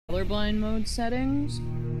colorblind mode settings,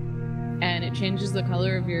 and it changes the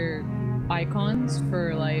color of your icons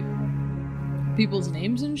for like people's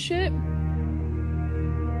names and shit.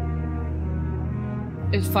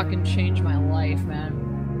 It fucking changed my life, man.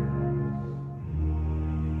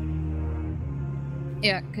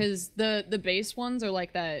 Yeah, because the base ones are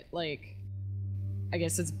like that, like, I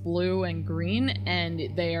guess it's blue and green,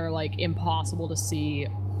 and they are like impossible to see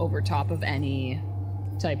over top of any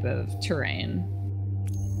type of terrain.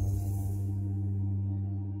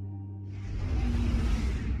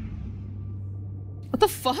 What the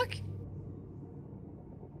fuck?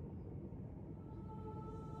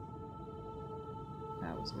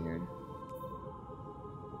 That was weird.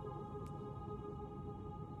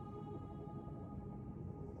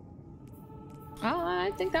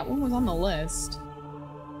 I think that one was on the list.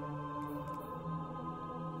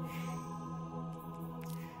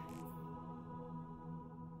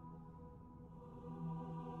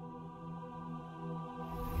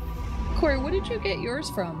 Corey, what did you get yours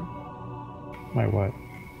from? My what?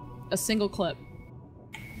 A single clip.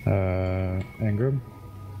 Ingram?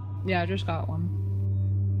 Yeah, I just got one.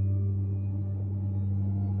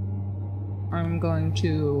 I'm going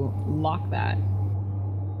to lock that.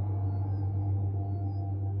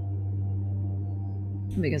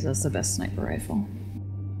 Because that's the best sniper rifle.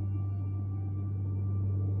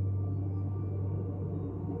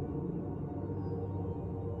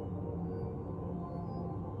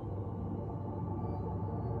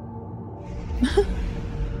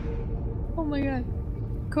 Oh my god.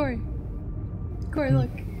 Corey. Corey, look.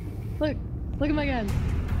 Look. Look at my gun.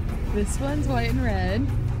 This one's white and red.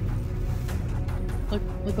 Look,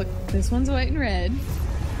 look, look. This one's white and red.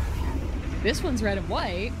 This one's red and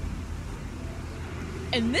white.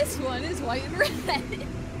 And this one is white and red.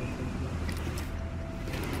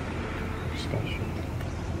 Special.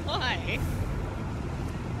 Why?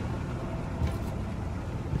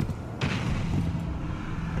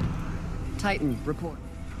 Titan, report.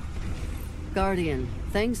 Guardian,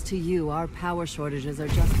 thanks to you, our power shortages are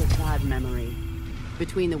just a bad memory.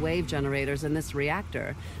 Between the wave generators and this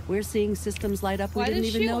reactor, we're seeing systems light up we didn't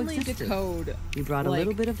even know existed. Decode, you brought a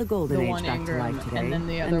little bit of the golden age back to life today. And then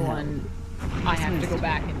the other one, I have to go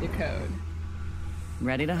back and decode.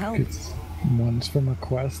 Ready to help. It's, one's from a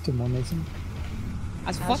quest and one isn't.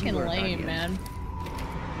 That's fucking lame, man.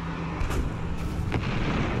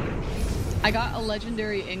 I got a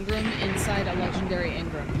legendary Ingram inside a legendary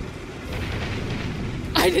Ingram.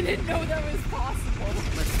 I didn't know that was possible.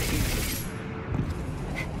 Let's see.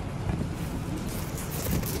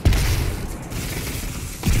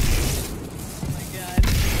 Oh my god.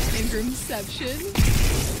 Ingramception.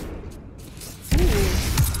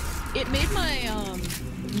 Ooh. It made my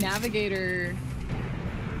navigator.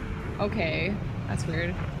 Okay, that's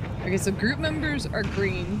weird. Okay, so group members are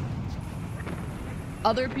green.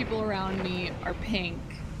 Other people around me are pink,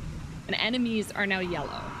 and enemies are now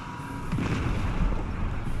yellow.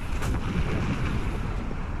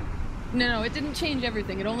 No, it didn't change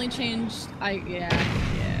everything. It only changed, yeah.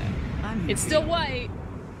 It's still white.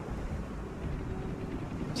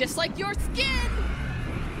 Just like your skin!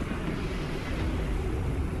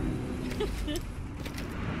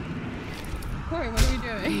 Corey, what are we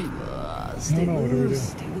doing? Stay what are we doing?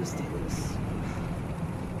 Stay loose, stay loose.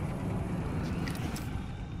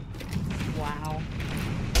 Wow.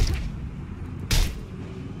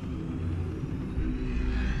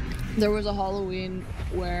 There was a Halloween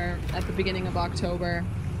where, at the beginning of October,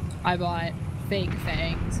 I bought fake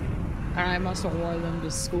fangs, and I must have wore them to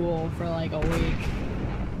school for like a week.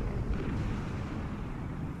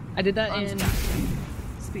 I did that in...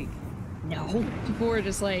 Speak. No. People were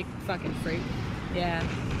just like, fucking freak. Yeah.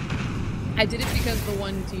 I did it because the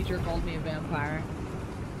one teacher called me a vampire.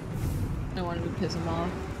 I wanted to piss him off.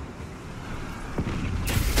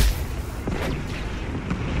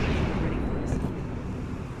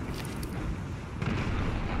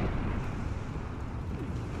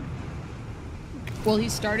 Well, he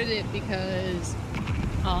started it because,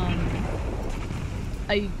 I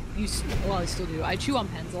still do. I chew on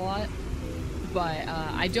pens a lot, but,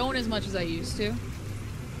 I don't as much as I used to.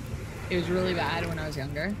 It was really bad when I was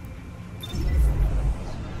younger.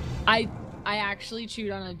 I actually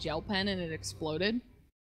chewed on a gel pen and it exploded.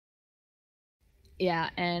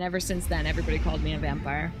 Yeah, and ever since then, everybody called me a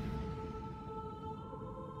vampire.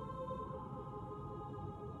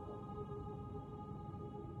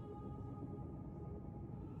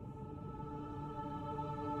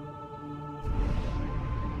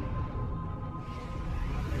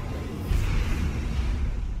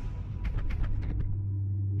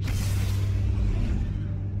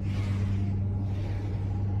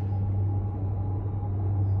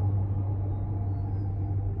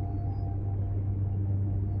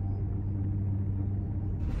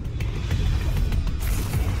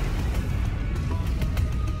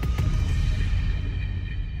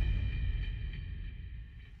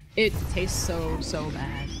 It tastes so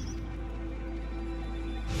bad.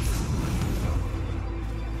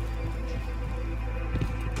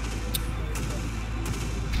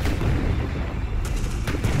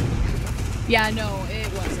 Yeah, no,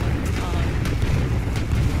 it wasn't.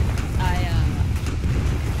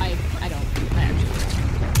 I don't actually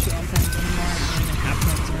shoot on pens anymore. I don't even have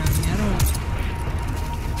pens around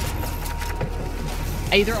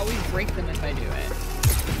me. I either always break them if I do it.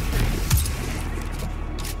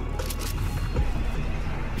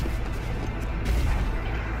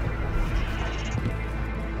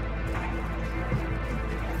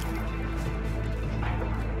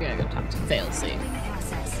 We gotta go talk to Failsafe.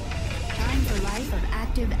 Time for life of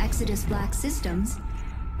active Exodus Black systems.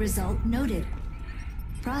 Result noted.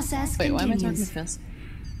 Process Wait, why am I talking continues. to Failsafe?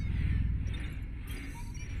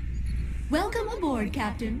 Welcome aboard,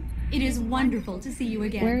 Captain. It is wonderful to see you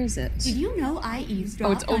again. Where is it? Did you know I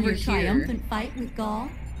eavesdropped it's on over your here. triumphant fight with Gaul?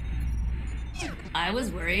 I was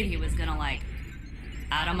worried he was gonna, like,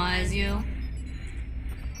 atomize you.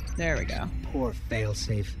 There we go. Poor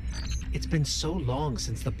Failsafe. It's been so long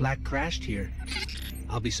since the Black crashed here.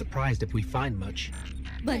 I'll be surprised if we find much.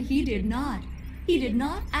 But he did not. He did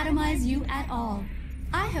not atomize you at all.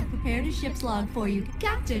 I have prepared a ship's log for you.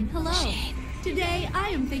 Captain, hello. Shame. Today I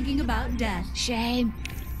am thinking about death. Shame.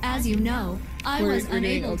 As you know, I We're was doing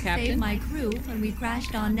unable O to Captain? save my crew when we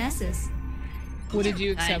crashed on Nessus. What did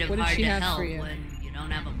you Kind accept? of What did hard she to have help for you? when you don't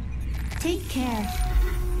have a... Take care.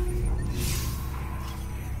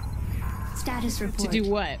 Status To report. do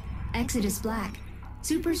what? Exodus Black.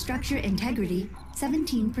 Superstructure integrity,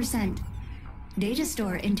 17%. Data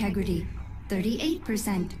store integrity,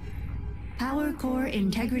 38%. Power core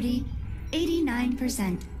integrity,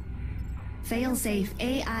 89%. Failsafe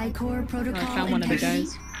AI core protocol I found one of the integrity.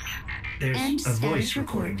 guys. There's And a voice status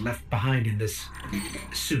report. recording left behind in this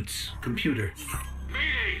suit's computer.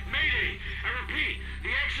 Mayday! Mayday! I repeat, the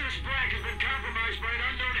Exodus Black has been compromised by an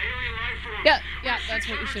unknown alien life form. Yeah, We're that's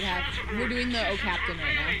what you should have. 6 hours We're doing the O Systems Captain are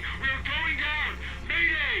right now. failing. We are going down!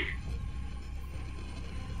 Mayday!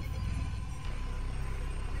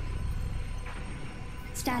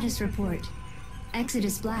 Status report.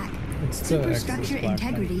 Exodus Black. It's the Superstructure Exodus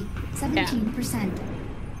Black integrity,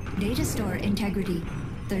 17%. Data store integrity,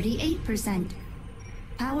 38%.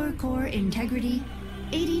 Power core integrity,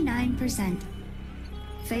 89%.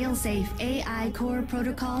 Failsafe AI core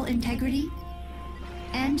protocol integrity.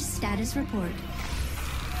 And status report.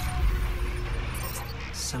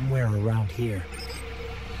 Somewhere around here.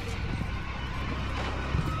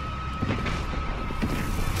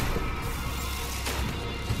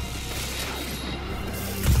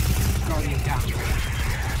 Guardian down.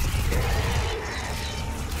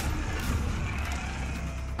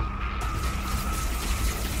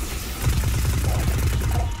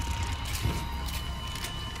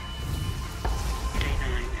 Day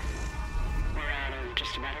 9. We're out of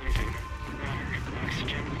just about everything. Water,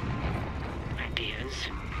 oxygen, ideas.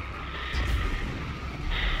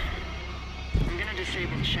 I'm gonna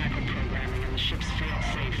disable the shackle programming on the ship's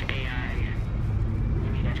fail-safe AI. We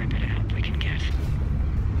need every bit of help we can get.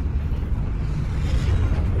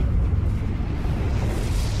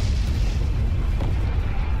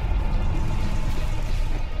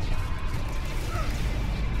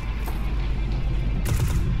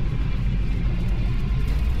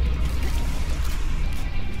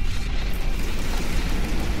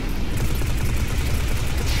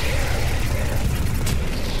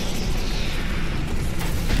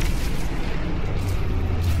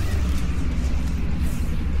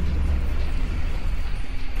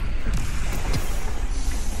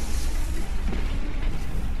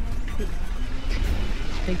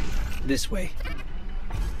 This way.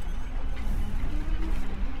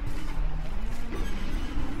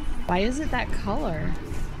 Why is it that color?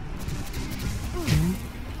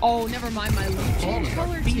 Oh, never mind. My loot changed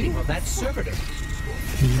color Feeding too. on that servitor.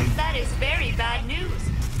 That is very bad news.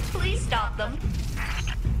 Please stop them.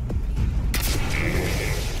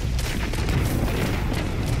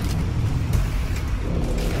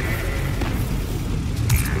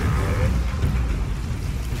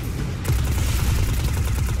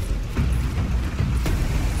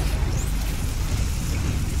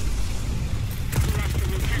 Left the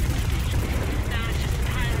lieutenant station. Now it's just the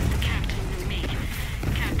pilot, the captain, and me.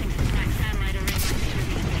 Captain thinks my satellite arrangements will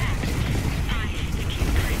be intact. I think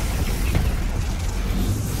he's crazy.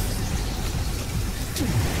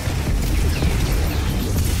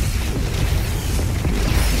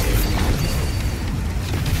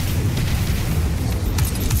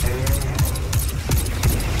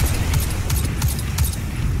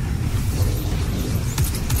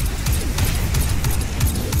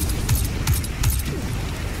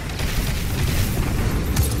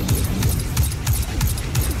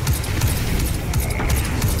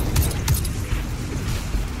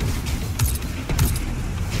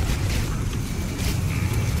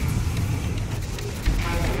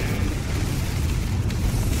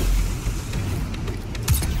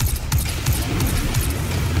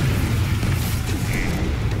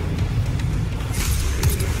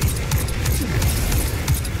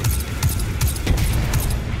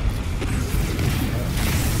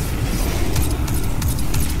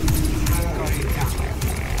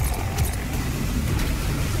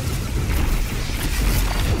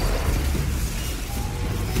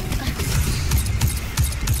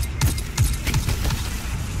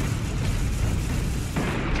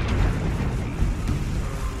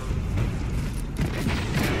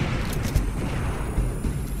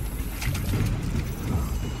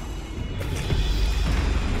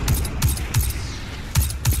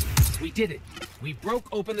 We did it. We broke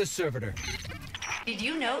open the servitor. Did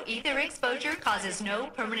you know ether exposure causes no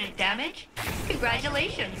permanent damage?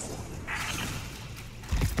 Congratulations.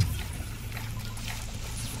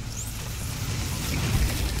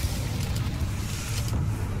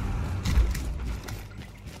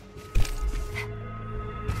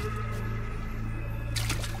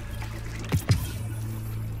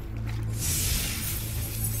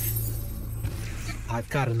 I've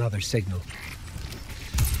got another signal.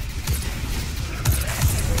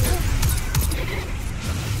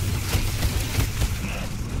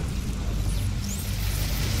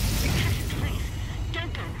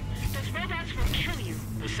 Don't go. Those robots will kill you.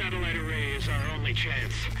 The satellite array is our only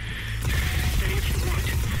chance. Stay if you want.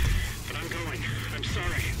 But I'm going. I'm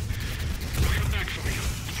sorry. I'll come back for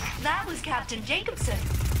you. That was Captain Jacobson.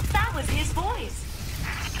 That was his voice.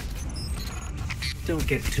 Don't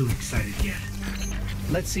get too excited yet.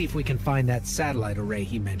 Let's see if we can find that satellite array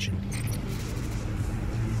he mentioned.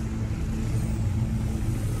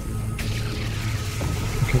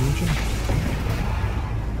 Can you jump?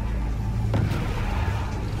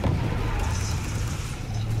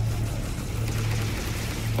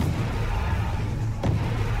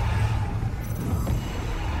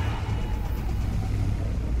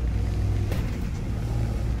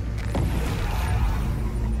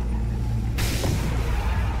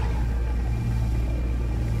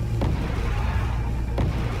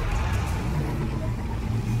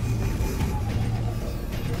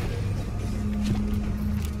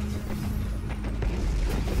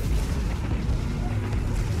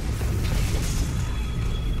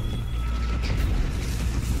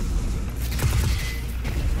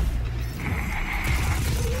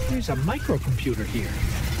 There's a microcomputer here.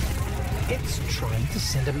 It's trying to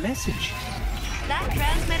send a message. That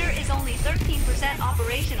transmitter is only 13%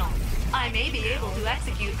 operational. I may be able to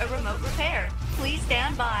execute a remote repair. Please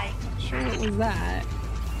stand by. Sure, what was that?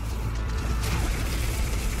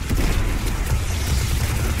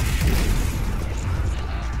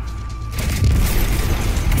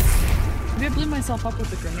 Maybe I blew myself up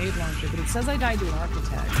with a grenade launcher, but it says I died to an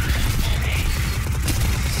architect.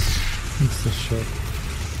 It's the ship.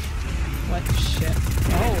 What shit?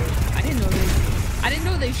 Oh, I didn't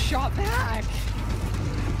know they shot back.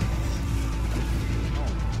 Oh,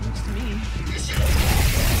 looks to me.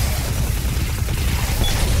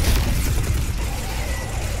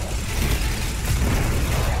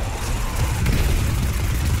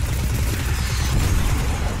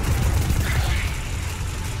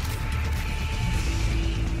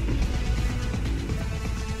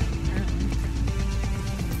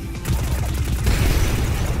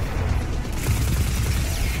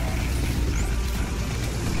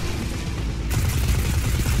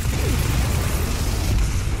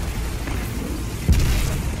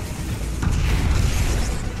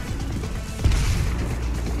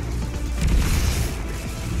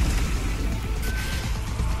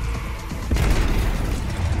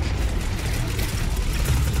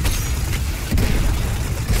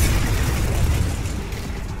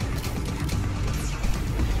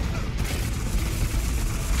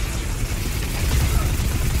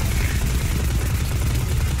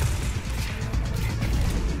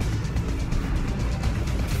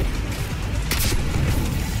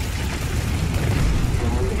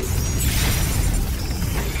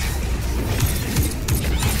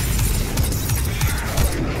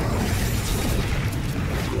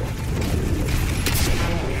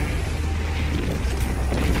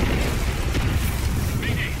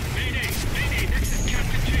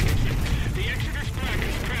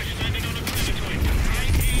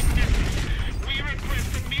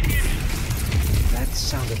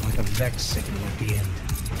 Vex signal at the end.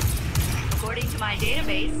 According to my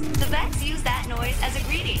database, the Vex use that noise as a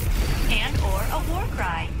greeting and or a war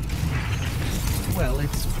cry. Well,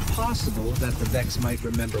 it's possible that the Vex might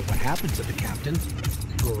remember what happened to the captain,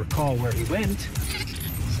 or recall where he went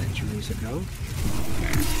centuries ago.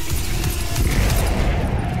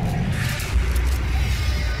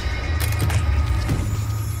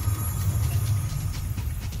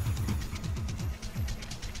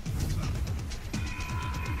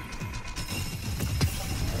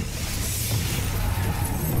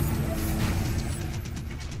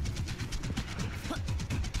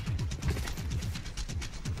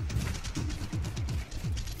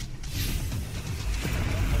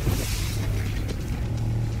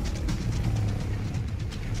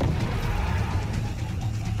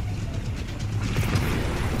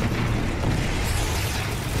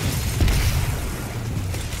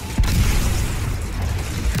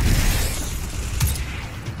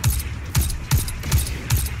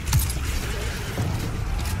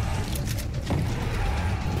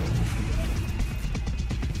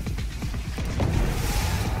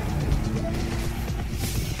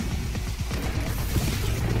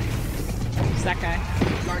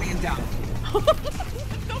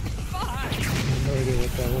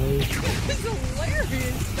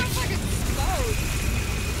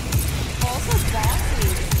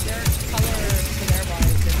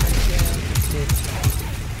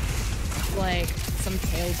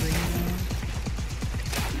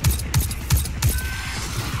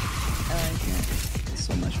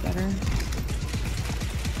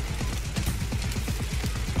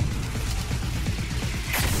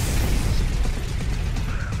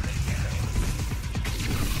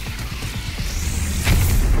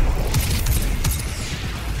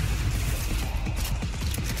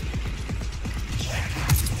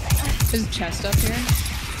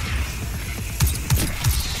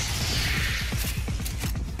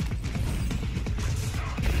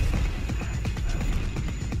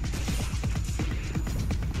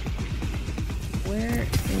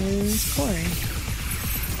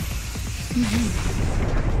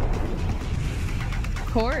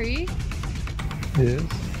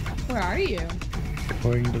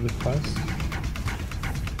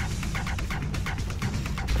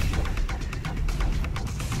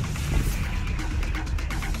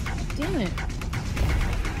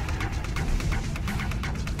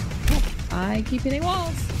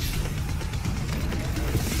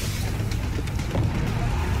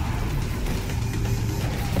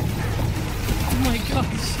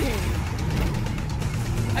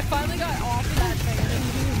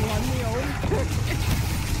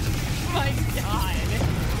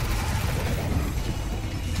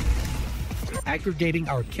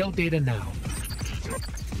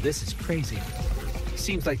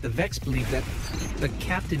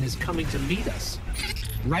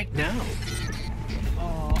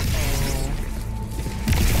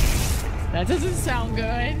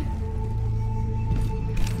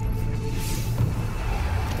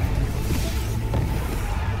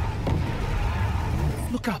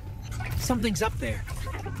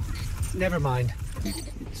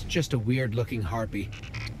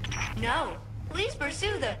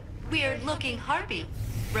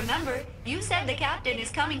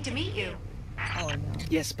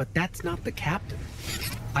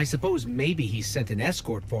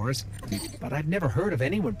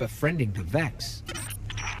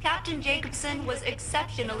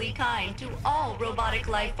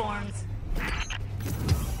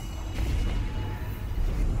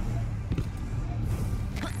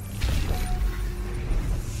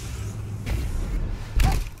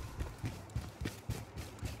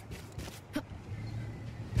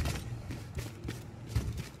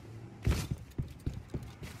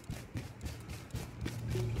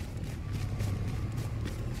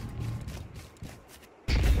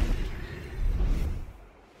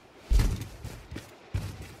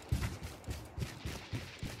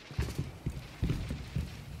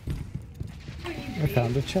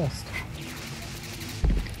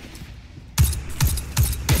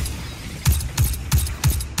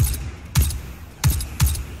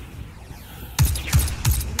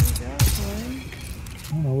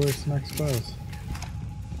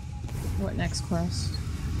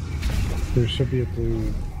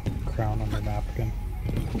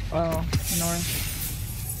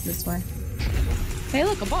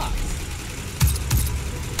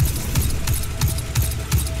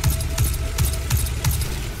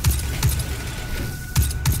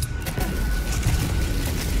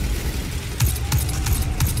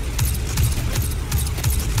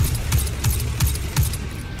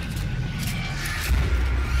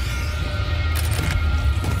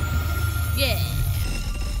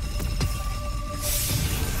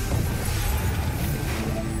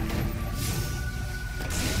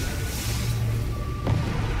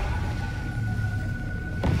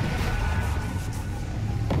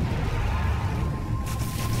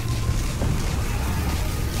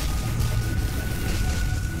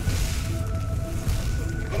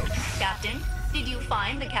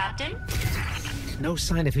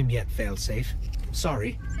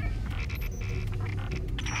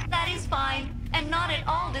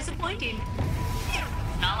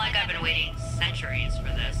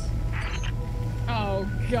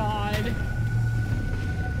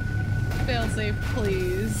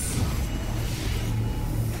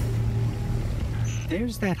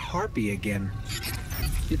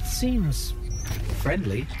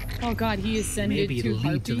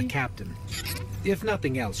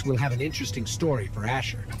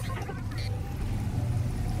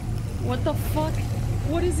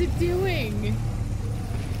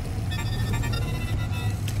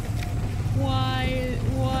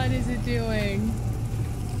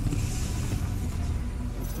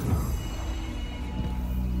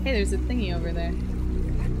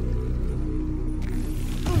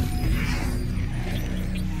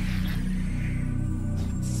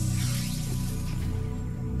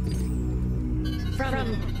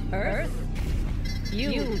 from Earth?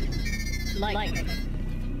 You like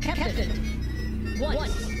Captain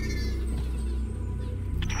once.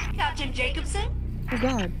 Captain Jacobson? Oh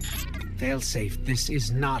god. Failsafe, this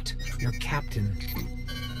is not your captain.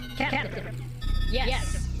 Captain.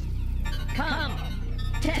 Yes. Come.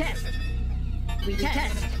 Test. We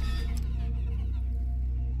test.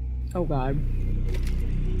 Oh god.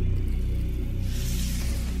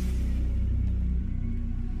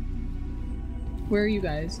 Where are you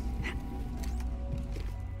guys?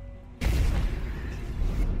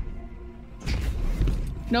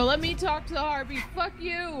 No, let me talk to the Harpy. Fuck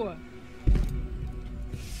you!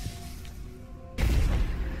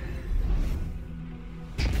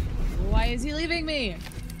 Why is he leaving me?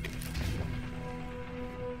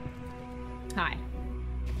 Hi.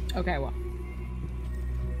 Okay, well.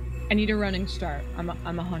 I need a running start. I'm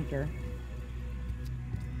a hunter.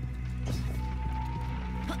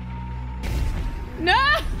 No!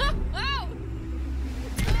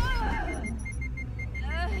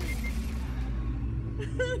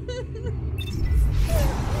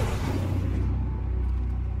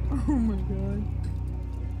 Oh my god.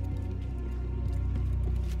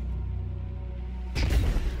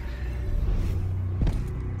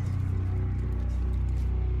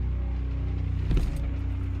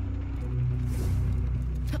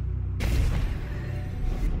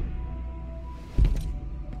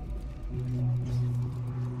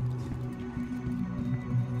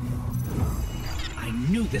 I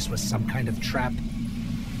knew this was some kind of trap.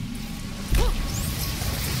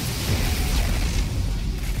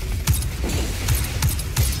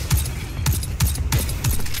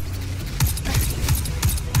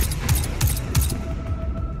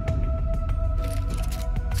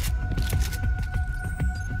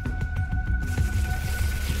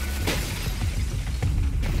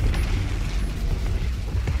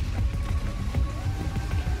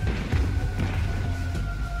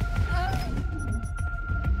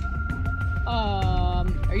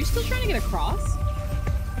 Are you still trying to get across?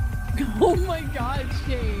 Oh my god,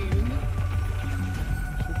 Shane.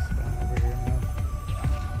 Should spawn over here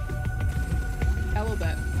now. A little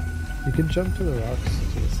bit. You can jump to the rocks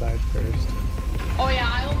to the side first. Oh yeah,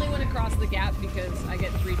 I only went across the gap because I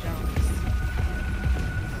get 3 jumps.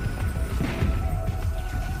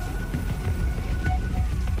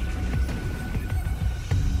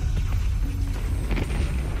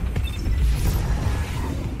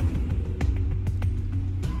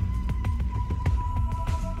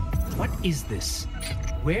 What is this?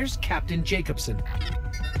 Where's Captain Jacobson?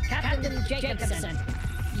 Captain Jacobson.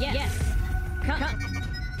 Yes. Come.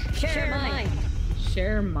 Share mind.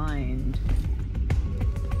 Share mind.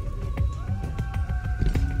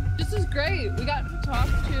 This is great. We got to talk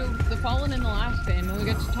to the Fallen in the last game, and we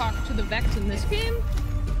get to talk to the Vex in this game.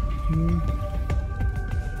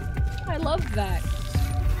 I love Vex.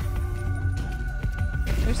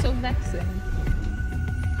 They're so vexing.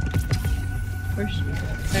 Where's she?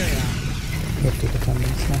 There we are. Go to the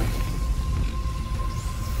comments now.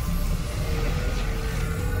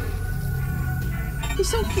 He's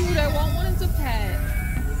so cute. I want one as a pet.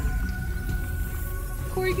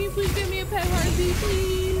 Corey, can you please give me a pet, Harvey,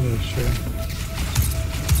 please? Yeah, sure.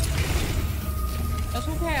 That's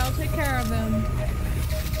okay. I'll take care of him.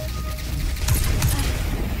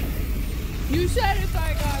 You said if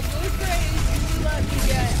I got good grades, you would let me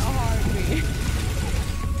get a Harvey.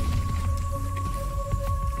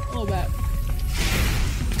 A little bit.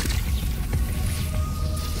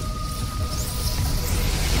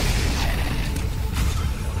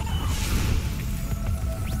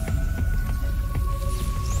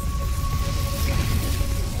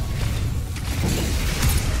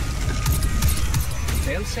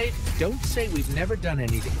 Failsafe, don't say we've never done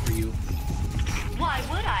anything for you. Why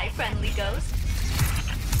would I, friendly ghost?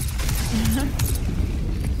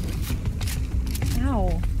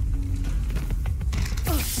 Ow.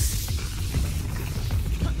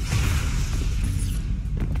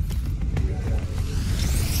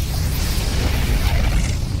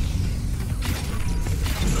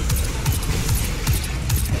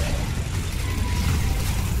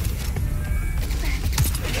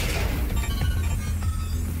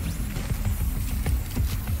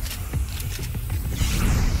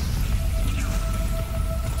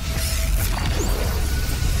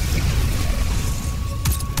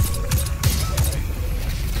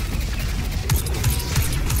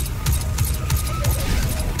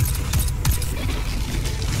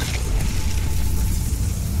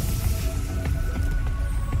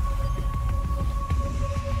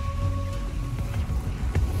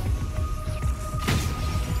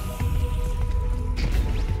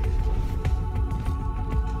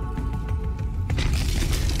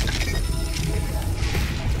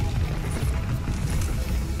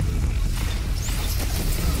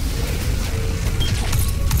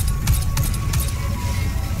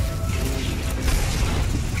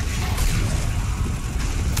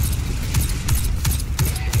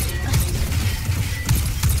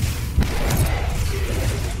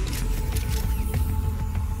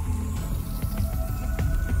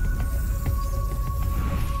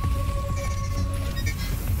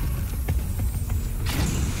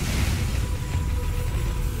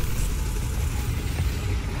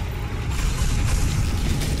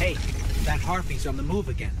 That harpy's on the move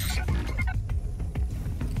again.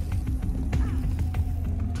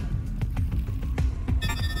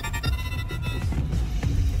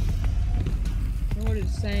 What is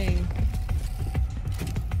it saying?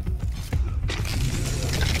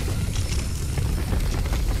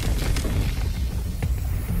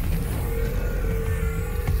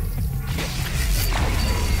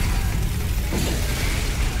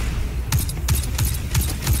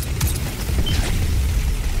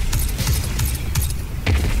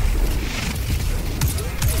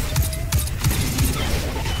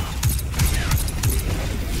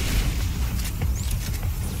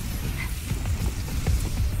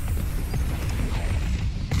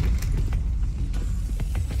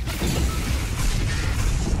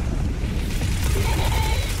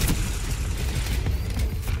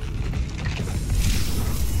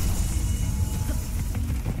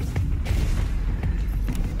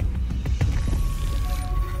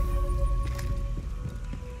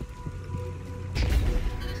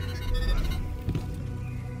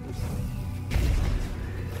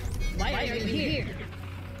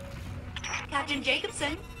 Captain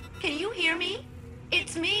Jacobson, can you hear me?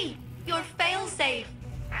 It's me, your failsafe.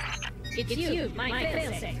 It's you, my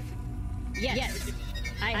failsafe. Yes,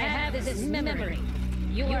 I have this memory.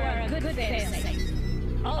 You are a good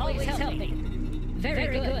failsafe. Always helping.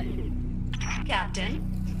 Very good. Captain,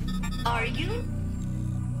 are you?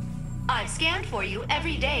 I've scanned for you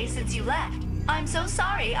every day since you left. I'm so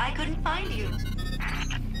sorry I couldn't find you.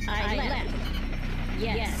 I left.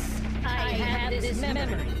 Yes, I have this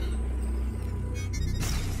memory.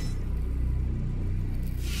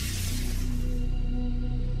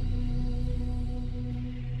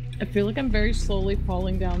 I feel like I'm very slowly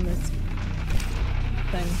falling down this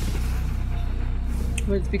thing.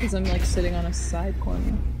 But it's because I'm like sitting on a side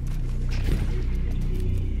corner.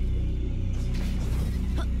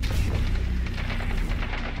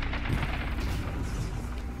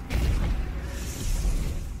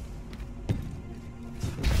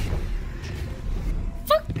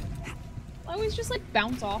 Fuck! I always just like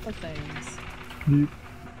bounce off of things. Yeet.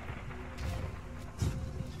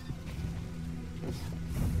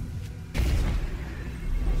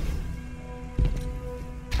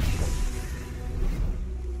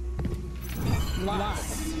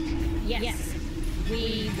 Lost. Yes.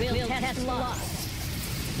 We will test lost.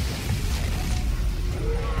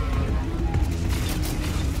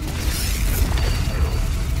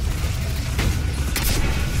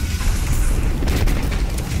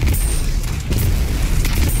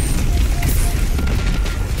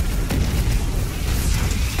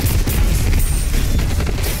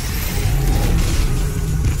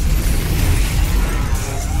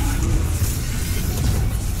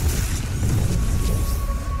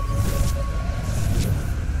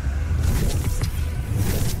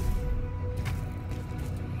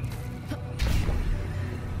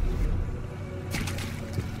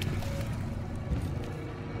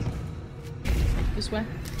 This way.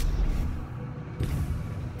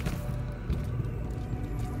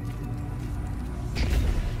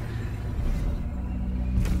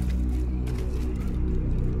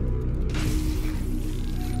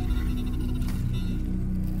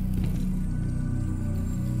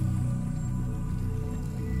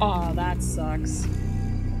 Aw, that sucks.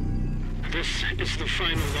 This is the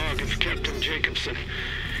final log of Captain Jacobson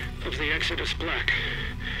of the Exodus Black.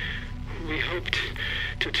 We hoped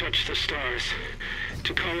to touch the stars,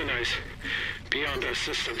 to colonize beyond our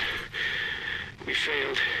system. We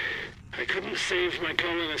failed. I couldn't save my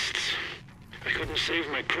colonists. I couldn't save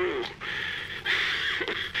my crew.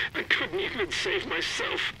 I couldn't even save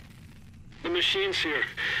myself. The machines here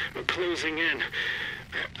are closing in.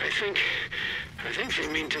 I think they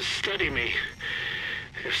mean to study me.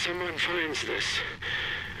 If someone finds this,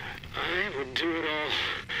 I would do it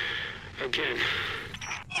all again.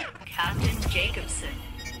 Captain Jacobson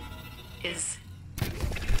is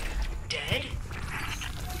dead?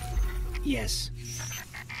 Yes.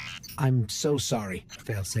 I'm so sorry,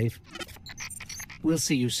 Failsafe. We'll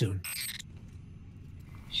see you soon.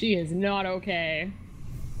 She is not okay.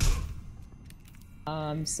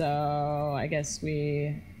 So I guess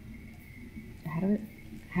we...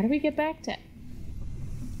 How do we get back to...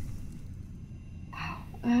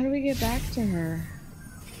 How do we get back to her?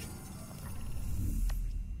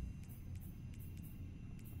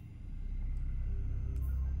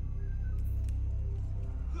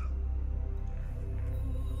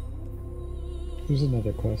 There's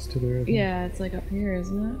another quest to do, I think. Yeah, it's like up here,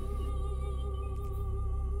 isn't it?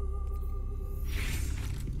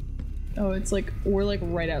 Oh, it's like, we're like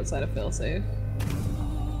right outside of Failsafe.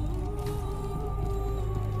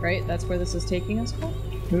 Right? That's where this is taking us for?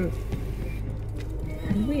 Yeah.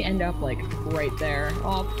 We end up like right there.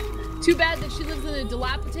 Oh, too bad that she lives in a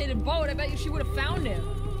dilapidated boat. I bet you she would have found him.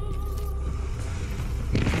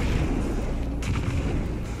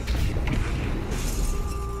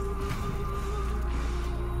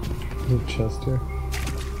 Is it Chester?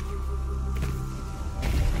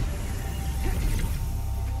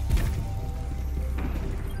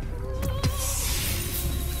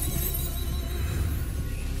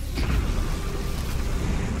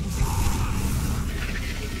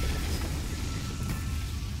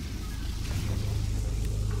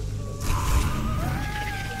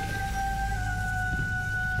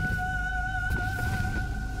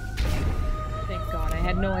 Thank God, I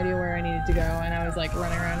had no idea where I needed to go, and I was like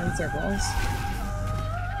running around in circles.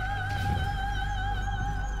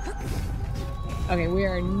 Okay, we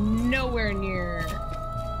are nowhere near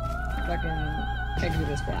fucking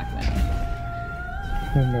Exodus Black now. I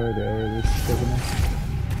have no idea where this is taking us.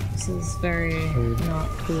 This is very not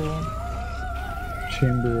cool.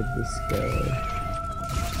 Chamber of the Sky.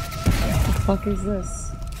 What the fuck is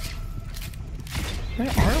this? Where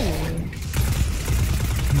are we?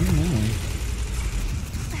 I don't know.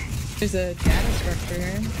 There's a data structure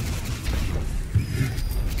here.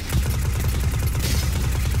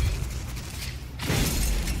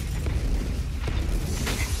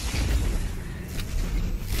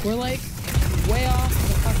 We're like way off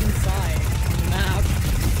the fucking side of the map.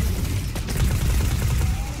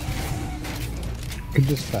 Could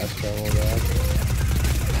just fast travel back.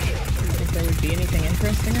 I think there would be anything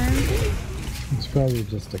interesting or anything. It's probably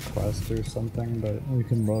just a quest or something, but we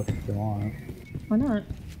can look if you want. Why not?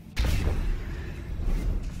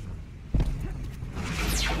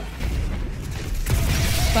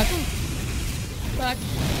 Fuck. Fuck.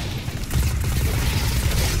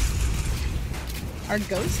 Our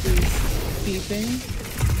ghost is beeping.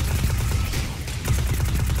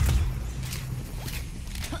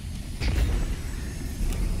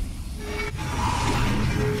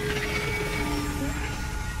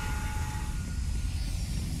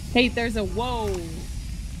 Hey, there's a whoa.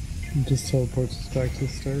 It just teleports us back to the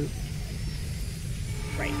start.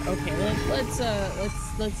 Right. Okay.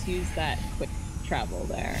 Let's use that quick travel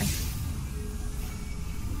there.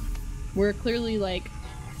 We're clearly like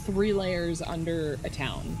 3 layers under a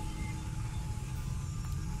town.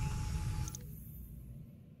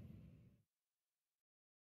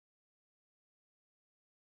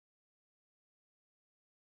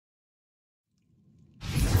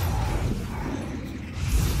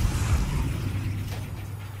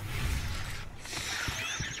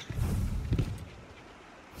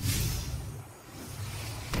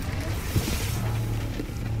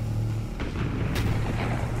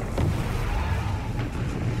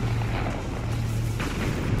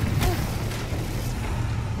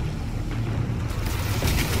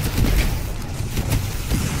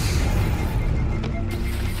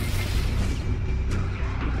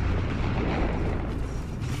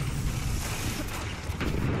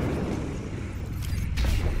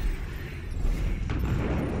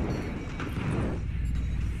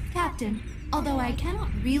 Although I cannot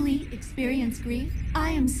really experience grief, I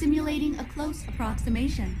am simulating a close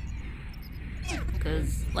approximation.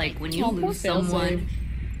 Because, like, when you Oh, poor lose someone,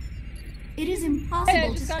 It is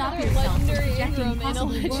impossible to just got stop another yourself from legendary projecting Ingram in a possible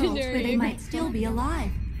worlds where legendary they might still be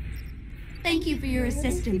alive. Thank you for your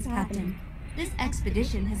assistance, Captain. This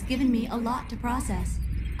expedition has given me a lot to process.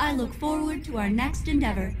 I look forward to our next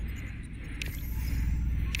endeavor.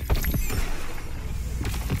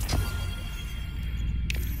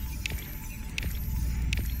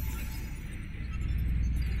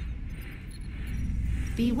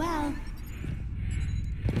 Be well.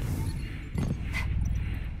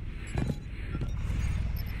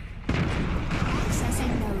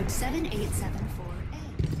 Accessing node 7874A.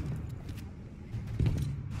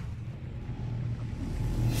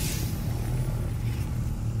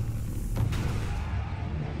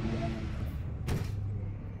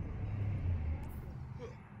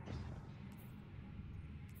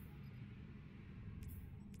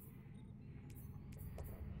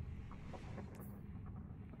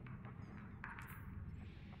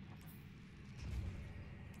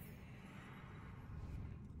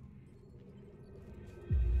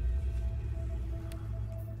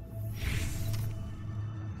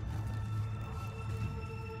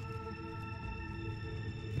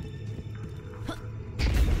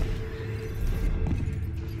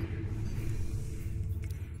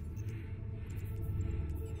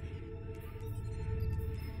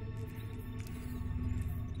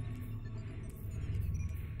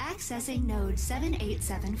 Accessing node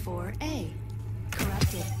 7874A.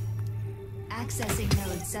 Corrupted. Accessing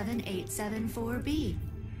node 7874B.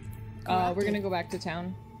 We're gonna go back to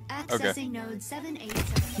town. Accessing node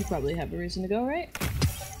 787. You probably have a reason to go, right?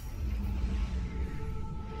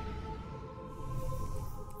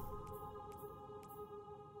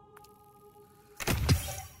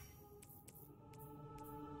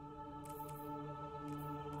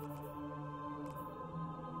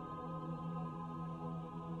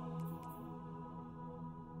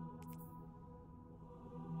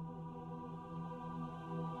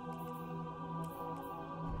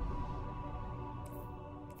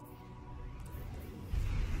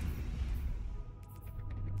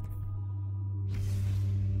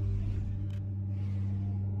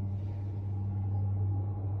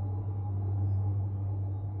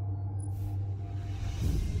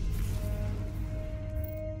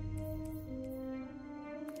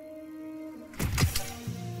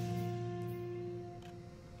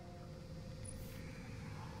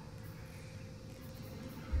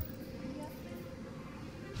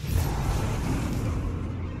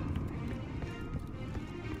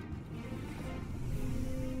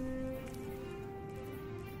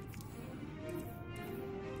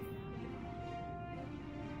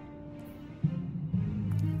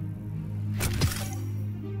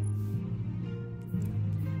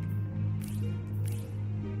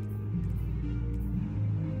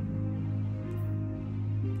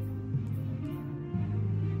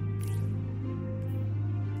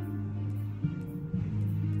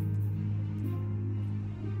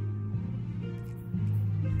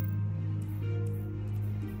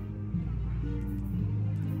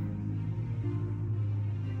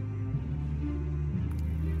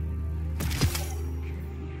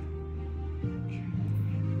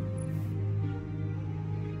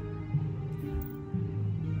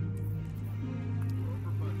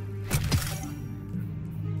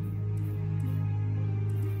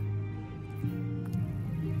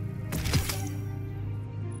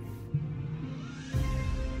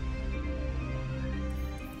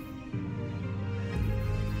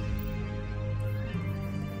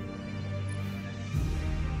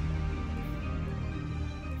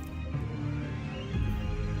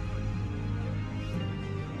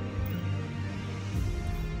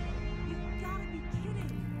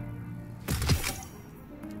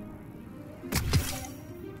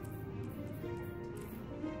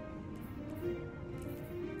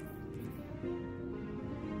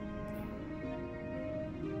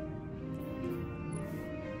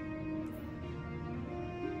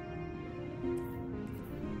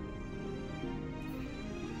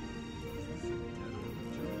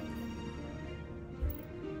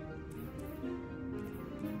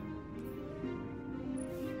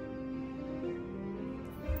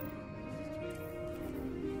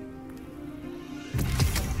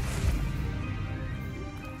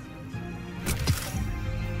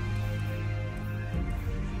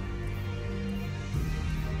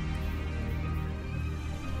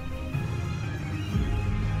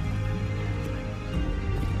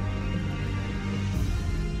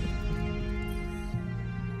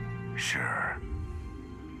 Sure.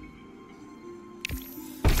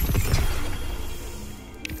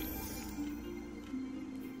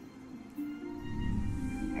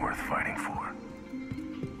 Worth fighting for.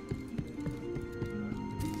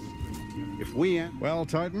 If we... Well,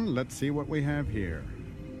 Titan, let's see what we have here.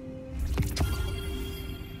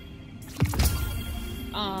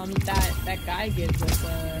 That guy gives us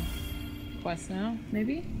a quest now,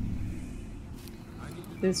 maybe?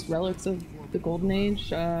 This Relics of the Golden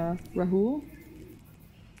Age, Rahul?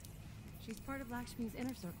 She's part of Lakshmi's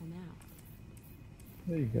inner circle now.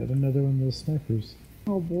 Hey, you got another one of those snipers.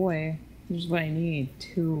 Oh boy, this is what I need,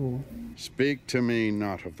 2. Speak to me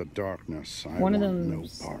not of the darkness. I One of want no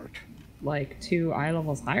them's part. like 2 eye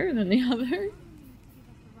levels higher than the other.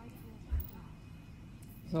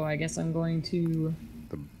 So I guess I'm going to...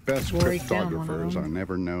 The best break down one of cryptographers them. are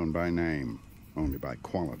never known by name, only by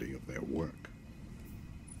quality of their work.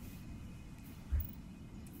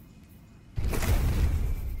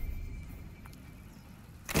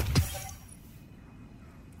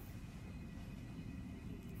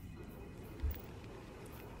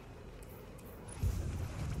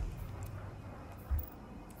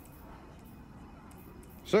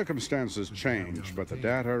 Circumstances change, but the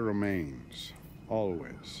data remains.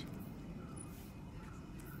 Always.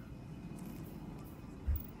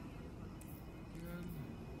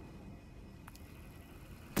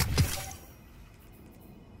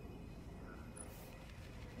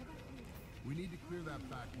 We need to clear that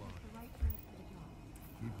backlog.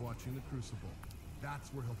 Keep watching the Crucible. That's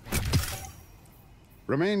where he'll find us.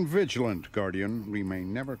 Remain vigilant, Guardian. We may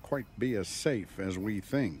never quite be as safe as we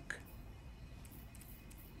think.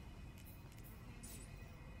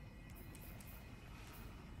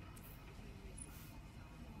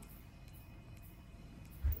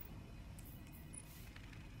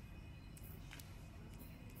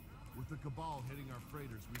 the Cabal hitting our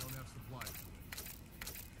freighters, we don't have supplies.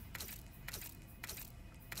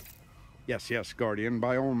 Yes, yes, Guardian,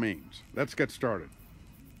 by all means. Let's get started.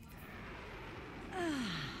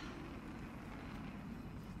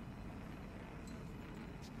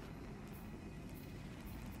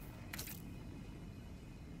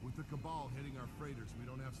 With the Cabal hitting our freighters, we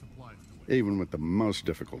don't have supplies to wait. Even with the most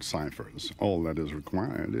difficult ciphers, all that is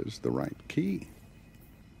required is the right key.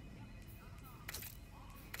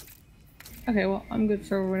 Okay, well, I'm good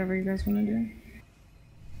for whatever you guys want to do.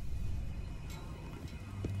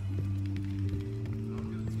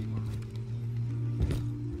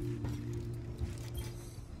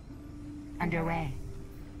 Underway.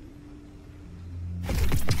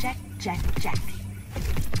 Check, check, check.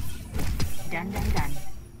 Done, done, done.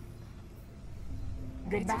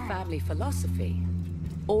 It's a Goodbye. family philosophy.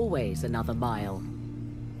 Always another mile.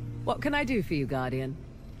 What can I do for you, Guardian?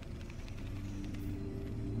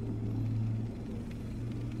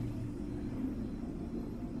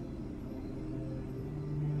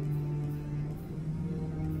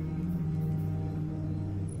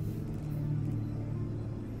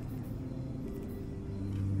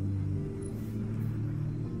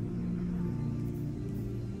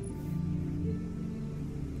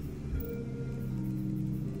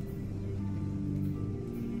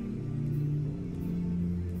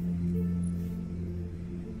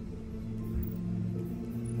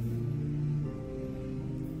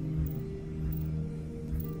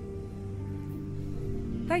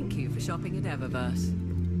 Thank you for shopping at Eververse.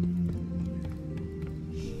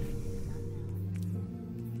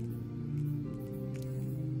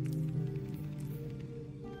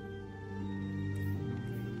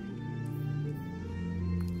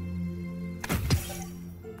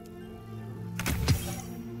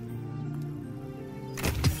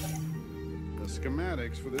 The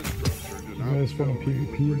schematics for this structure do You not guys show want a any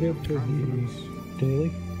PvP particular bit for confidence. the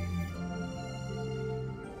daily?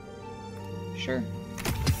 Sure.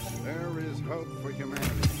 There is hope for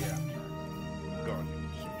humanity yet.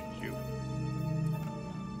 Guardians such as you.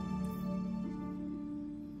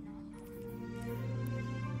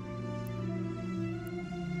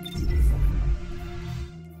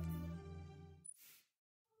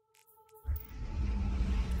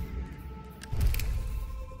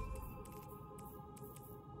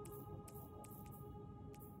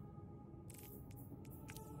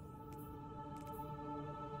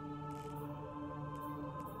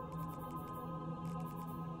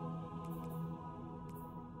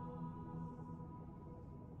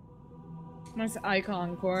 Nice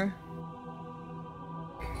icon core.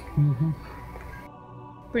 Mm-hmm.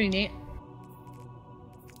 Pretty neat.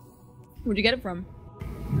 Where'd you get it from?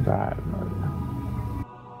 That no.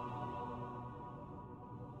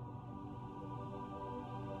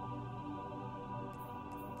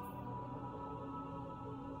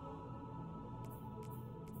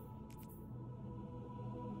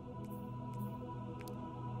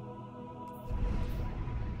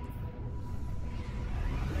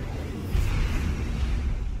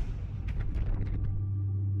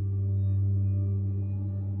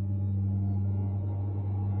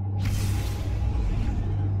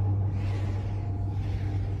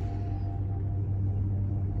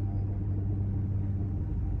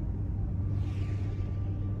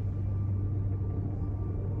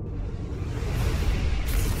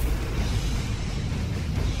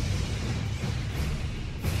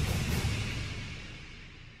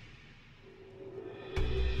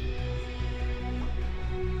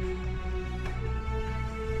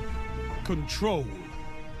 Control.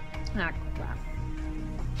 Ah, crap.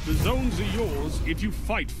 The zones are yours if you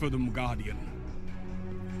fight for them, Guardian.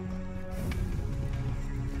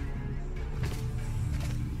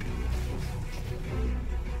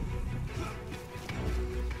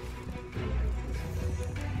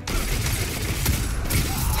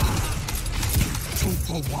 Two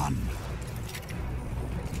for one.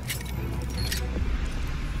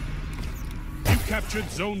 You captured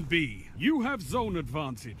Zone B. You have zone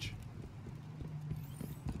advantage.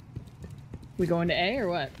 We going to A or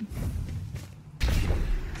what?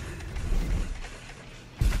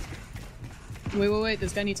 Wait,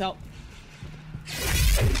 this guy needs help.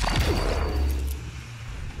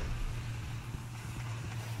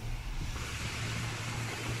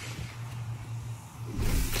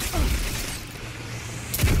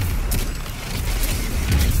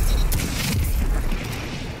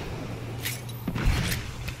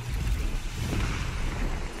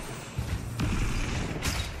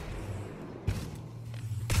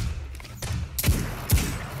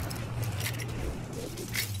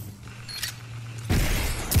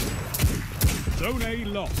 Zone A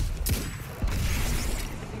lost.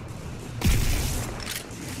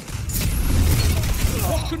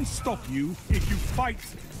 What can stop you if you fight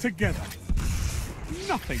together?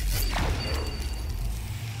 Nothing.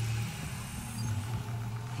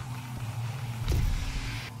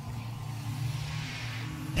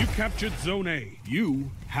 You captured Zone A.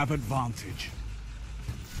 You have advantage.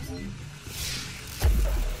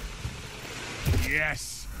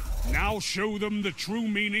 Yes. Now show them the true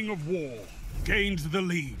meaning of war. Gained the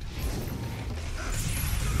lead.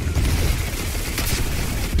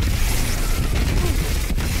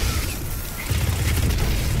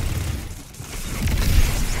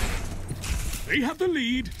 They have the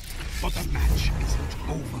lead, but the match isn't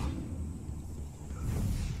over.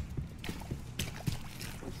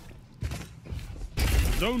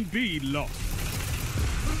 Zone B lost.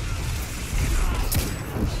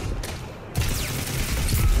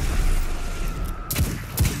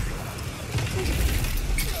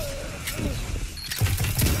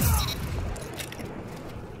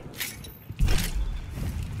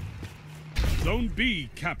 Zone B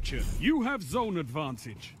captured. You have zone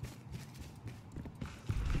advantage.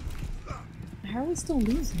 How are we still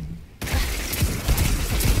losing?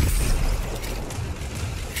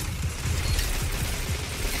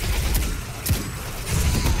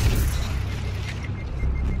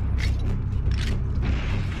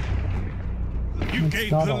 You It's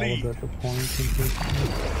gained not the all lead. about the points,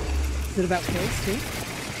 unfortunately. Is it about kills too?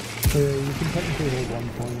 So yeah, you can technically hold 1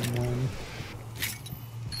 point and win.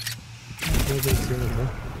 That's really good.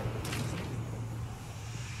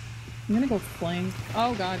 I'm gonna go flank.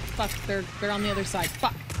 Oh god, fuck, they're on the other side.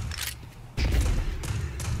 Fuck.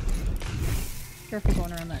 Careful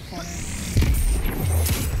going around that corner.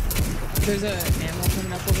 There's a ammo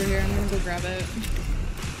coming up over here. I'm gonna go grab it.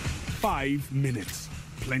 5 minutes.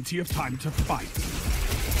 Plenty of time to fight.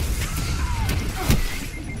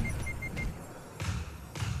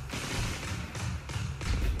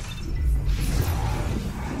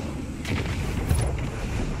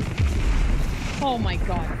 Oh my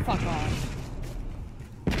god, fuck off.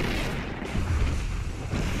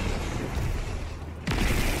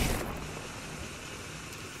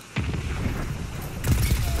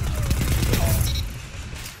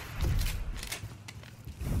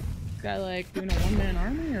 Guy like doing a one-man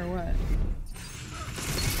army or what?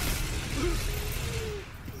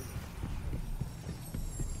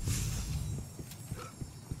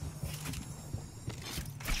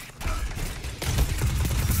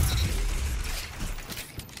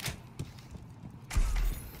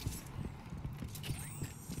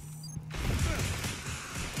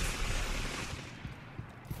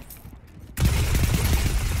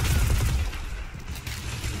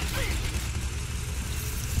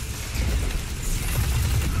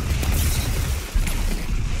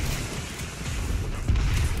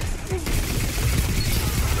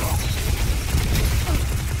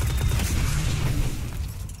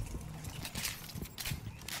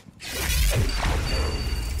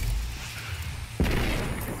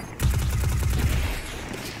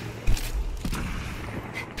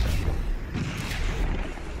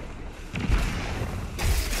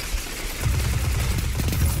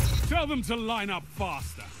 Tell them to line up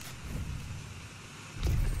faster.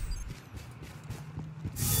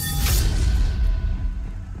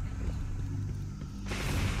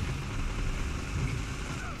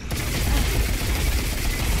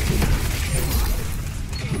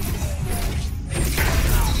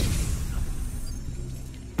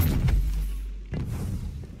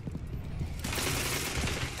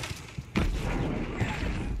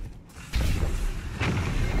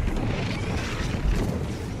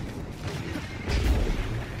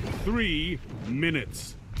 Three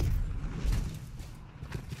minutes.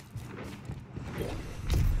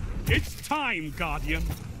 It's time, Guardian.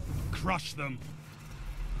 Crush them.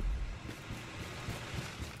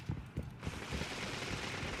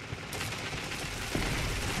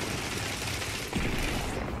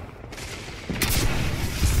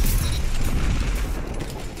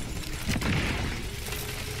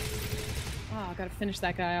 Oh, I gotta finish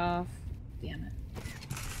that guy off. Damn it.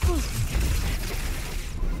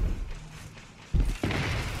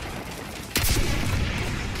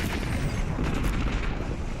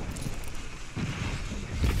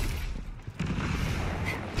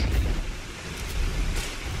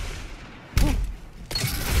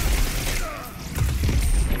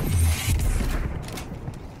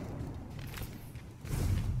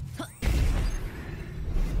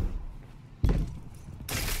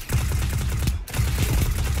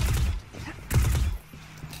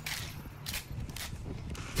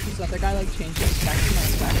 The other guy like changed his spec to my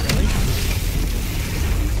spec, really?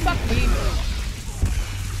 Fuck me!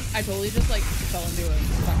 I totally just like fell into a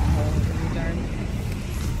fucking hole with a retard.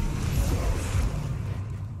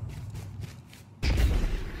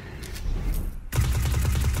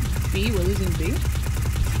 B, we're losing B?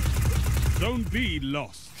 Zone B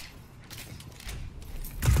lost.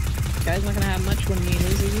 Guy's not gonna have much when he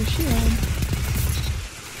loses his shield.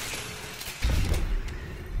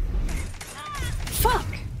 Fuck!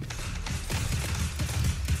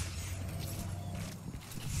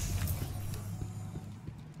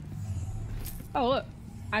 Oh look,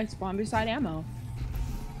 I spawned beside ammo.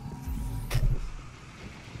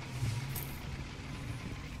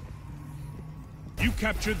 You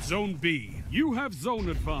captured Zone B. You have zone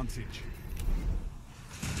advantage.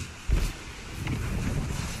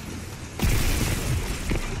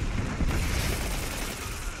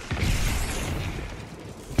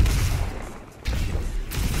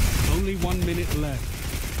 Only 1 minute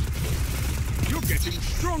left. You're getting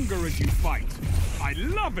stronger as you fight. I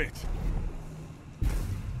love it!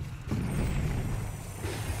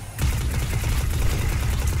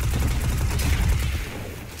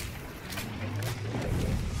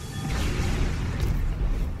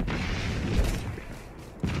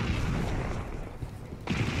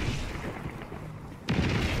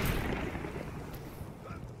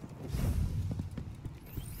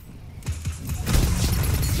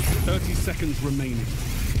 Seconds remaining.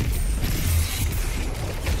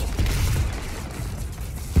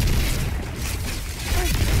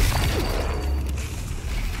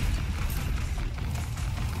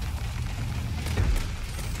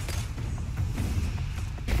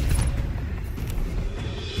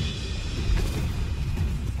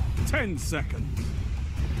 Ten seconds.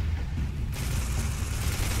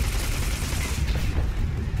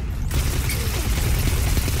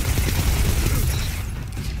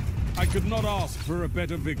 I could not ask for a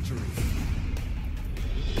better victory.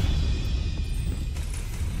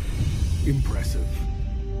 Impressive.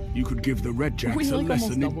 You could give the Red Jacks a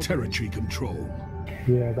lesson in territory control.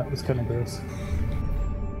 Yeah, that was kind of gross.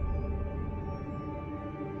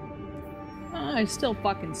 I still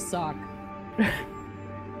fucking suck.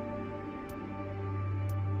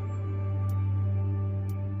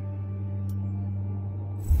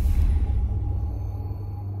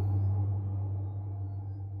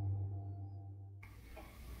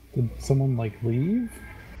 Did someone, like, leave?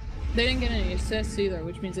 They didn't get any assists either,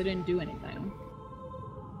 which means they didn't do anything.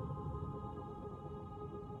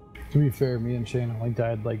 To be fair, me and Shane only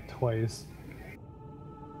died, like, twice.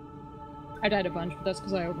 I died a bunch, but that's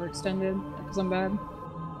because I overextended, because I'm bad.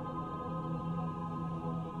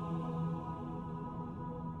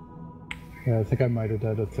 Yeah, I think I might have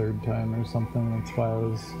died a third time or something. That's why I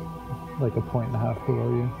was, like, 1.5 points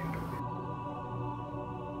below you.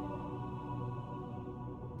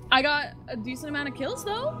 I got a decent amount of kills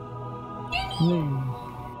though.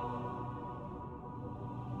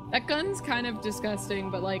 That gun's kind of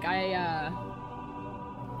disgusting, but like I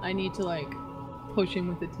need to like push him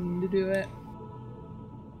with the team to do it.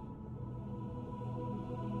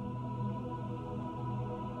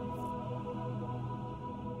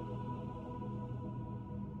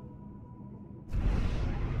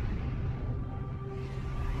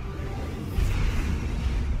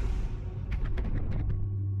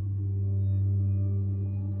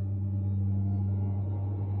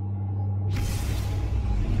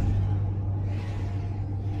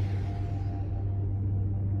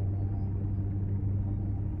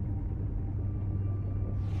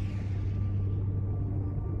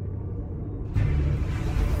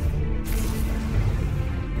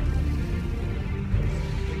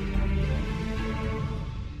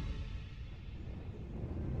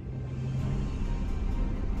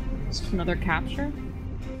 Another capture?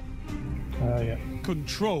 Yeah.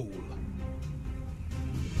 Control.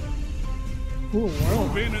 Ooh,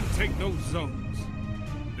 move in and take those zones.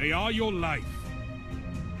 They are your life.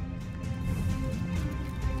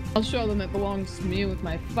 I'll show them it belongs to me with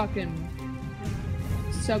my fucking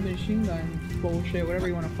submachine gun bullshit, whatever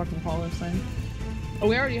you want to fucking call this thing. Oh,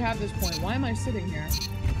 we already have this point. Why am I sitting here?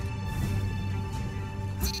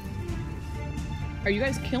 Are you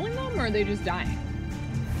guys killing them or are they just dying?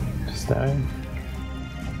 Just dying.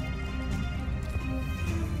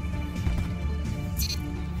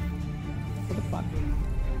 What the fuck?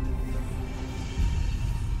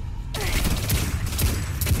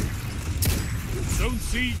 Zone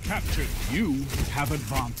C captured. You have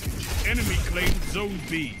advantage. Enemy claimed Zone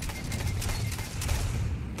B.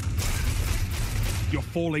 You're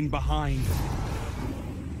falling behind.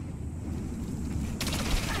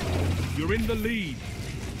 You're in the lead.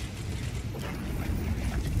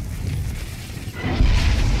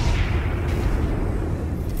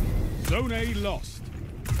 Zone A lost.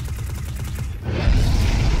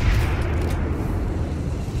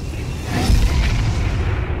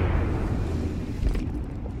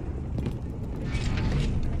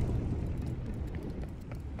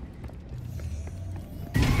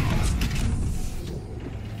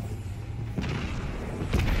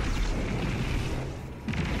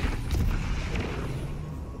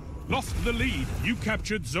 lost the lead. You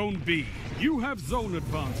captured Zone B. You have zone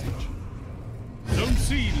advantage. Zone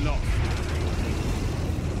C lost.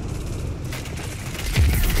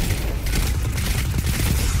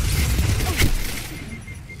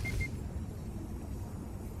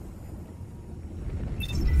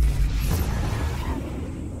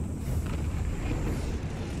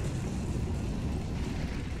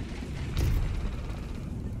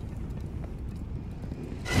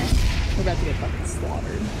 We're about to get fucking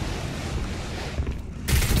slaughtered.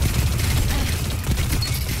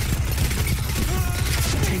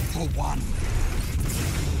 Take for one.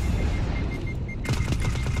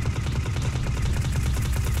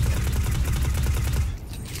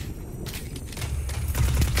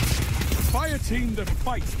 A fire team that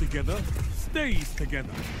fights together stays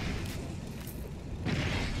together.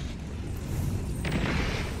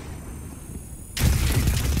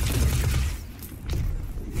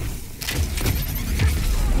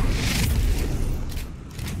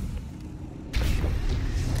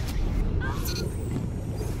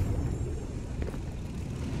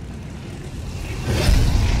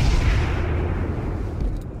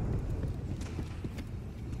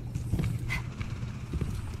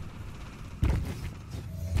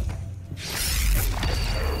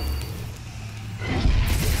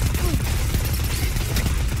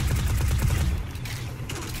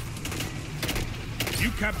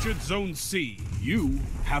 Captured Zone C. You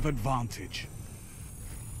have advantage.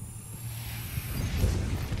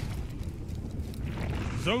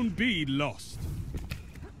 Zone B lost.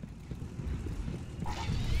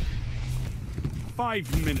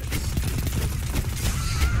 5 minutes.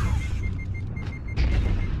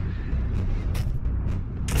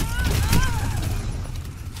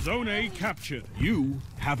 Zone A captured. You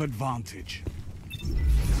have advantage.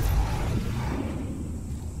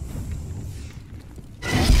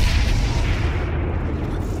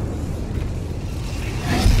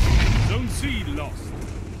 C lost.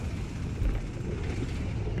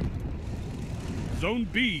 Zone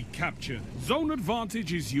B captured. Zone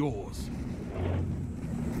advantage is yours.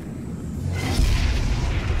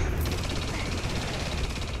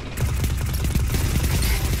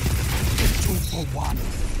 Two for one.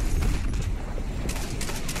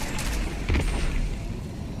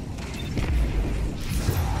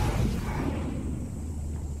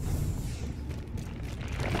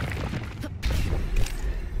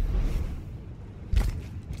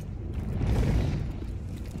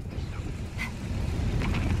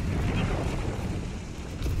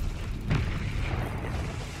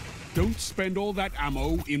 Don't spend all that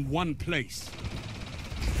ammo in one place.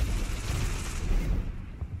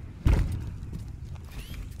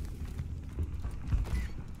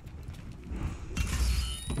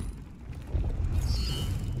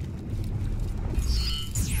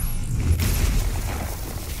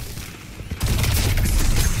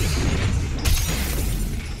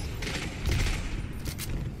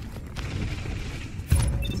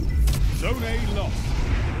 Zone A lost.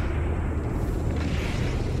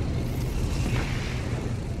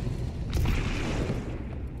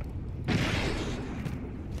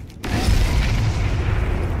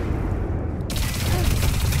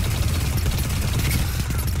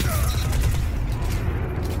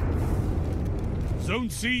 Zone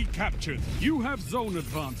C captured. You have zone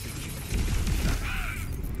advantage.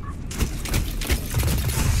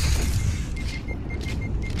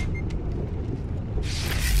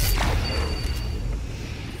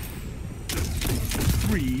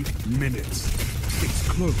 Three minutes. It's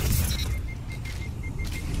close.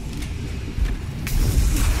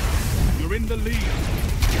 You're in the lead.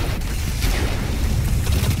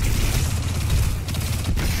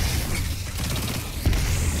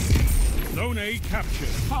 Zone A captured.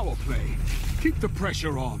 Power play. Keep the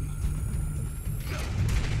pressure on.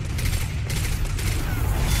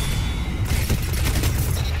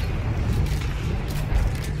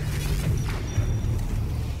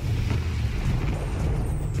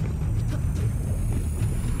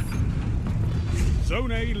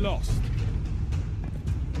 Zone A lost.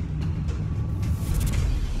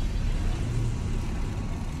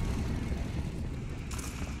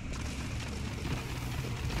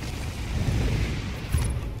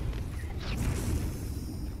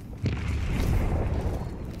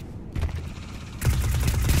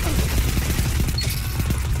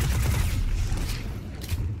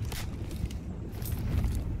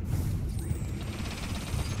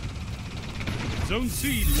 Zone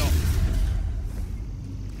C lost.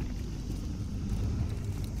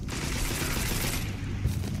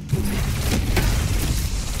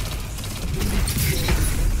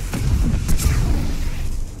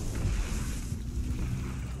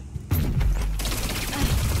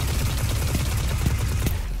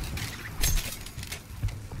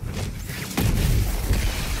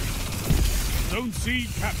 C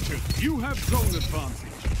captured. You have zone advantage.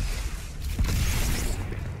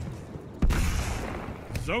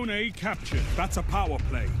 Zone A captured. That's a power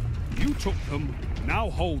play. You took them, now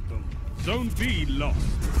hold them. Zone B lost.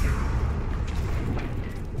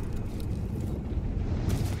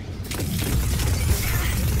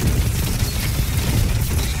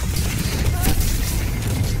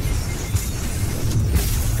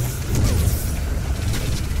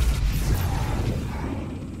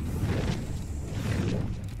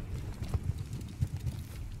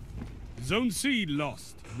 Zone C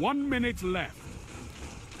lost. 1 minute left.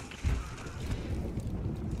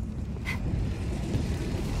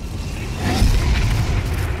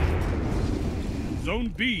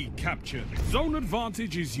 Zone B captured. Zone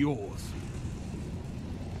advantage is yours.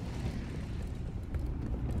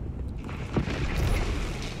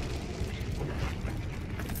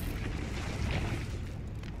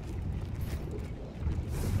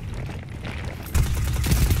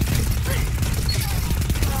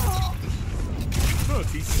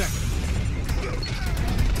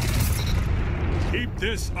 Keep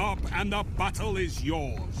this up and the battle is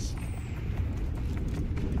yours.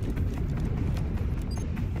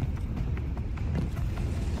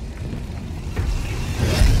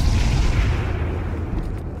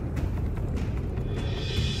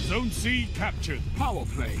 Zone C captured. Power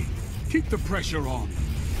play. Keep the pressure on.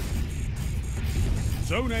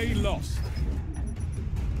 Zone A lost.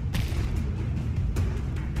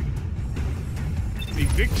 A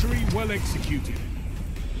victory well executed.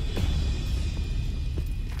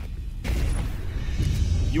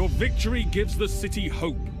 Your victory gives the city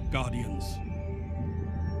hope, Guardians.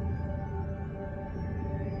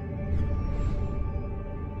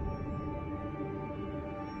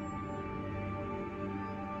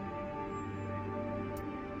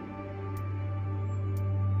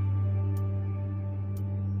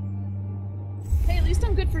 Hey, at least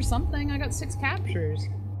I'm good for something. I got 6 captures.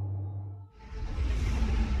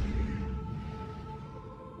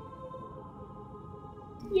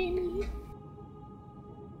 Yay me.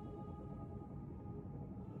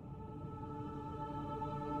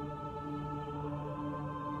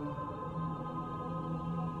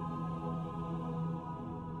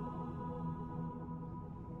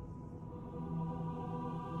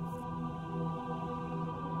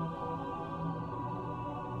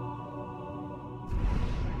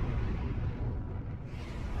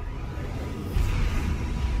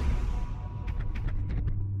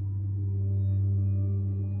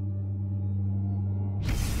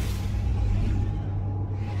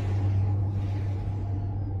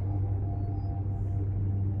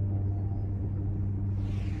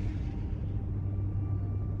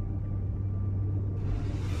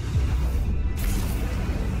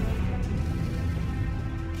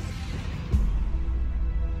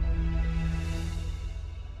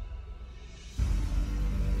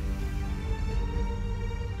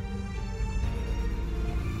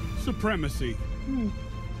 Supremacy.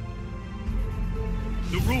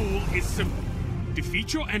 The rule is simple.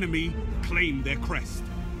 Defeat your enemy, claim their crest.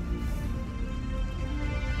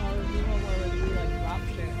 Oh, there's one where we like drop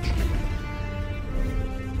shit.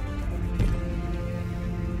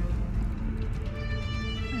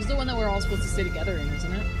 This is the one that we're all supposed to stay together in,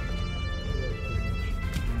 isn't it?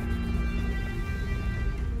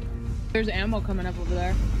 There's ammo coming up over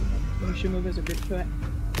there. We should move as a group to it.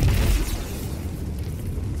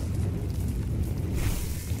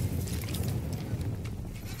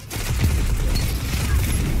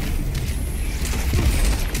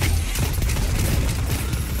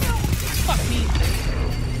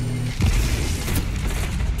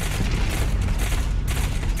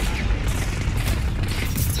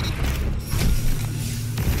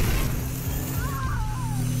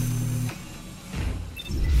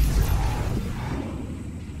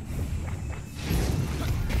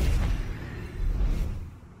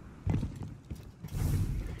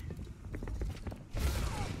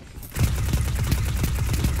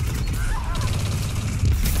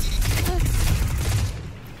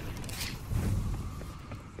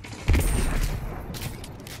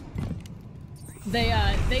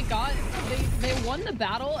 They won the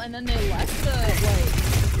battle and then they left the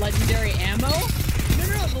like legendary ammo.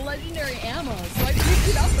 No, the legendary ammo. So I picked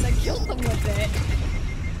it up and I killed them with it.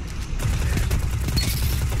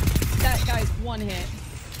 That guy's one hit.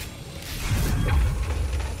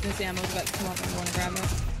 This ammo's about to come up and I want to grab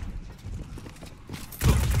it.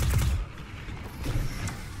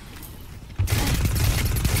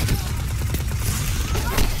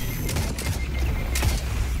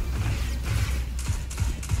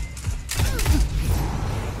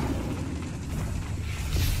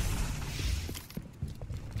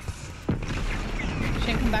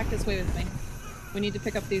 this way with me. We need to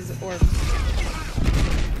pick up these orbs.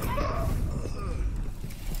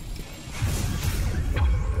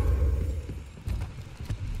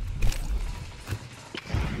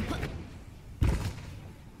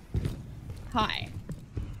 Hi.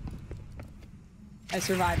 I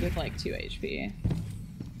survived with like 2 HP.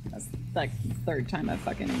 That's like the third time I've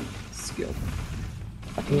fucking skilled.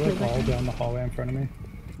 They're like all down the hallway in front of me.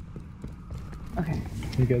 Okay.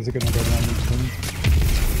 You guys are gonna go down each one.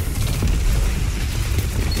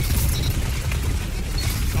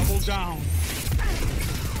 Double down.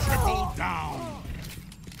 Triple down.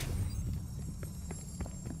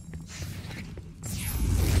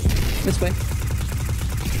 This way.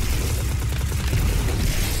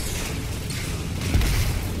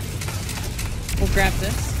 We'll grab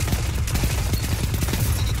this.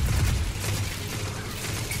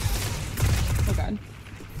 Oh god.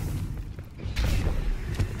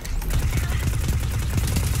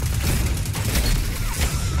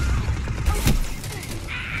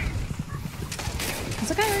 Does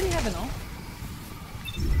that guy already have an ult?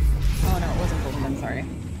 Oh no, it wasn't golden, I'm sorry.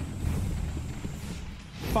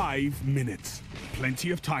 5 minutes. Plenty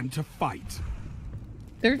of time to fight.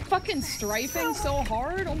 They're fucking striping so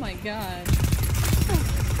hard, oh my god.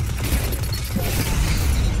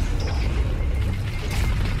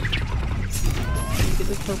 Get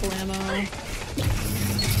this purple ammo.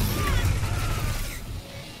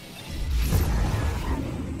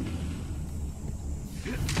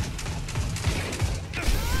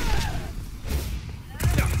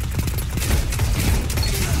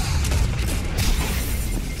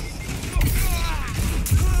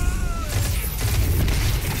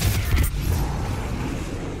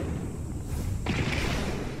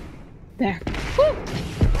 There. Woo! No!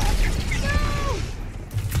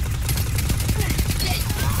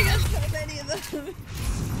 I got so many of them.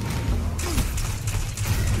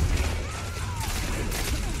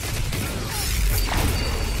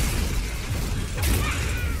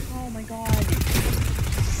 Oh my god.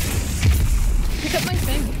 Pick up my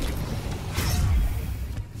thing.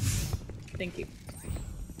 Thank you.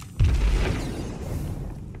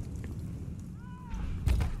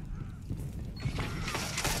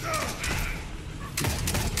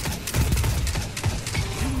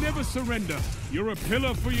 Surrender. You're a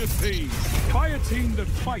pillar for your team. By a team that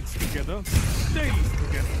fights together, stays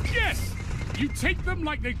together. Yes! You take them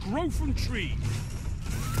like they grow from trees.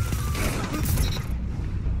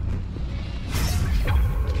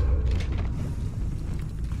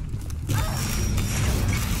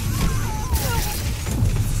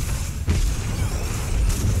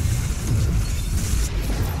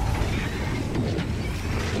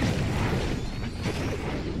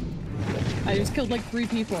 I just killed like 3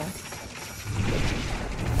 people.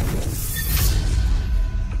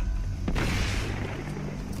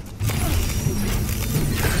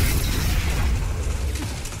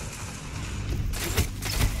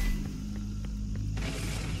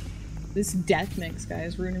 This death mix guy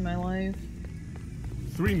is ruining my life.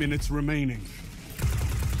 3 minutes remaining.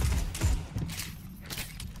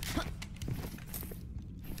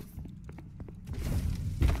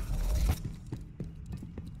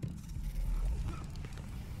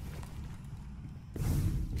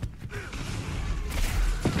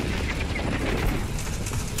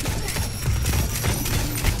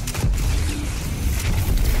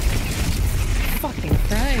 Fucking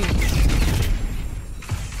Christ.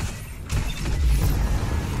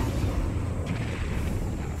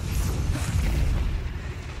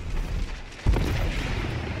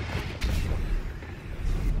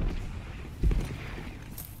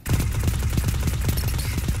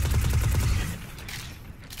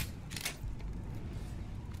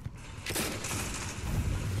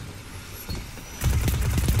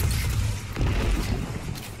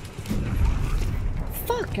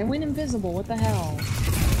 Fuck, I went invisible, what the hell?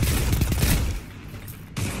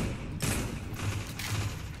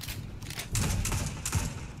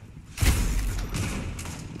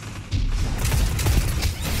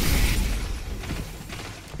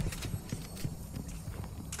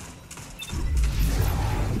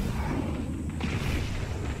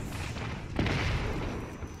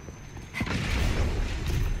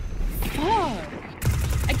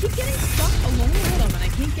 I keep getting stuck alone with them and I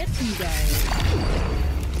can't get to you guys.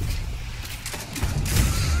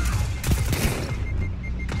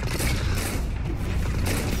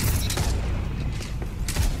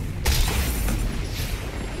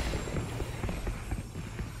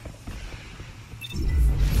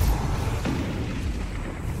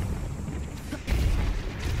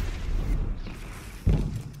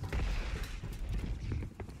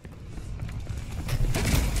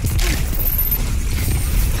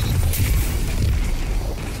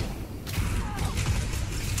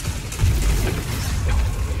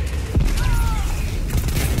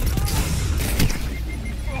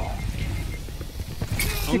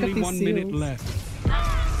 1 minute left.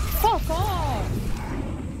 Fuck off!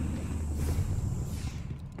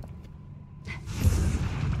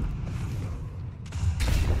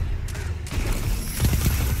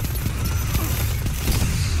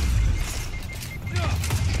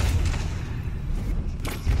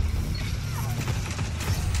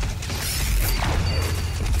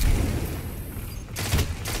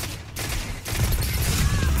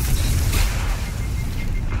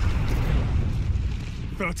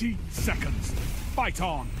 Seconds. Fight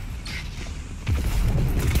on.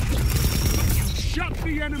 Shut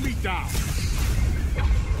the enemy down.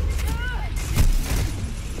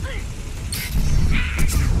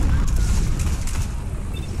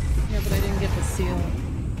 Yeah, but I didn't get the seal.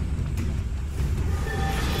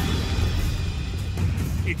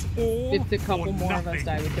 It's all if a couple more nothing. of us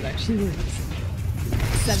die, we could actually lose.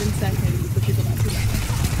 7 seconds. The people not too bad.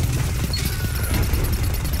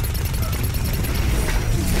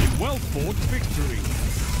 Well-fought victory.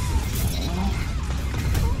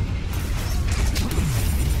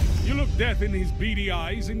 You looked death in his beady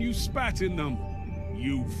eyes and you spat in them.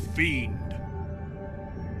 You fiend.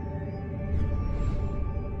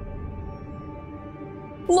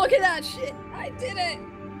 Look at that shit! I did it!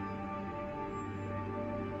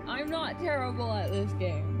 I'm not terrible at this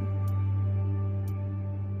game.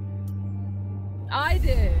 I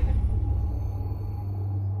did!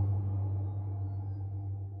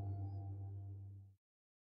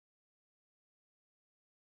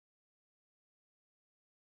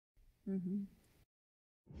 Mm-hmm.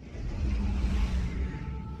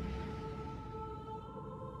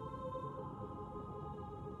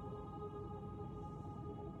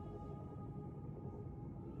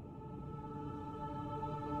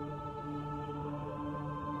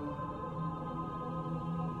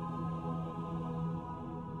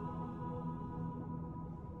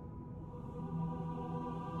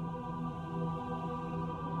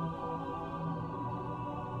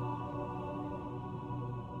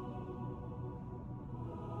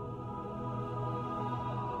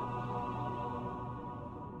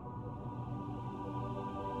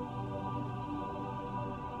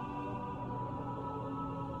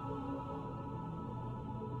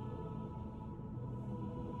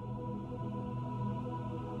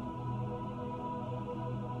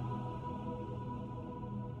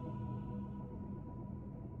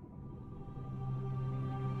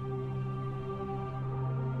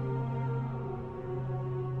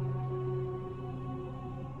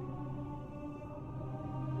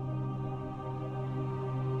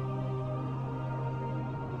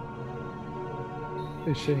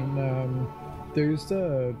 Hey Shane, there's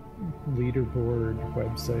a leaderboard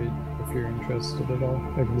website if you're interested at all.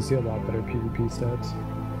 I can see a lot better PvP stats.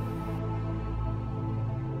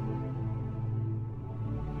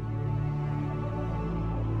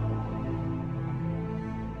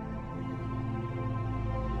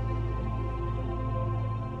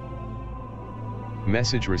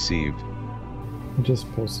 Message received.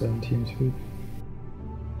 Just post it on TeamSpeak.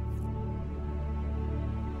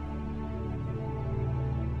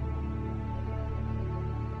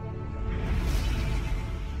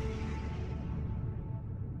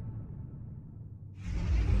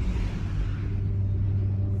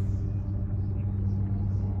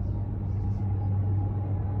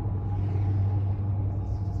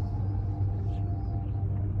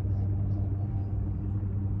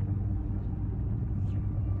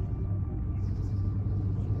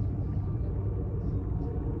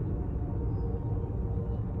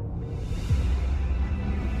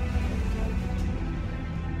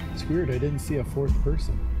 It's weird, I didn't see a fourth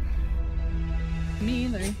person. Me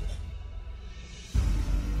either.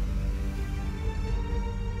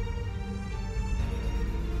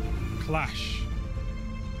 Clash.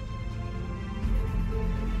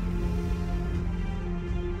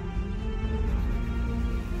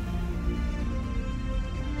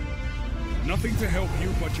 Nothing to help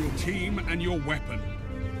you but your team and your weapon.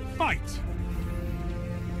 Fight!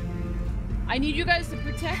 I need you guys to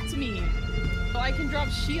protect me so I can drop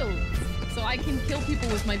shields, so I can kill people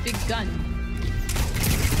with my big gun.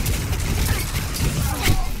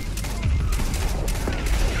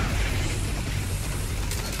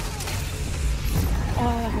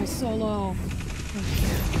 Oh, that was so low.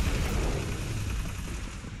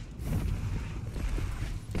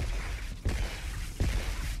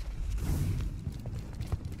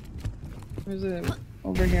 Where's it?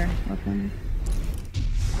 Over here. Okay.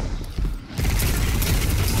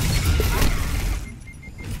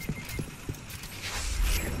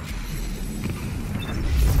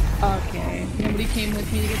 Okay. Nobody came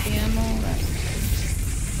with me to get the ammo.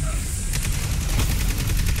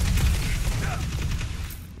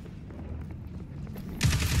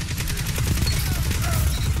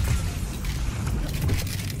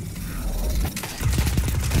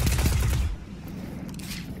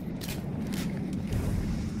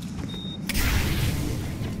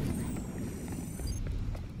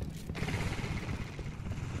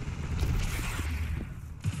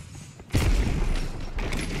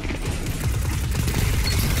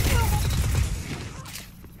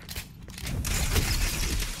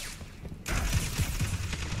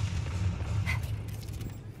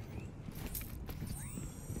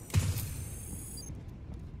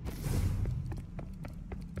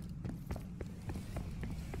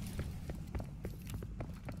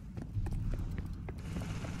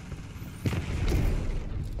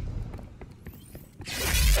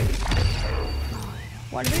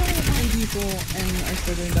 Why do they only have 9 people and are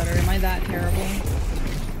still doing better? Am I that terrible?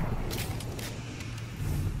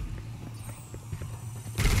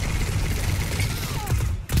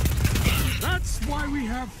 That's why we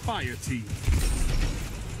have fire teams.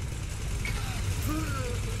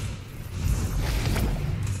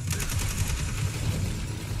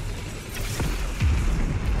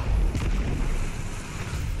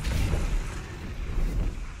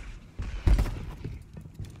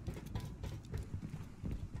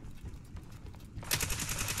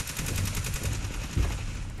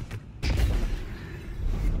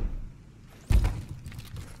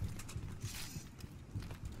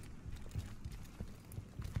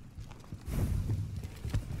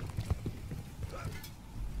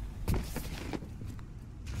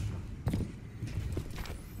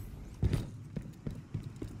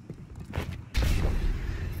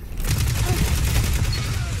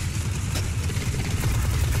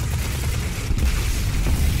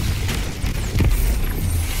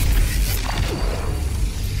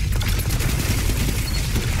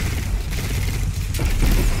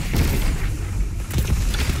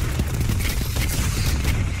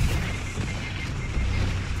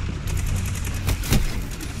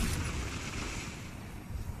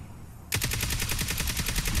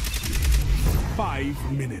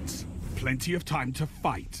 Minutes. Plenty of time to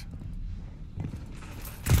fight.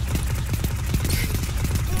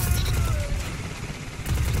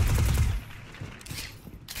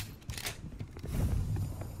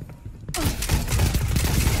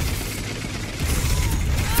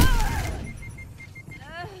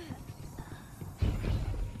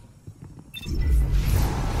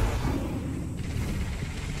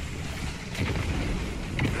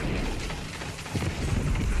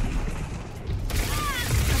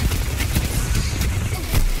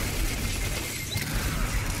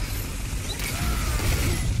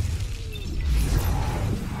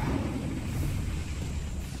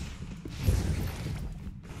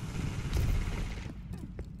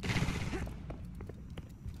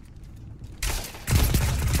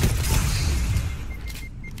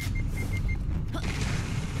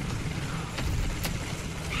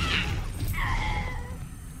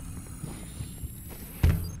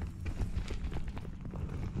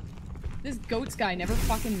 This goats guy never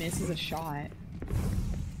fucking misses a shot.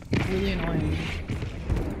 Really annoying.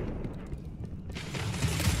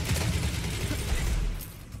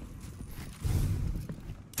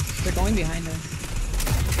 They're going behind us.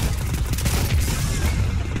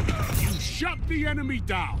 You shut the enemy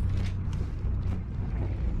down.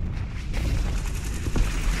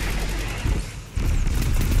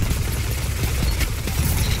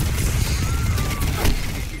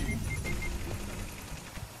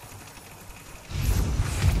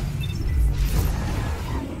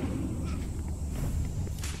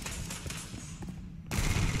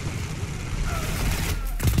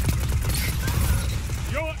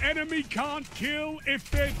 Enemy can't kill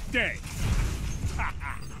if they're dead.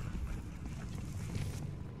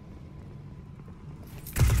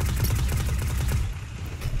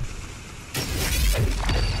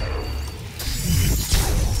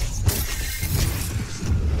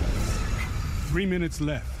 3 minutes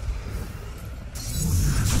left.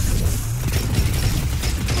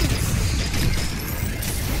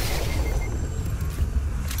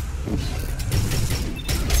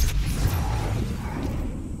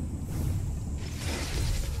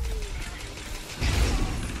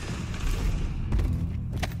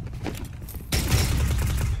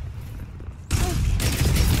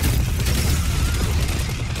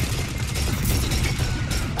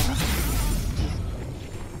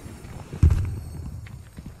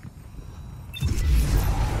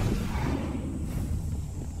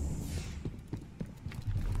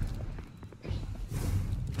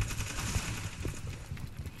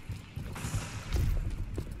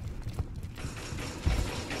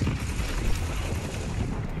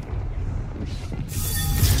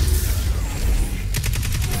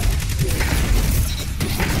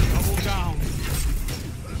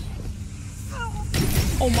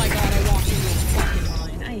 Oh my god, I walked into a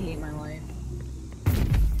fucking line. I hate my life.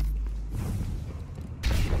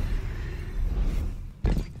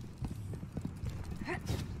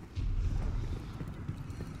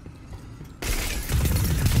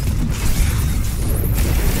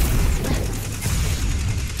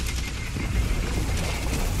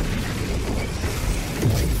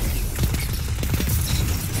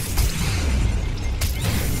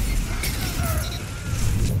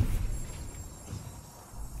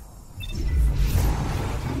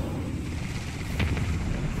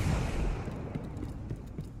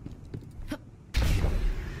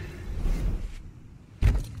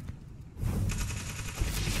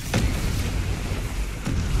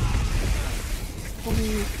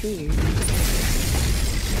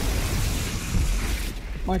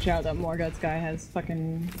 Watch out, that Morguts guy has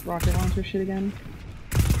fucking rocket launcher shit again.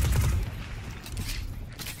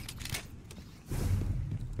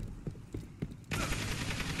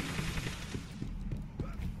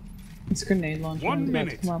 It's a grenade launcher. 1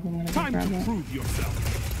 minute. Time to prove yourself.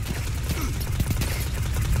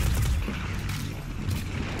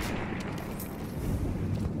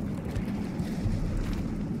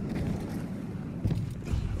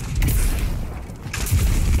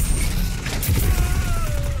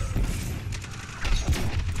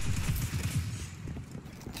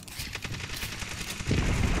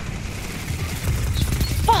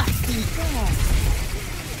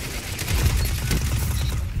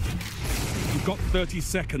 You've got 30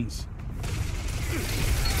 seconds.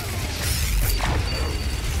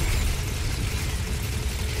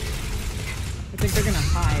 I think they're gonna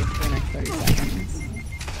hide for the next 30 seconds.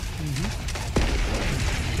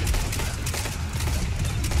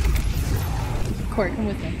 Corey, come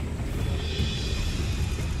with me.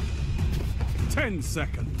 10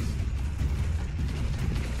 seconds.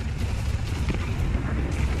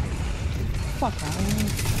 Fuck off.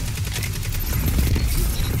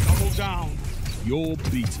 Double down. You're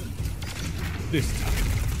beaten. This time.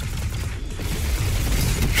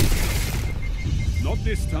 Not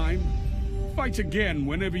this time. Fight again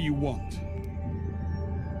whenever you want.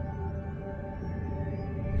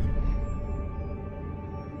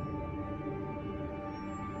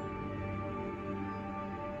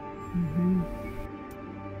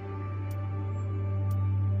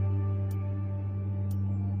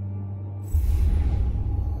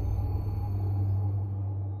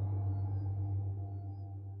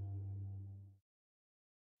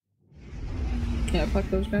 Yeah, fuck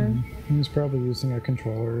those guys. He's probably using a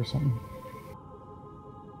controller or something.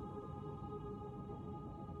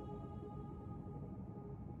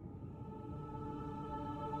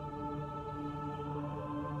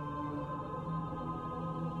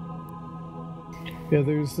 Yeah,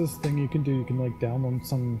 there's this thing you can do. You can like download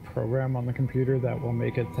some program on the computer that will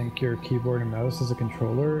make it think your keyboard and mouse is a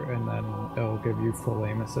controller, and then it'll give you full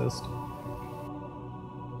aim assist.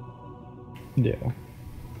 Yeah.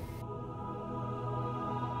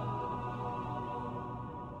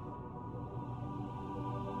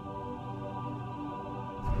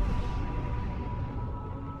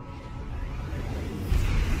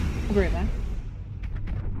 I'll be right back.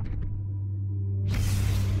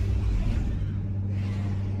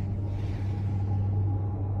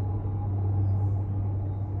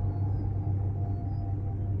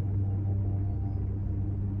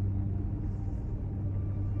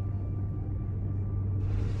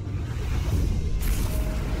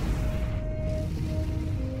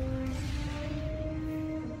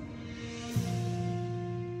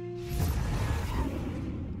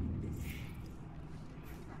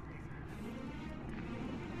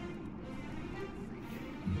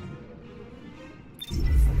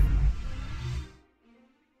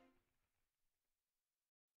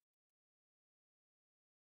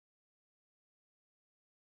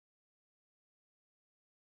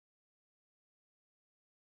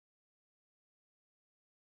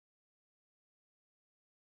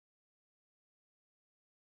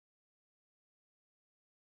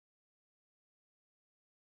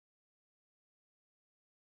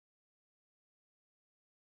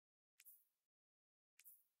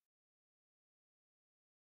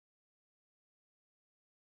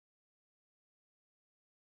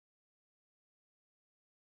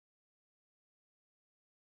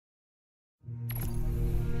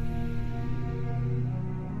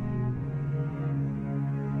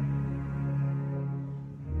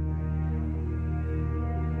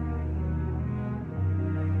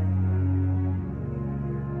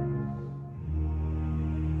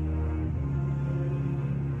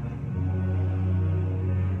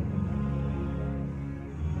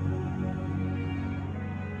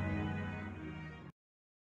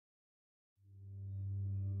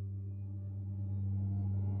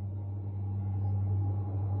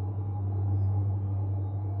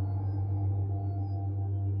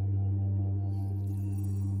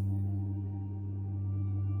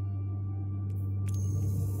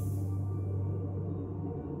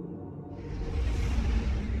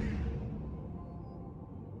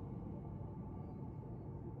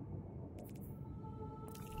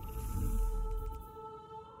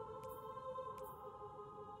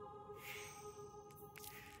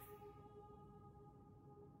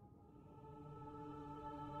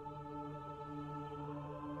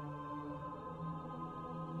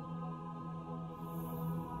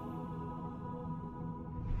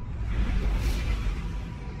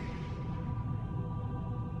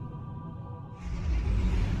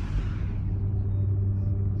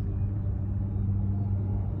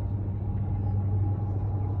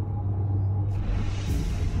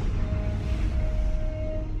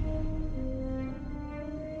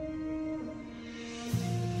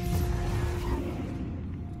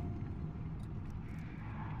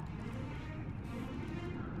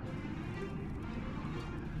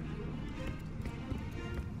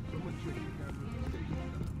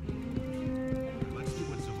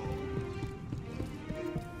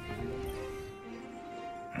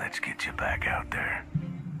 back out there.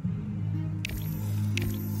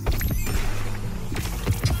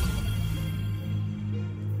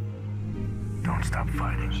 Don't stop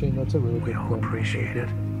fighting. Shane, that's a really We good all point. appreciate it.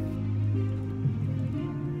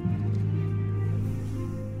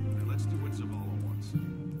 Let's do it all at once.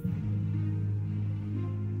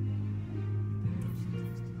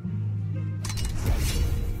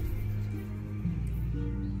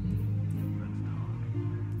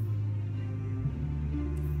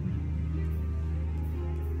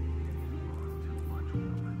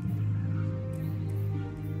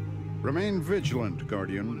 Remain vigilant,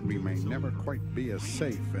 Guardian. We may never quite be as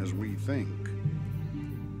safe as we think.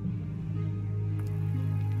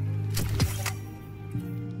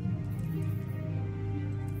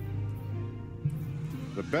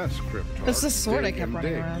 The best cryptarchs That's the sword I dig kept and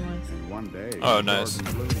running dig. around with. And one day, Oh, nice.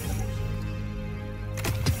 Jordan blooms.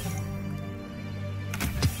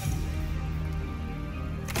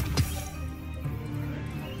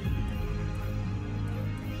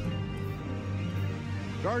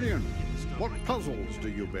 Guardian, what puzzles do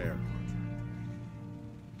you bear?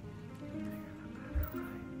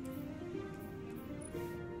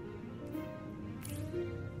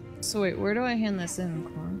 So wait, where do I hand this in,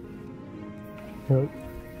 Cor? Right.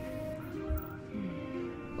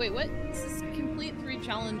 Wait, what? This is complete 3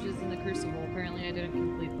 challenges in the Crucible. Apparently I didn't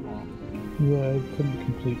complete them all. Yeah, I couldn't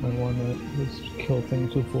complete my one that was kill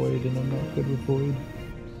things with Void, and I'm not good with Void.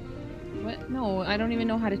 What? No, I don't even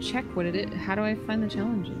know how to check what it is. How do I find the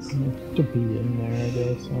challenges? You have to be in there, I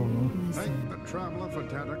guess. I don't know. Thank the traveler for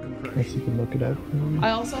data I compression. guess you can look it up.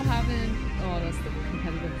 I also haven't... Oh, that's the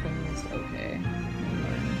competitive playlist. Okay.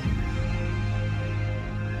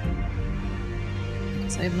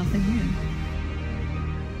 So I have nothing here.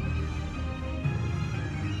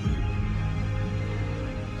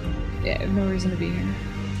 Yeah, I have no reason to be here.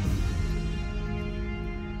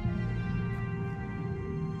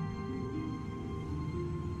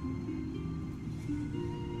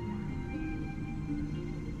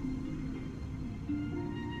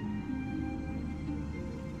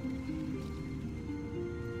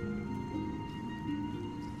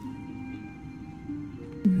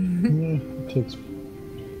 Yeah, it takes.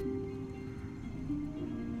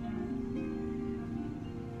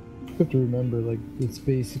 You have to remember, like, it's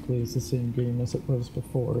basically the same game as it was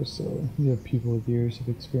before, so you have people with years of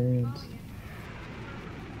experience.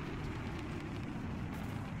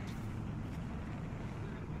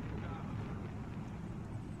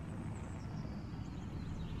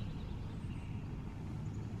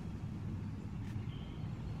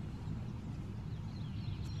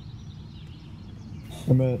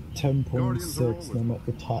 I'm at 10.6 and I'm at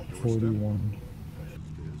the top 41.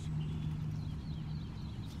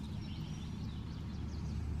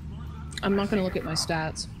 I'm not gonna look at my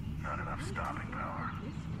stats. Not enough stopping power.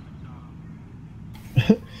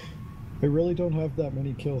 I really don't have that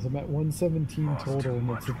many kills. I'm at 117 total and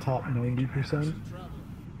it's the top 90%.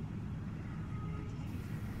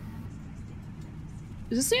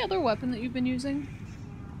 Is this the other weapon that you've been using?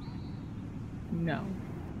 No.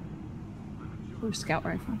 Or scout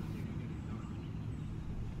rifle.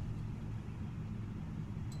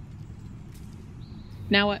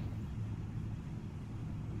 Now what?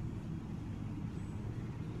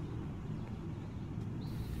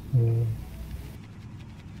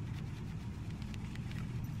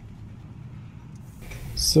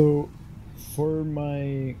 So, for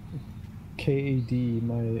my KAD,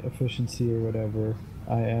 my efficiency or whatever,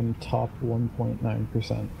 I am top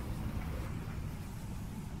 1.9%.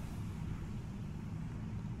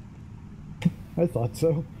 I thought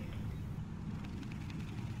so.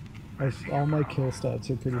 All my kill stats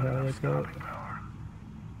are pretty high like that.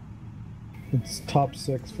 It's top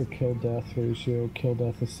 6 for kill death ratio, kill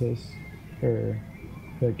death assist, or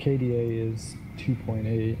the KDA is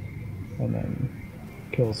 2.8, and then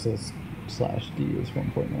kill assist / D is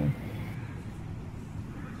 1.9.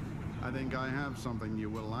 I think I have something you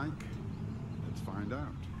will like. Let's find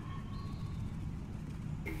out.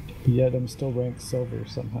 Yet I'm still ranked silver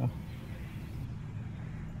somehow.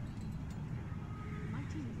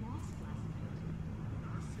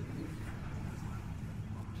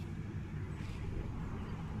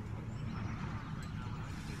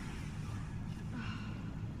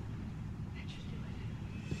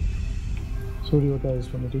 So what do you guys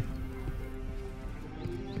want to do?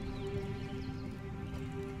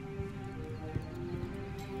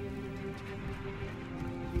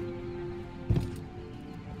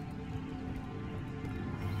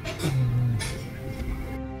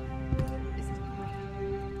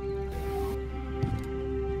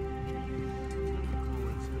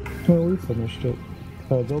 Well, we finished it.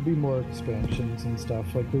 There'll be more expansions and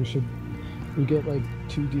stuff. Like, there should You get like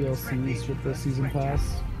 2 DLCs with the season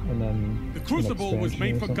pass, and then The Crucible was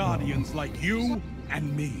made for guardians else. like you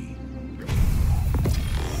and me.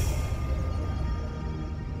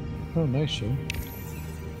 Oh, nice, Shane.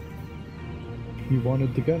 You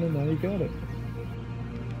wanted the gun and now you got it.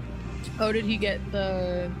 Oh, did he get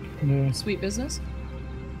the Yeah. sweet business?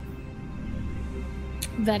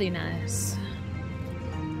 Very nice.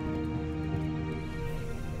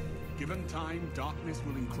 Given time, darkness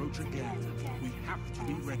will encroach again. We have to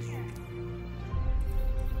be ready.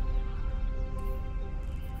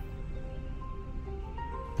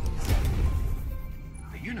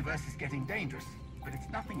 The universe is getting dangerous, but it's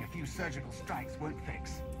nothing a few surgical strikes won't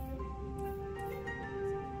fix.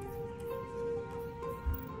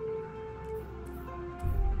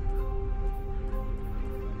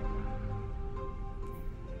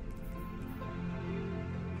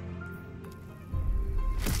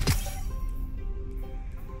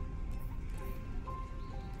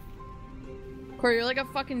 Corey, you're like a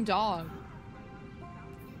fucking dog.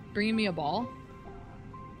 Bringing me a ball?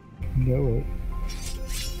 Know it.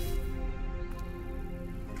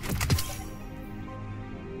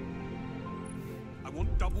 I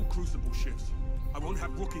want double Crucible shifts. I won't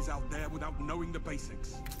have rookies out there without knowing the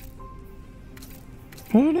basics.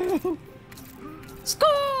 Oh no! Score!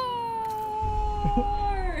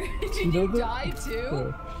 Did you know that- die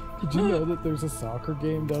too? Did you know that there's a soccer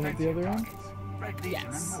game down at the other end?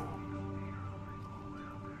 Yes.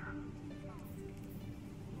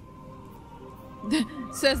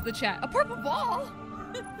 Says the chat. A purple ball?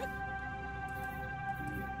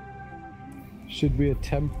 Should we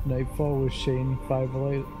attempt Nightfall with Shane 5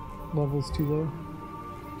 levels too low?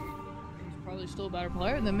 He's probably still a better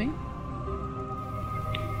player than me.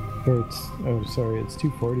 Or it's, oh sorry, it's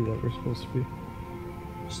 240 that we're supposed to be.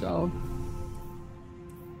 So.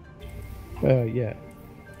 Yeah.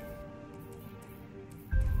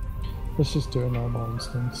 Let's just do a normal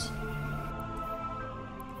instance.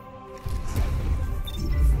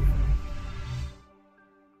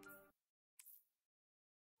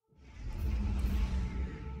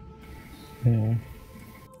 Yeah.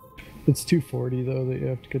 It's 240 though that you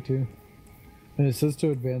have to get to. And it says to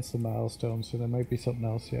advance the milestone, so there might be something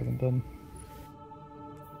else you haven't done.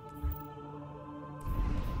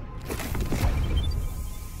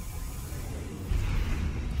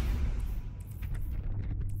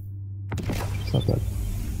 It's not bad.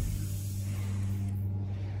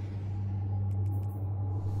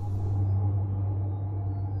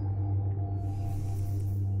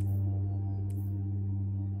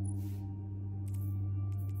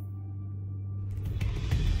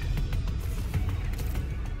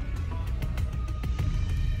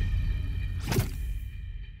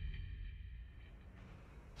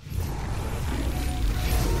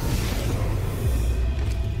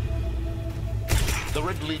 The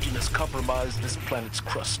Red Legion has compromised this planet's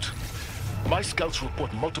crust. My scouts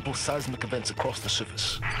report multiple seismic events across the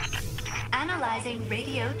surface. Analyzing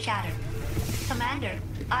radio chatter. Commander,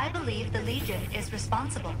 I believe the Legion is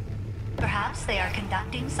responsible. Perhaps they are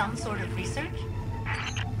conducting some sort of research?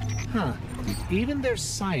 Huh. Even their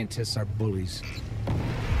scientists are bullies.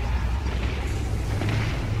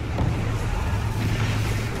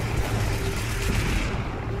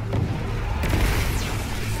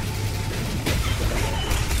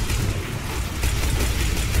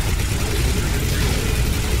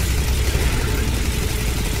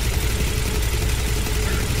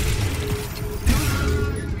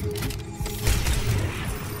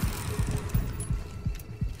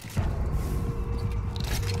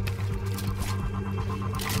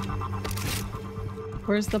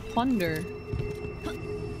 Where's the plunder?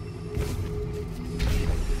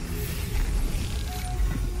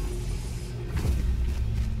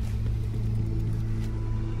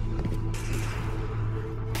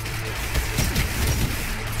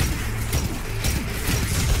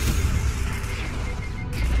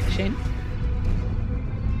 Shane?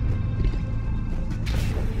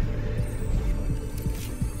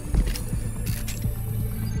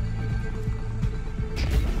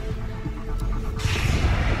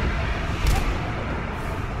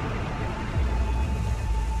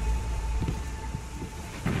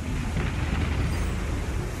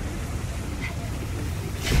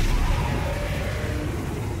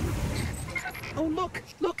 Oh,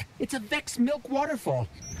 look! It's a Vex milk waterfall.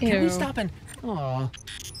 Can we Ew. stop and... Aw.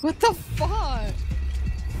 What the fuck? I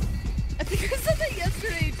think I said that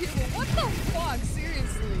yesterday too, but what the fuck?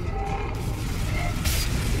 Seriously.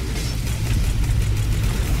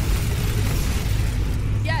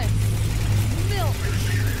 Yes. Milk.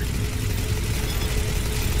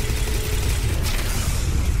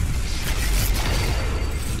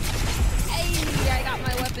 Hey.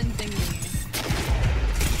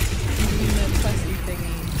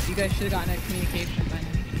 You guys should have gotten a communication by now.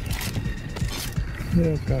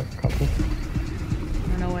 Yeah, I've got a couple. I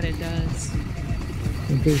don't know what it does.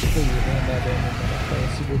 And basically, you hand that in and then it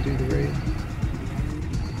tells you to do the raid.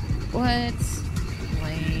 What?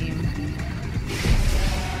 Lame.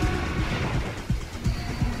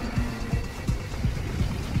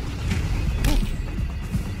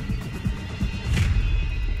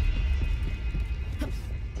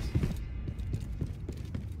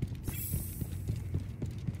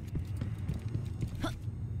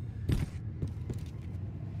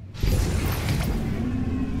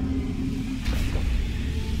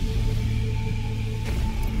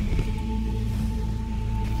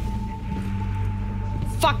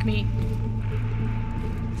 Fuck me.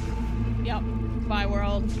 Yep. Bye,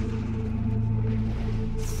 world.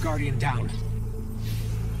 Guardian down.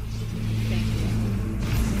 Thank you.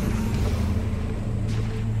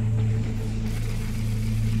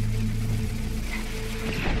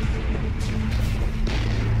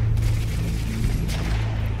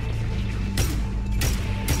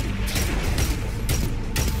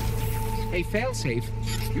 Hey, Failsafe,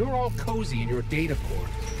 you're all cozy in your data core.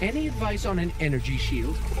 Any advice on an energy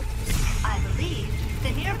shield? I believe the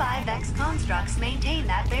nearby Vex constructs maintain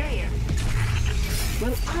that barrier.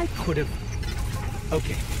 Well, I could have...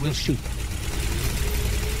 Okay, we'll shoot them.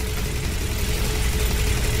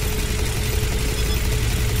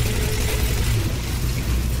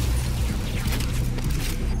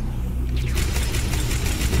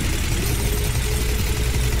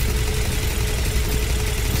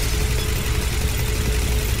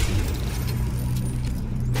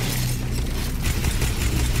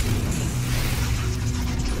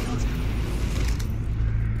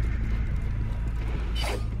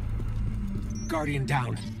 Guardian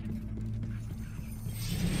down.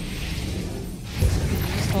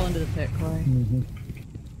 Just fall into the pit, Corey. Mm-hmm.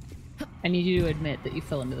 I need you to admit that you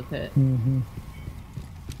fell into the pit. Mm-hmm.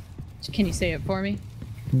 Can you say it for me?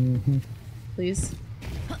 Mm-hmm. Please?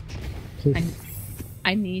 Please.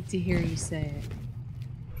 I need to hear you say it.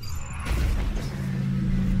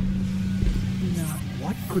 No.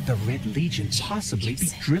 What could the Red Legion possibly be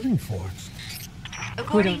drilling for?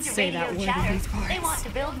 According don't to say that radio word in chatter, these parts. they want to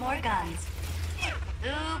build more guns. Who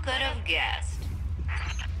could have guessed?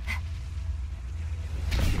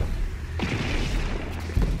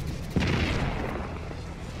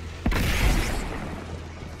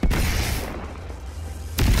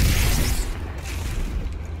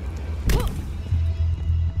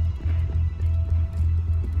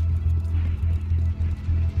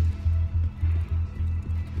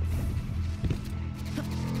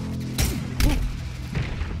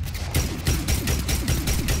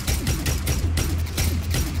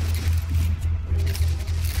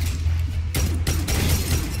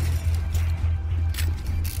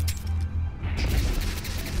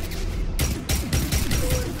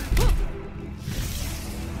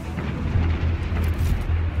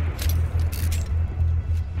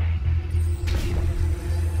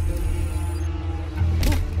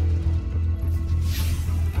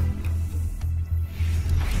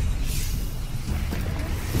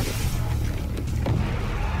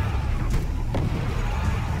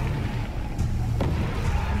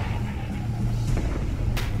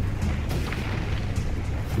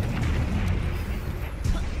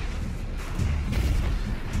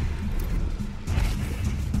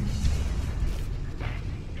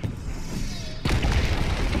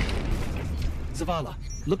 Zavala,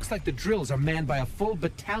 looks like the drills are manned by a full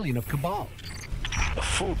battalion of Cabal. A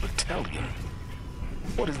full battalion?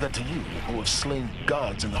 What is that to you, who have slain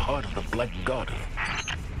gods in the heart of the Black Garden?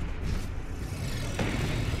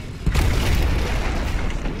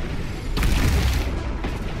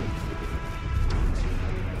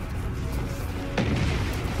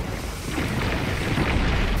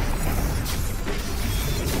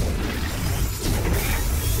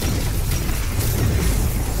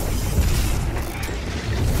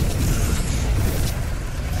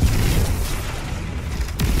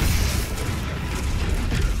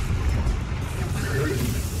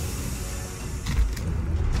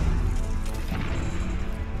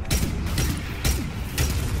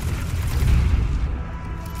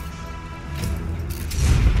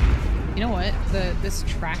 This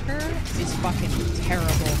tracker is fucking terrible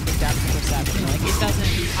for depth perception. Like, it doesn't...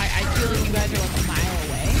 I feel like you guys are like a mile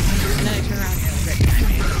away, and then I turn around and you're like right behind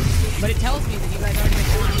me. But it tells me that you guys aren't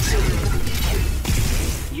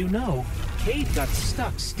even... You know, Cade got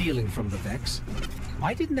stuck stealing from the Vex.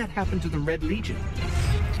 Why didn't that happen to the Red Legion?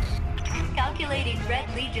 Calculating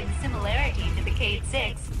Red Legion similarity to the Cade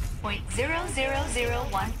 6,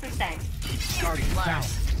 0.0001%. Guardian down.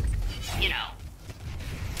 You know,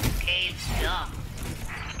 Cade's dumb.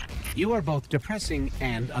 You are both depressing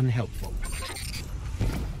and unhelpful.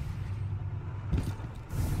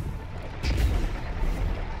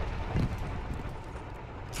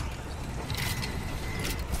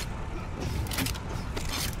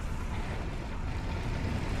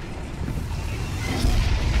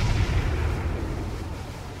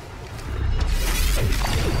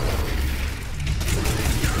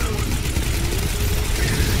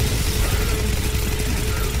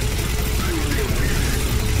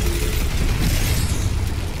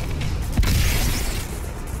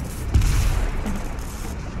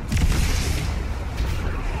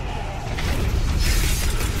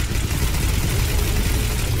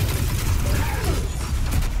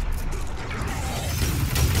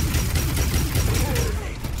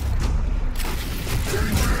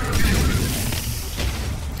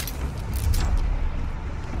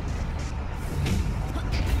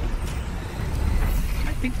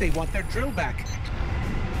 They want their drill back.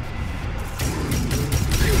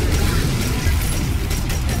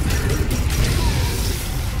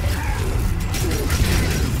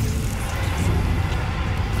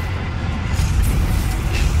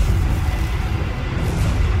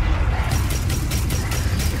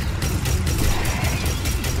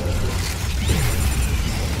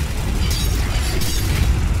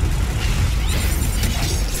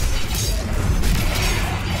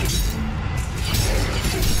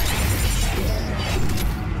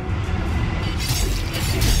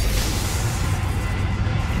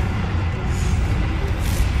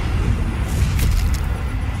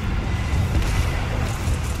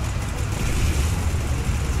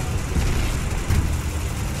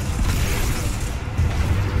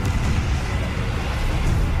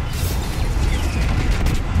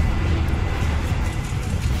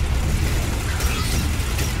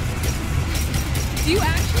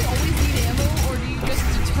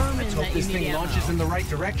 In the right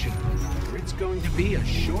direction, or it's going to be a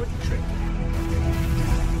short trip.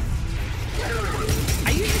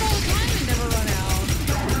 I use it all the time and never run out.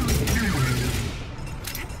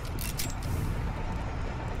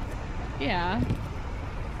 Yeah.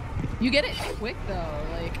 You get it quick though.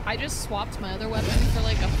 Like, I just swapped my other weapon for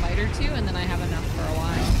like a fight or two and then I have enough for a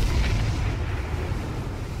while.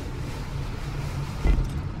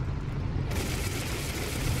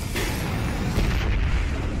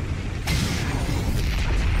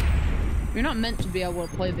 You're not meant to be able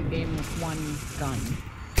to play the game with one gun.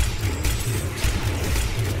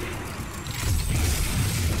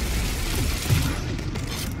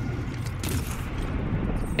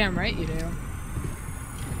 Damn right you do.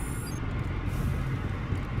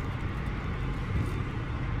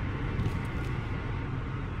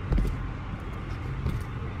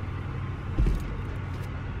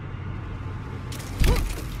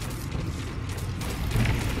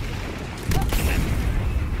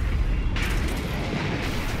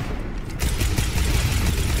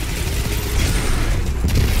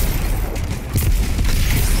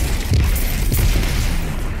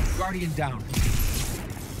 Guardian down.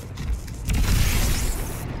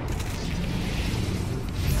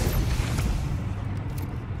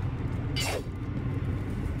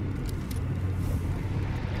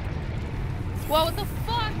 Whoa, what the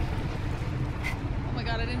fuck? Oh my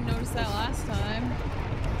god, I didn't notice that last time.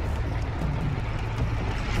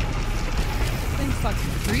 This thing's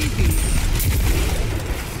fucking creepy.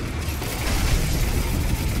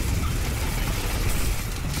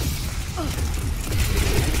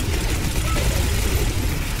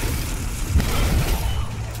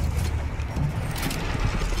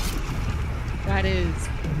 That is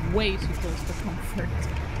way too close for comfort.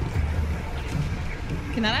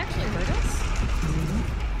 Can that actually hurt us?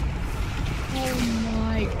 Oh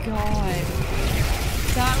my god.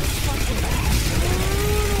 That was fucking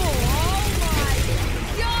brutal. Oh my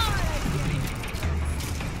god.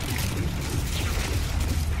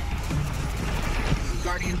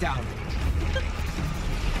 Guardian down.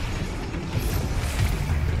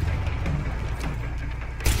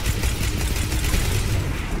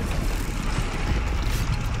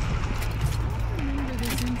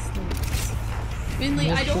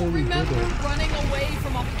 Finley, I don't remember running away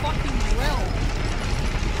from a fucking drill.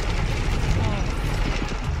 Oh.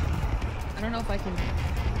 I don't know if I can...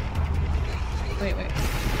 Wait.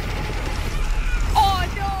 Oh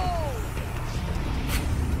no!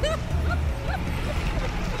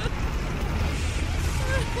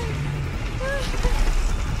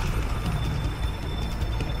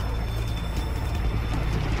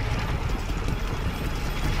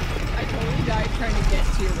 I totally died trying to get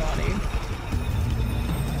to your body.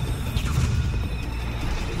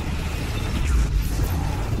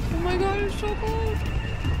 Oh my god, it's so cold.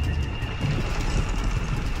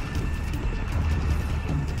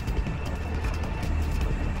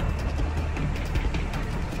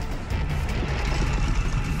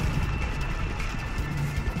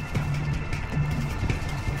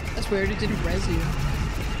 weird, it didn't res you.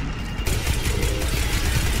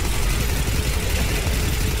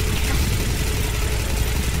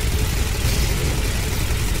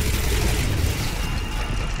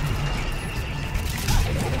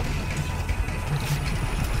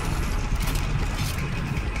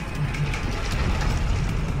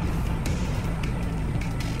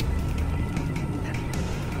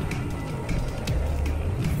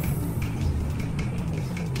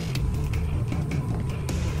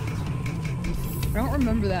 I don't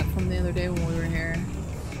remember that from the other day when we were here.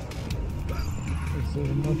 So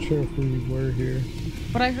I'm not sure if we were here.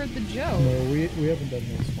 But I heard the joke. No, we haven't done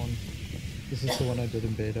this one. This is the one I did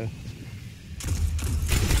in beta.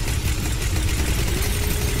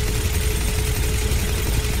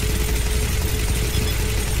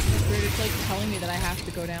 Weird, it's like telling me that I have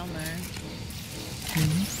to go down there.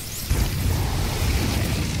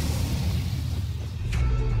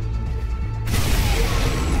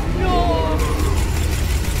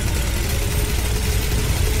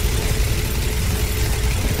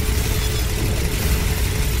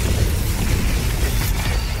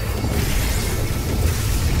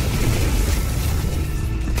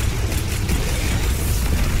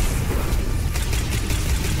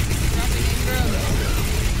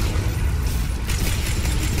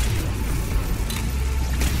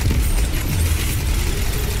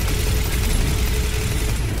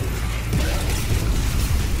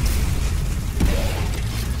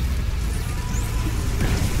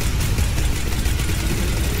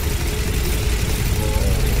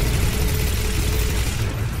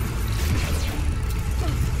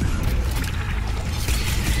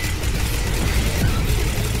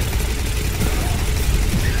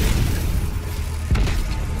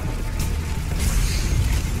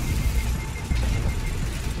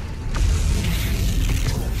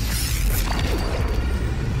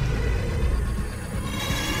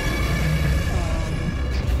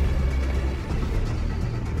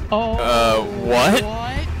 What?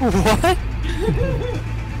 What?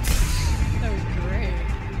 That was great.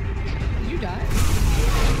 Did you die?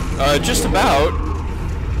 Just about.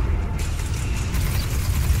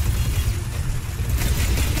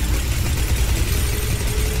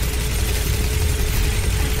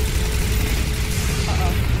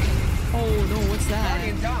 Oh no, what's that?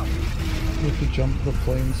 You have to jump the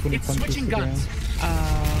flames when he punches the ground. Oh,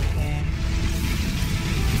 okay.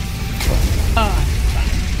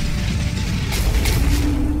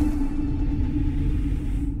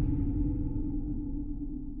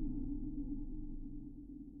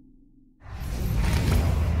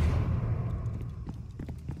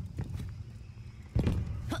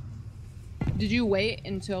 Did you wait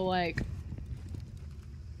until like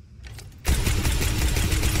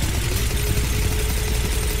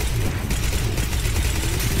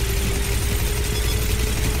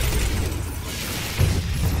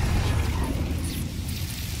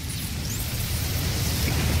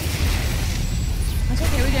That's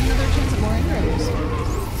okay, we get another chance at more intros.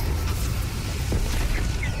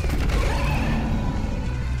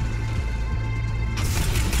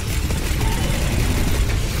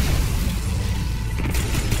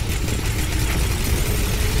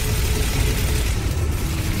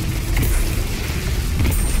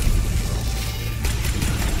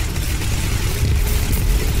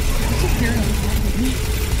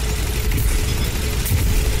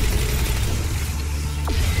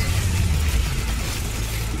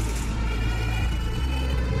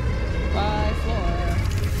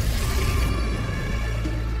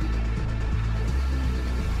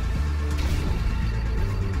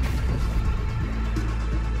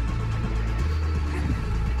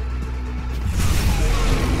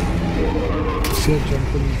 See it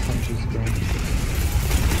jumping and punches the ground.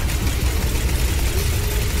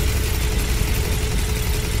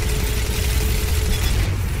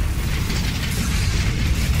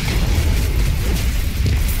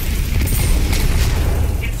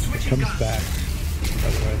 Comes back. By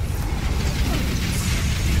the way.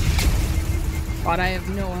 God, I have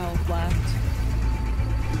no health left.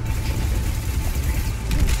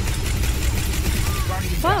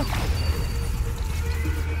 Fuck!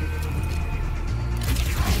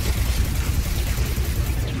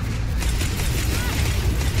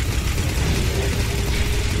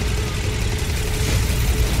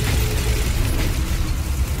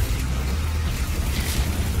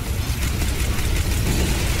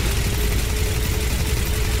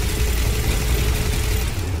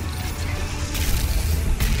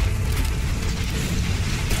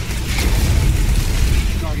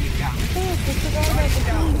 Guardian down. Oh, I forgot about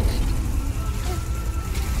the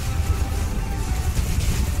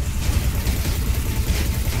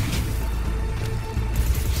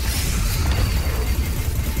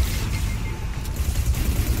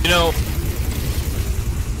You know,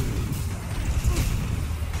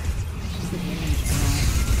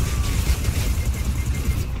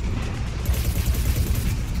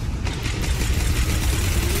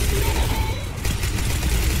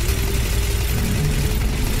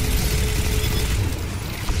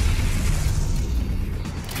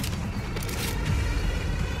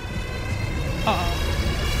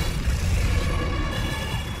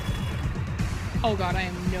 Oh god, I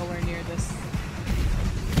am nowhere near this.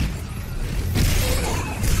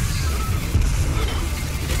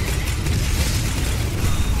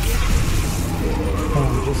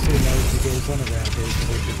 Just so you know, if he goes on a rampage,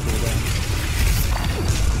 it'll get cool down.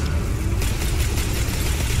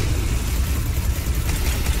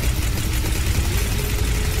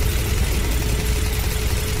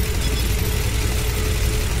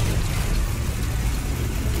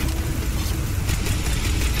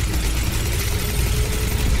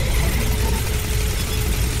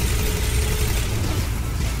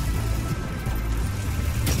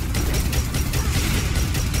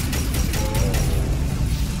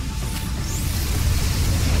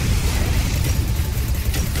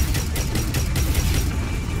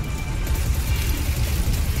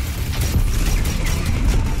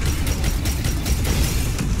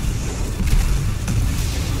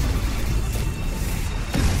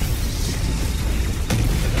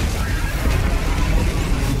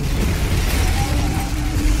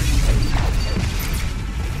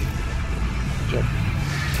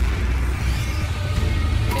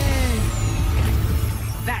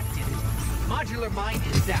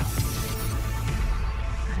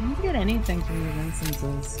 Anything from these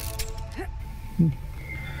instances.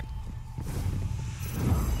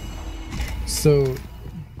 So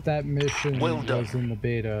that mission Well done. was in the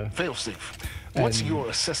beta. Failsafe. What's your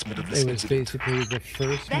assessment of this It was incident? basically the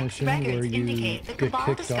first Vex mission where records you indicate the get Cabal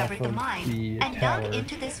kicked discovered off the of mine the and tower, dug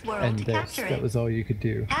into this world and to capture that it. was all you could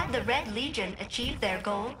do. Had the Red Legion achieved their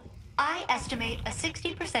goal, I estimate a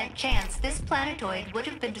 60% chance this planetoid would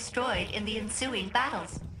have been destroyed in the ensuing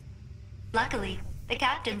battles. Luckily, the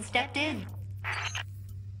captain stepped in.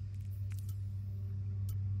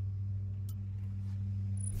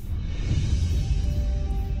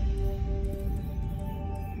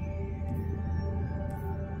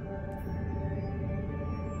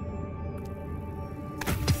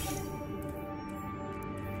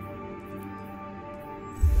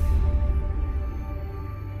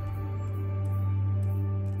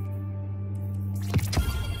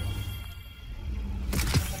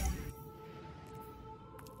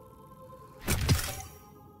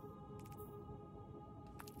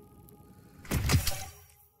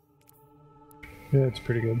 Yeah, it's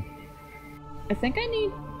pretty good. I think I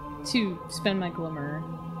need to spend my glimmer.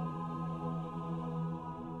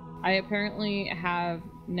 I apparently have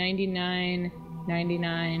 99,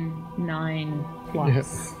 99, 9 plus. Yeah.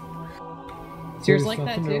 Is yours like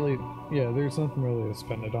that too? Really, yeah, there's nothing really to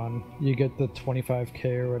spend it on. You get the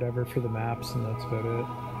 25k or whatever for the maps, and that's about it.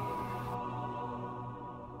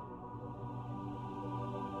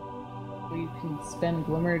 You can spend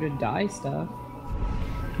glimmer to dye stuff.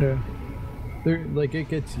 Yeah. Like, it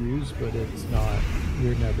gets used, but it's not...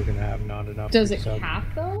 You're never gonna have not enough. Does it cap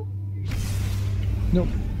though? Nope.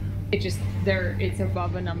 It just... it's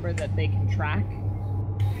above a number that they can track?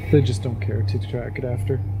 They just don't care to track it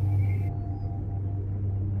after.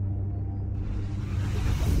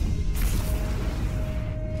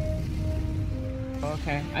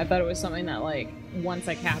 Okay. I thought it was something that, like, once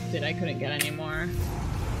I capped it, I couldn't get anymore.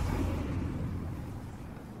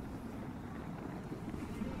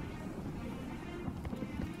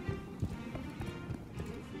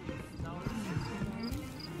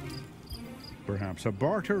 Perhaps a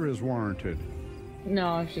barter is warranted.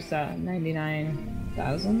 No, it's just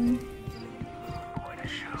 99,000.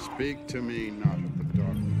 Speak to me, not of the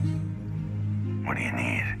darkness. What do you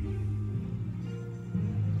need?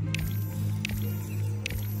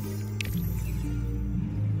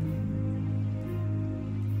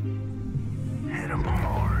 Hit him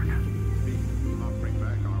hard. We will not bring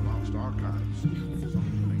back our lost archives. Some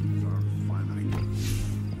things are finite.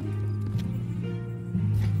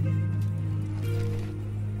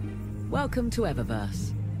 Welcome to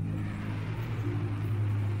Eververse.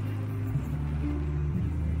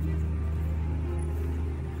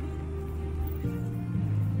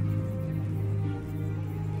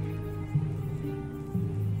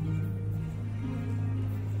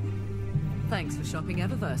 Thanks for shopping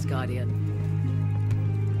Eververse, Guardian.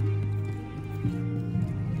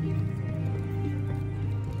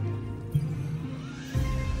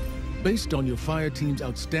 Based on your fire team's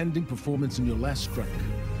outstanding performance in your last strike,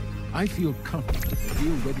 I feel confident that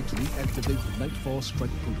we're ready to reactivate the Nightfall Strike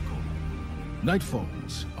Protocol.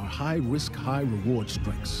 Nightfalls are high-risk, high-reward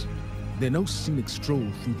strikes. They're no scenic stroll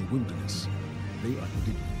through the wilderness. They are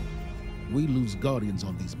deadly. We lose Guardians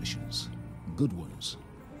on these missions. Good ones.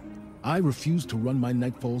 I refuse to run my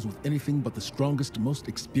Nightfalls with anything but the strongest, most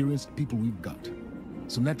experienced people we've got.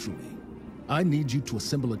 So naturally, I need you to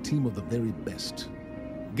assemble a team of the very best.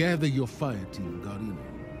 Gather your fire team, Guardian.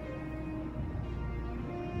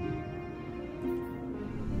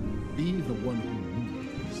 Be the one who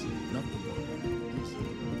moves, not the one who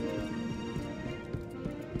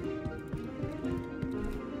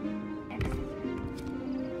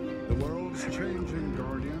The world's changing,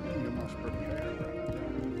 Guardian. You must prepare.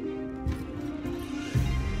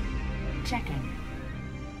 Checking.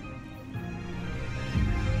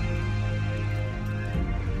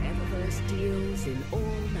 Eververse deals in all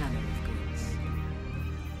manner of goods.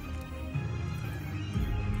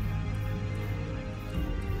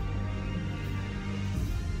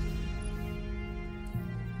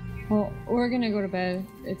 Well, we're gonna go to bed.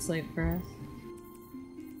 It's late for us.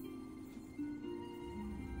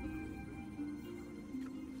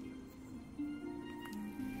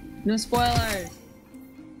 No spoilers!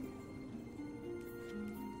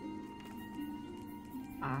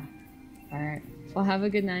 Ah. Alright. Well, have a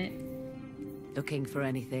good night. Looking for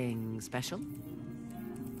anything special?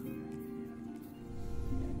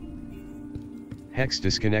 Hex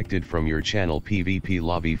disconnected from your channel. PvP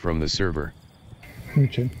lobby from the server.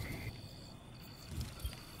 Richard.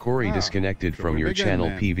 Corey disconnected from your channel.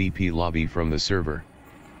 PvP lobby from the server.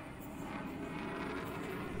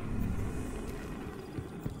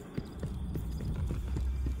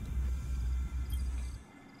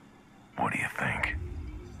 What do you think?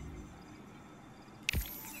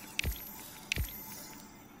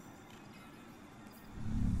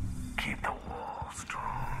 Keep the wall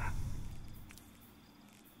strong.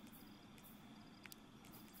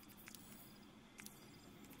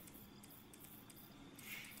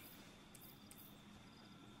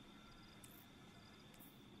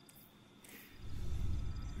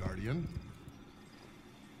 Guardian?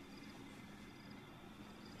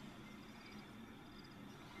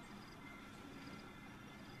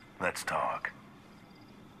 Let's talk.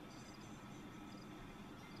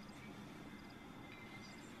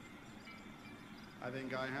 I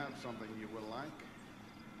think I have something you will like.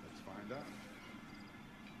 Let's find out.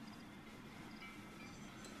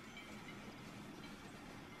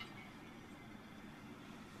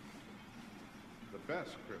 The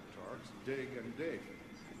best cryptarchs dig and dig.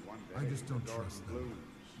 And one day, I just don't the garden trust them. blooms.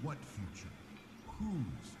 What future?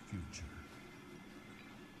 Whose future?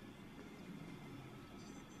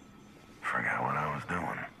 Forgot what I was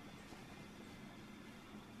doing.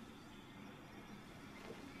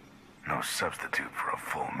 No substitute for a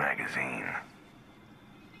full magazine.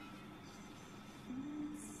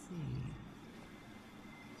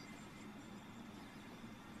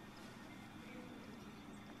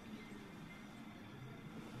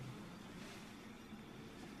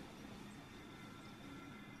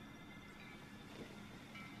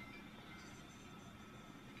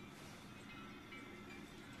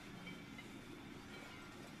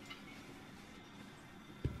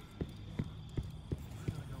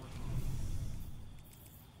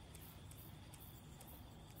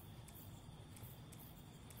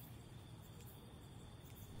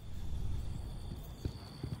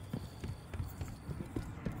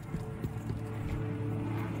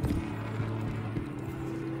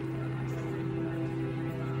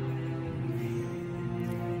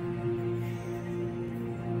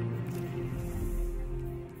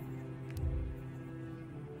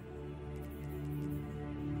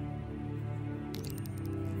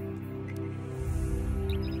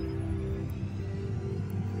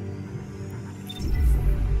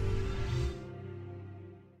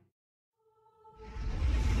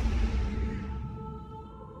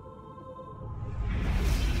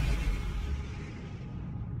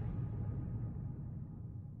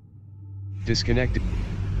 Disconnected.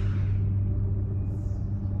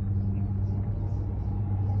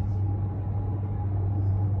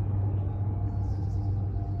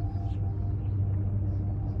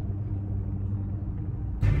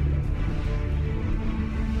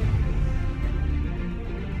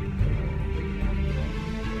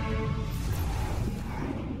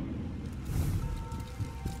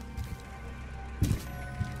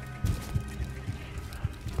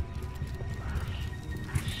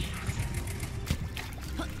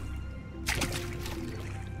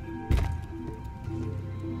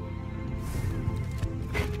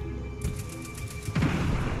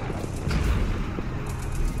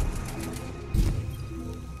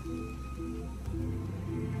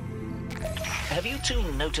 Have you two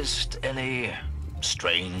noticed any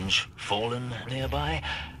strange fallen nearby?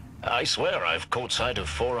 I swear I've caught sight of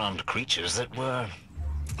four-armed creatures that were,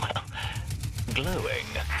 well, glowing.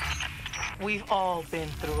 We've all been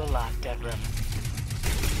through a lot, Devrim.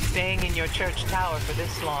 Staying in your church tower for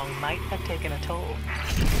this long might have taken a toll.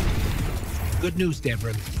 Good news,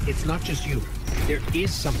 Devrim. It's not just you. There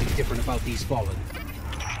is something different about these fallen.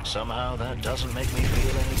 Somehow that doesn't make me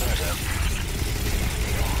feel any better.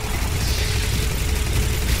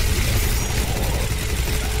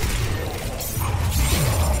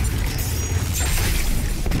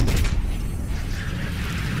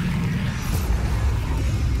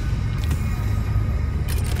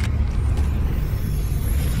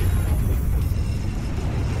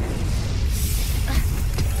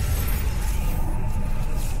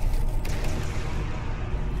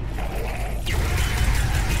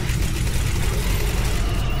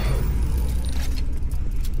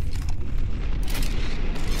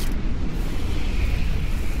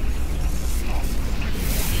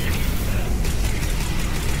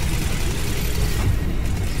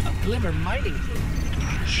 Glimmer mining group.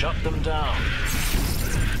 Shut them down.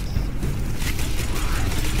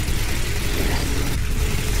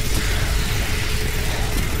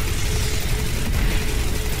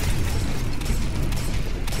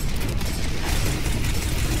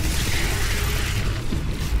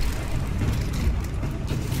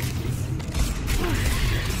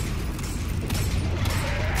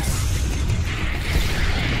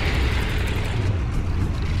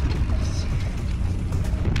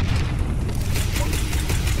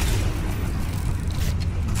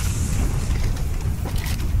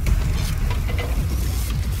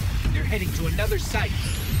 Heading to another site.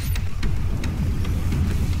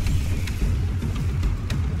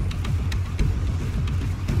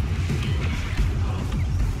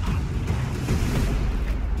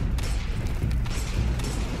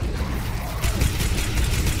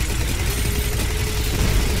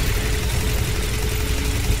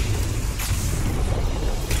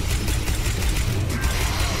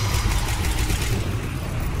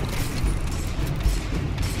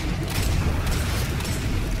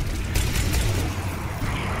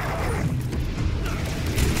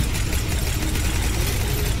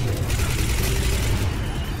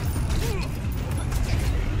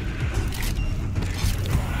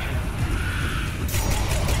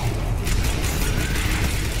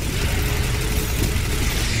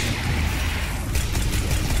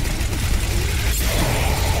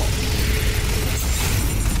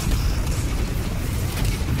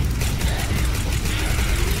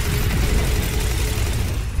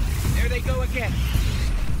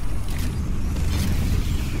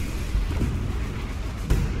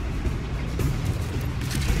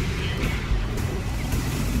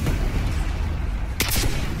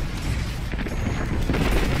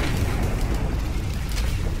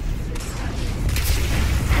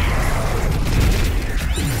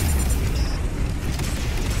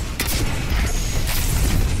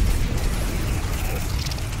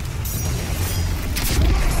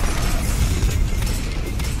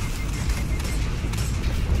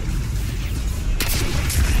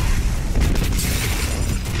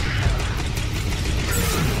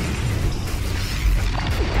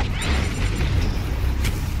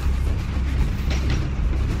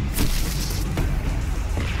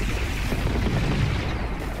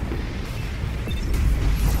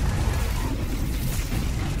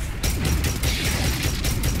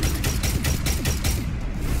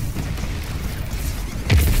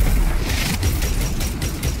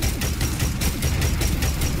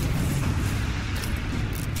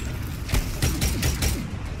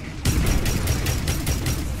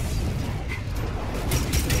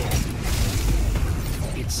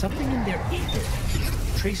 Something in their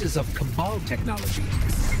ether. Traces of Cabal technology.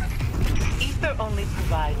 Ether only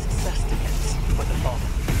provides sustenance for the fallen.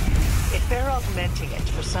 If they're augmenting it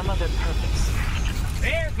for some other purpose.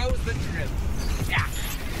 There goes the drill. Yeah.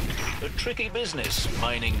 A tricky business,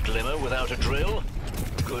 mining Glimmer without a drill.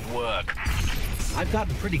 Good work. I've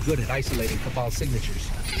gotten pretty good at isolating Cabal signatures.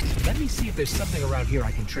 Let me see if there's something around here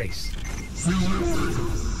I can trace.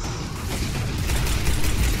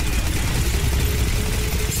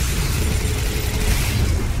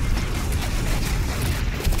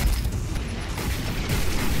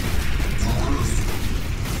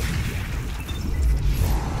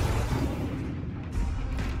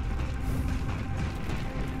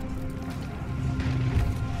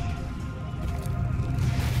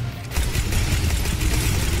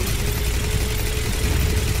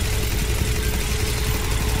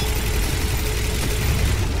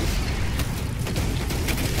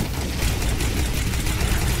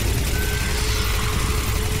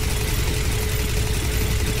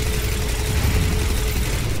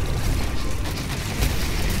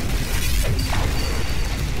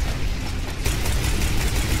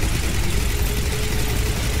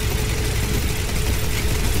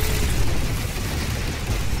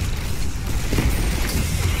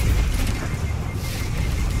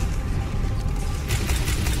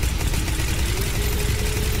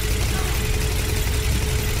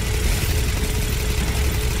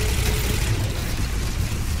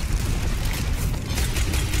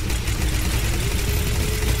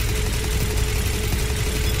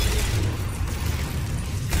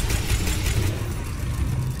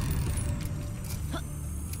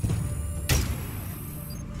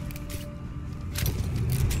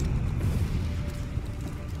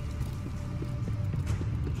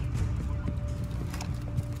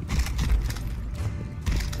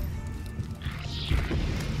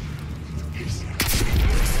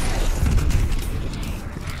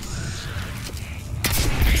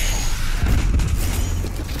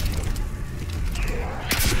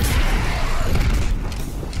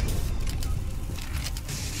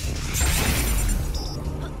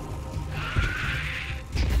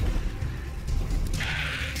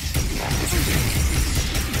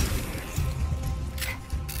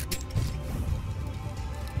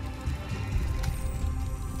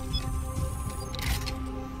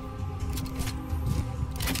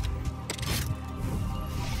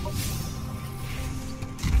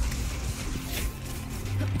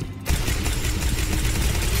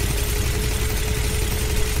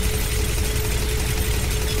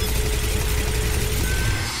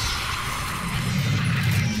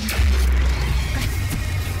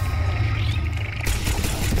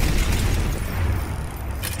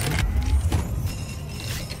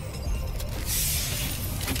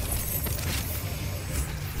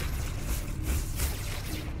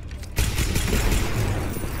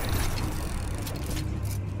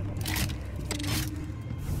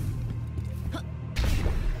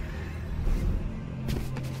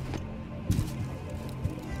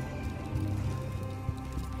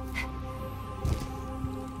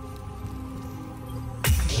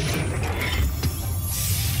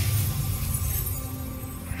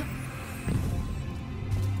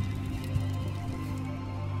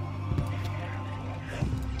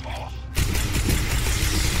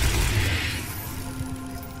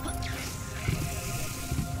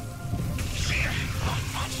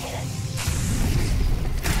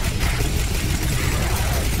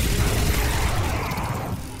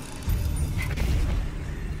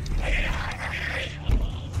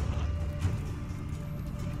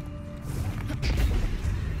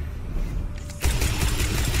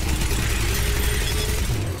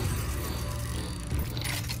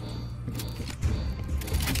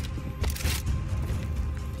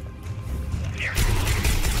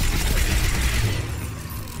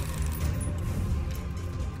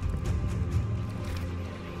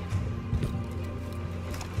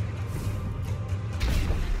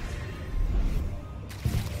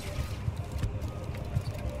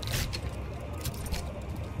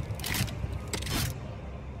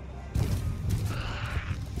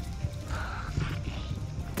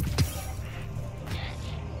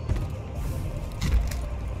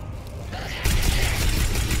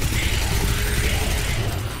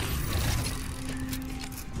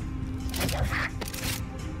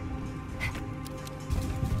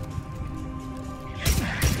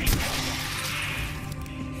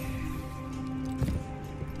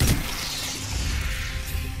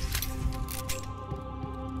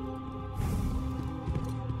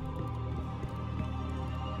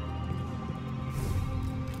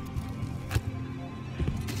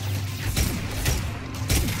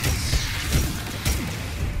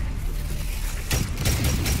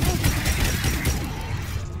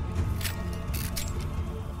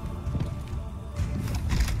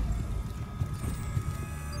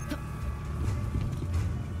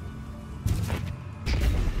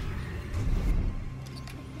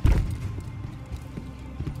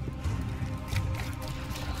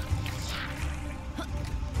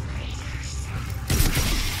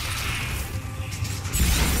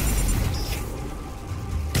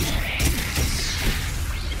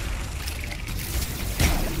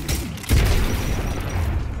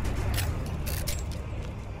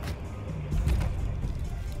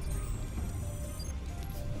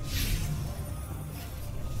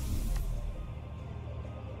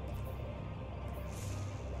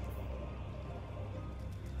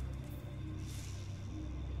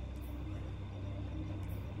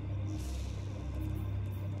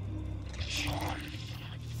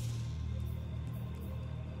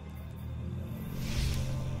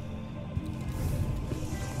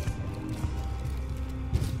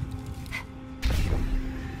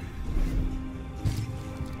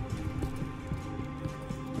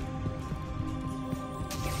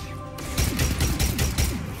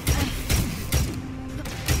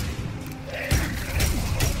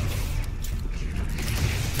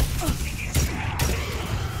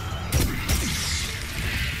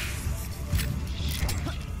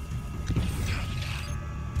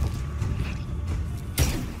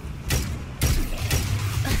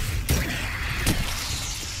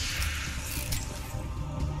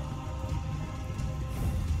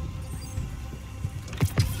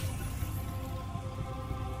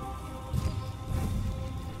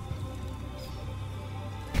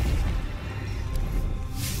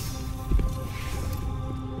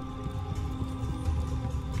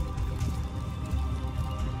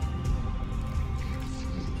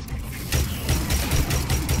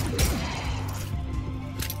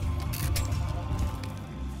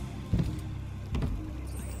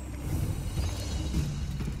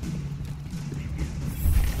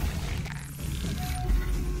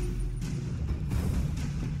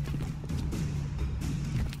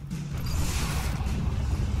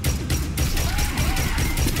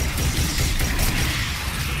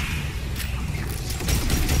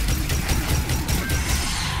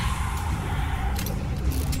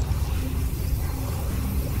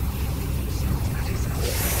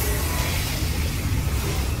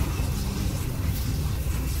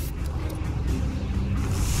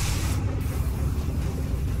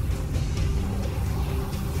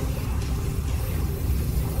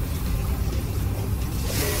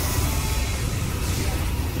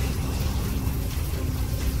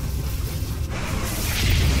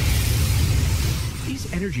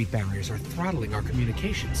 energy barriers are throttling our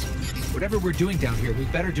communications. Whatever we're doing down here, we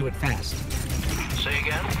better do it fast. Say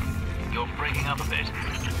again? You're breaking up a bit.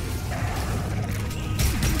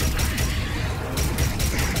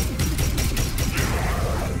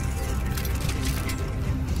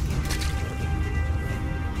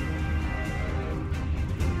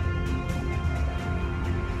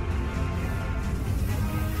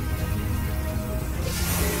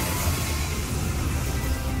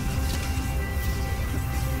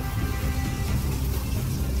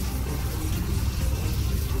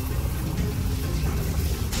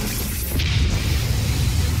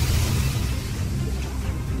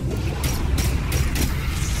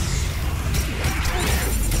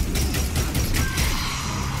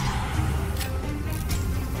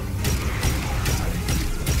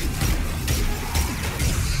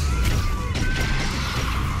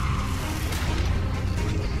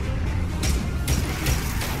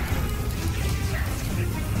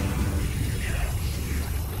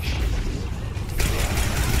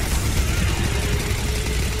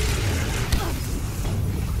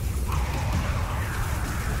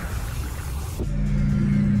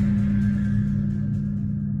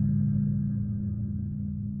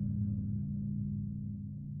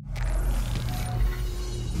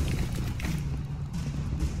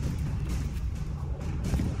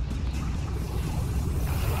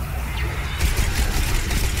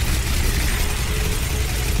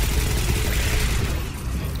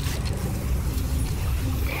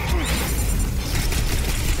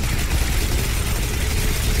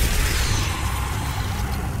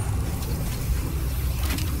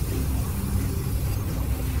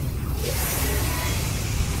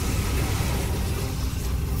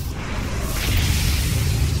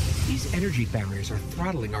 Energy barriers are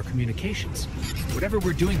throttling our communications. Whatever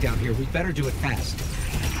we're doing down here, we better do it fast.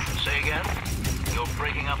 Say again? You're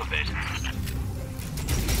breaking up a bit.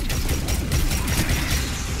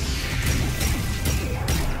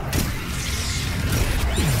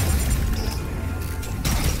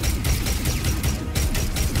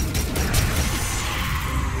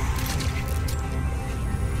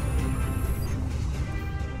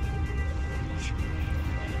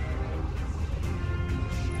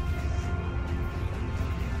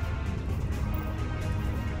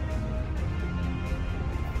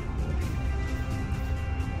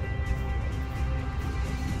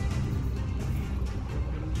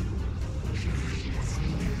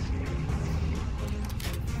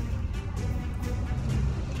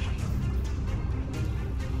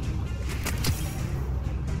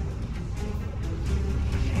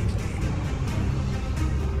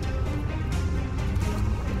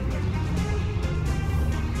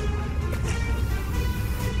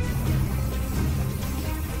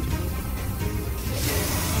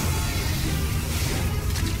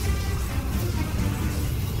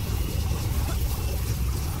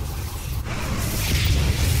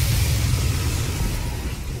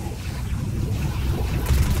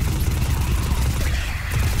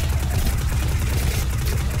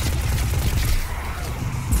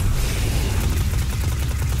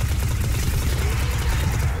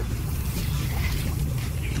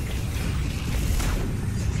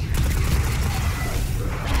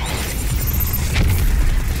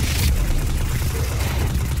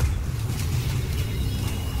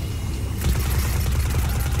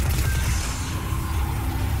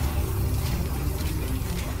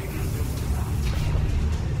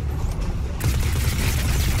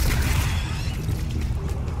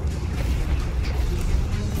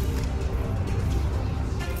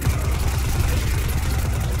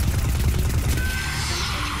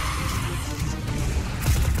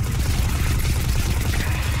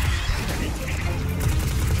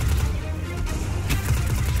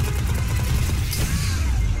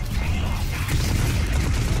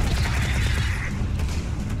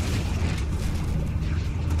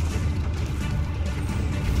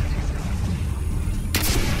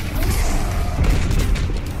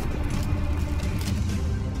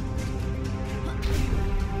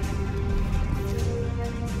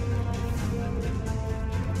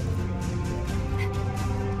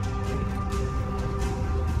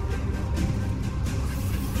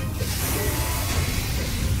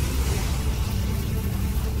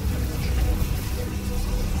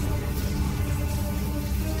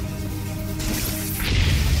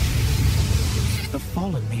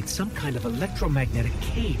 Fallen made some kind of electromagnetic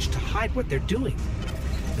cage to hide what they're doing.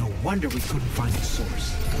 No wonder we couldn't find the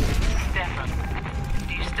source. Stefan,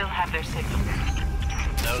 do you still have their signal?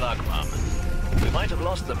 No luck, Mom. We might have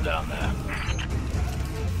lost them down there.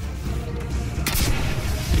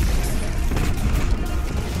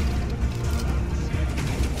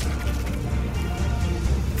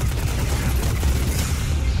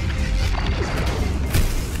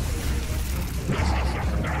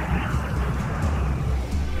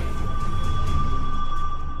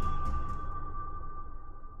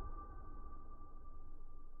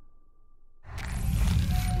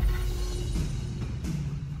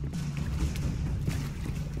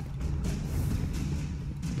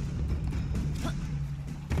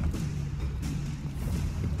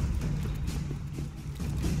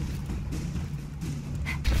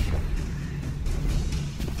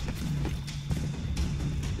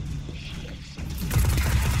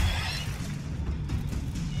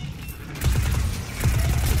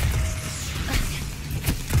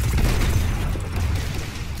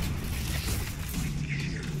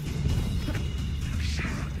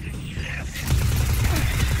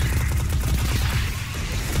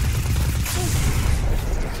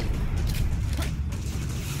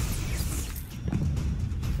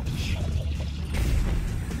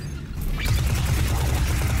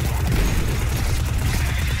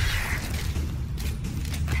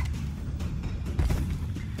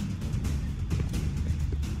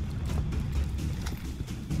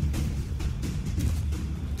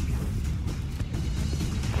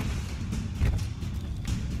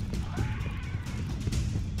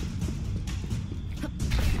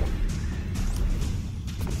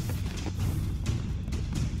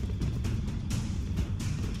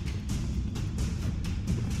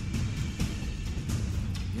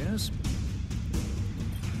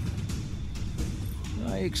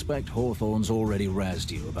 expect Hawthorne's already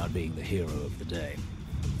razzed you about being the hero of the day.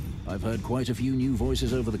 I've heard quite a few new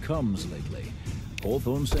voices over the comms lately.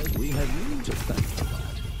 Hawthorne says we have you to thank for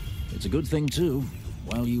that. It's a good thing, too.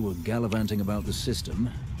 While you were gallivanting about the system,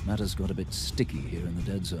 matters got a bit sticky here in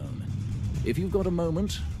the Dead Zone. If you've got a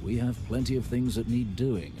moment, we have plenty of things that need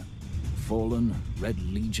doing. Fallen, Red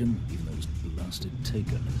Legion, even those blasted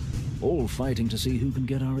Taken. All fighting to see who can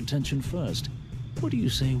get our attention first. What do you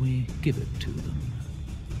say we give it to them?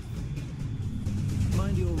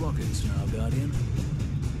 Mind your rockets now, Guardian.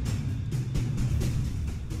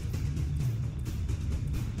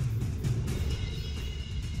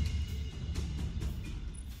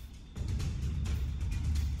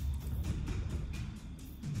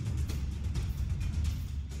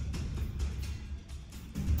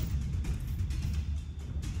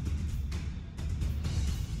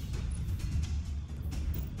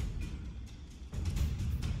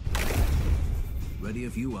 Ready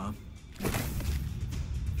if you are.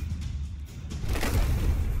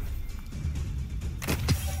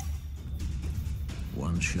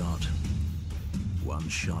 One shot. One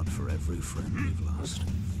shot for every friend we've lost.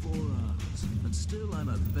 4 hours, and still I'm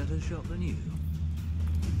a better shot than you.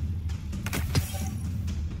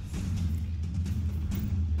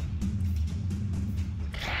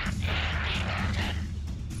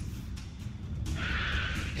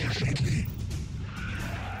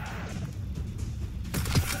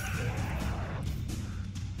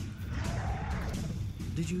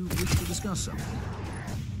 Did you wish to discuss something?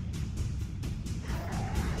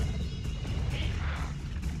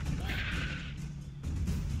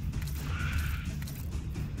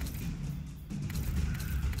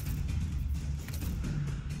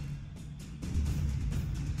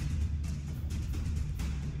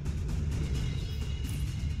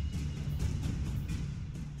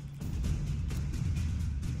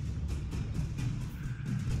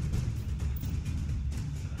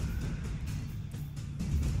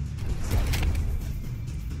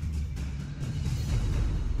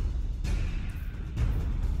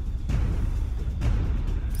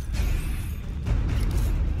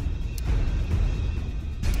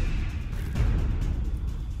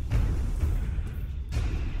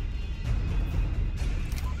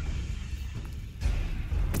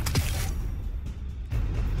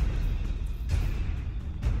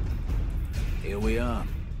 Here we are.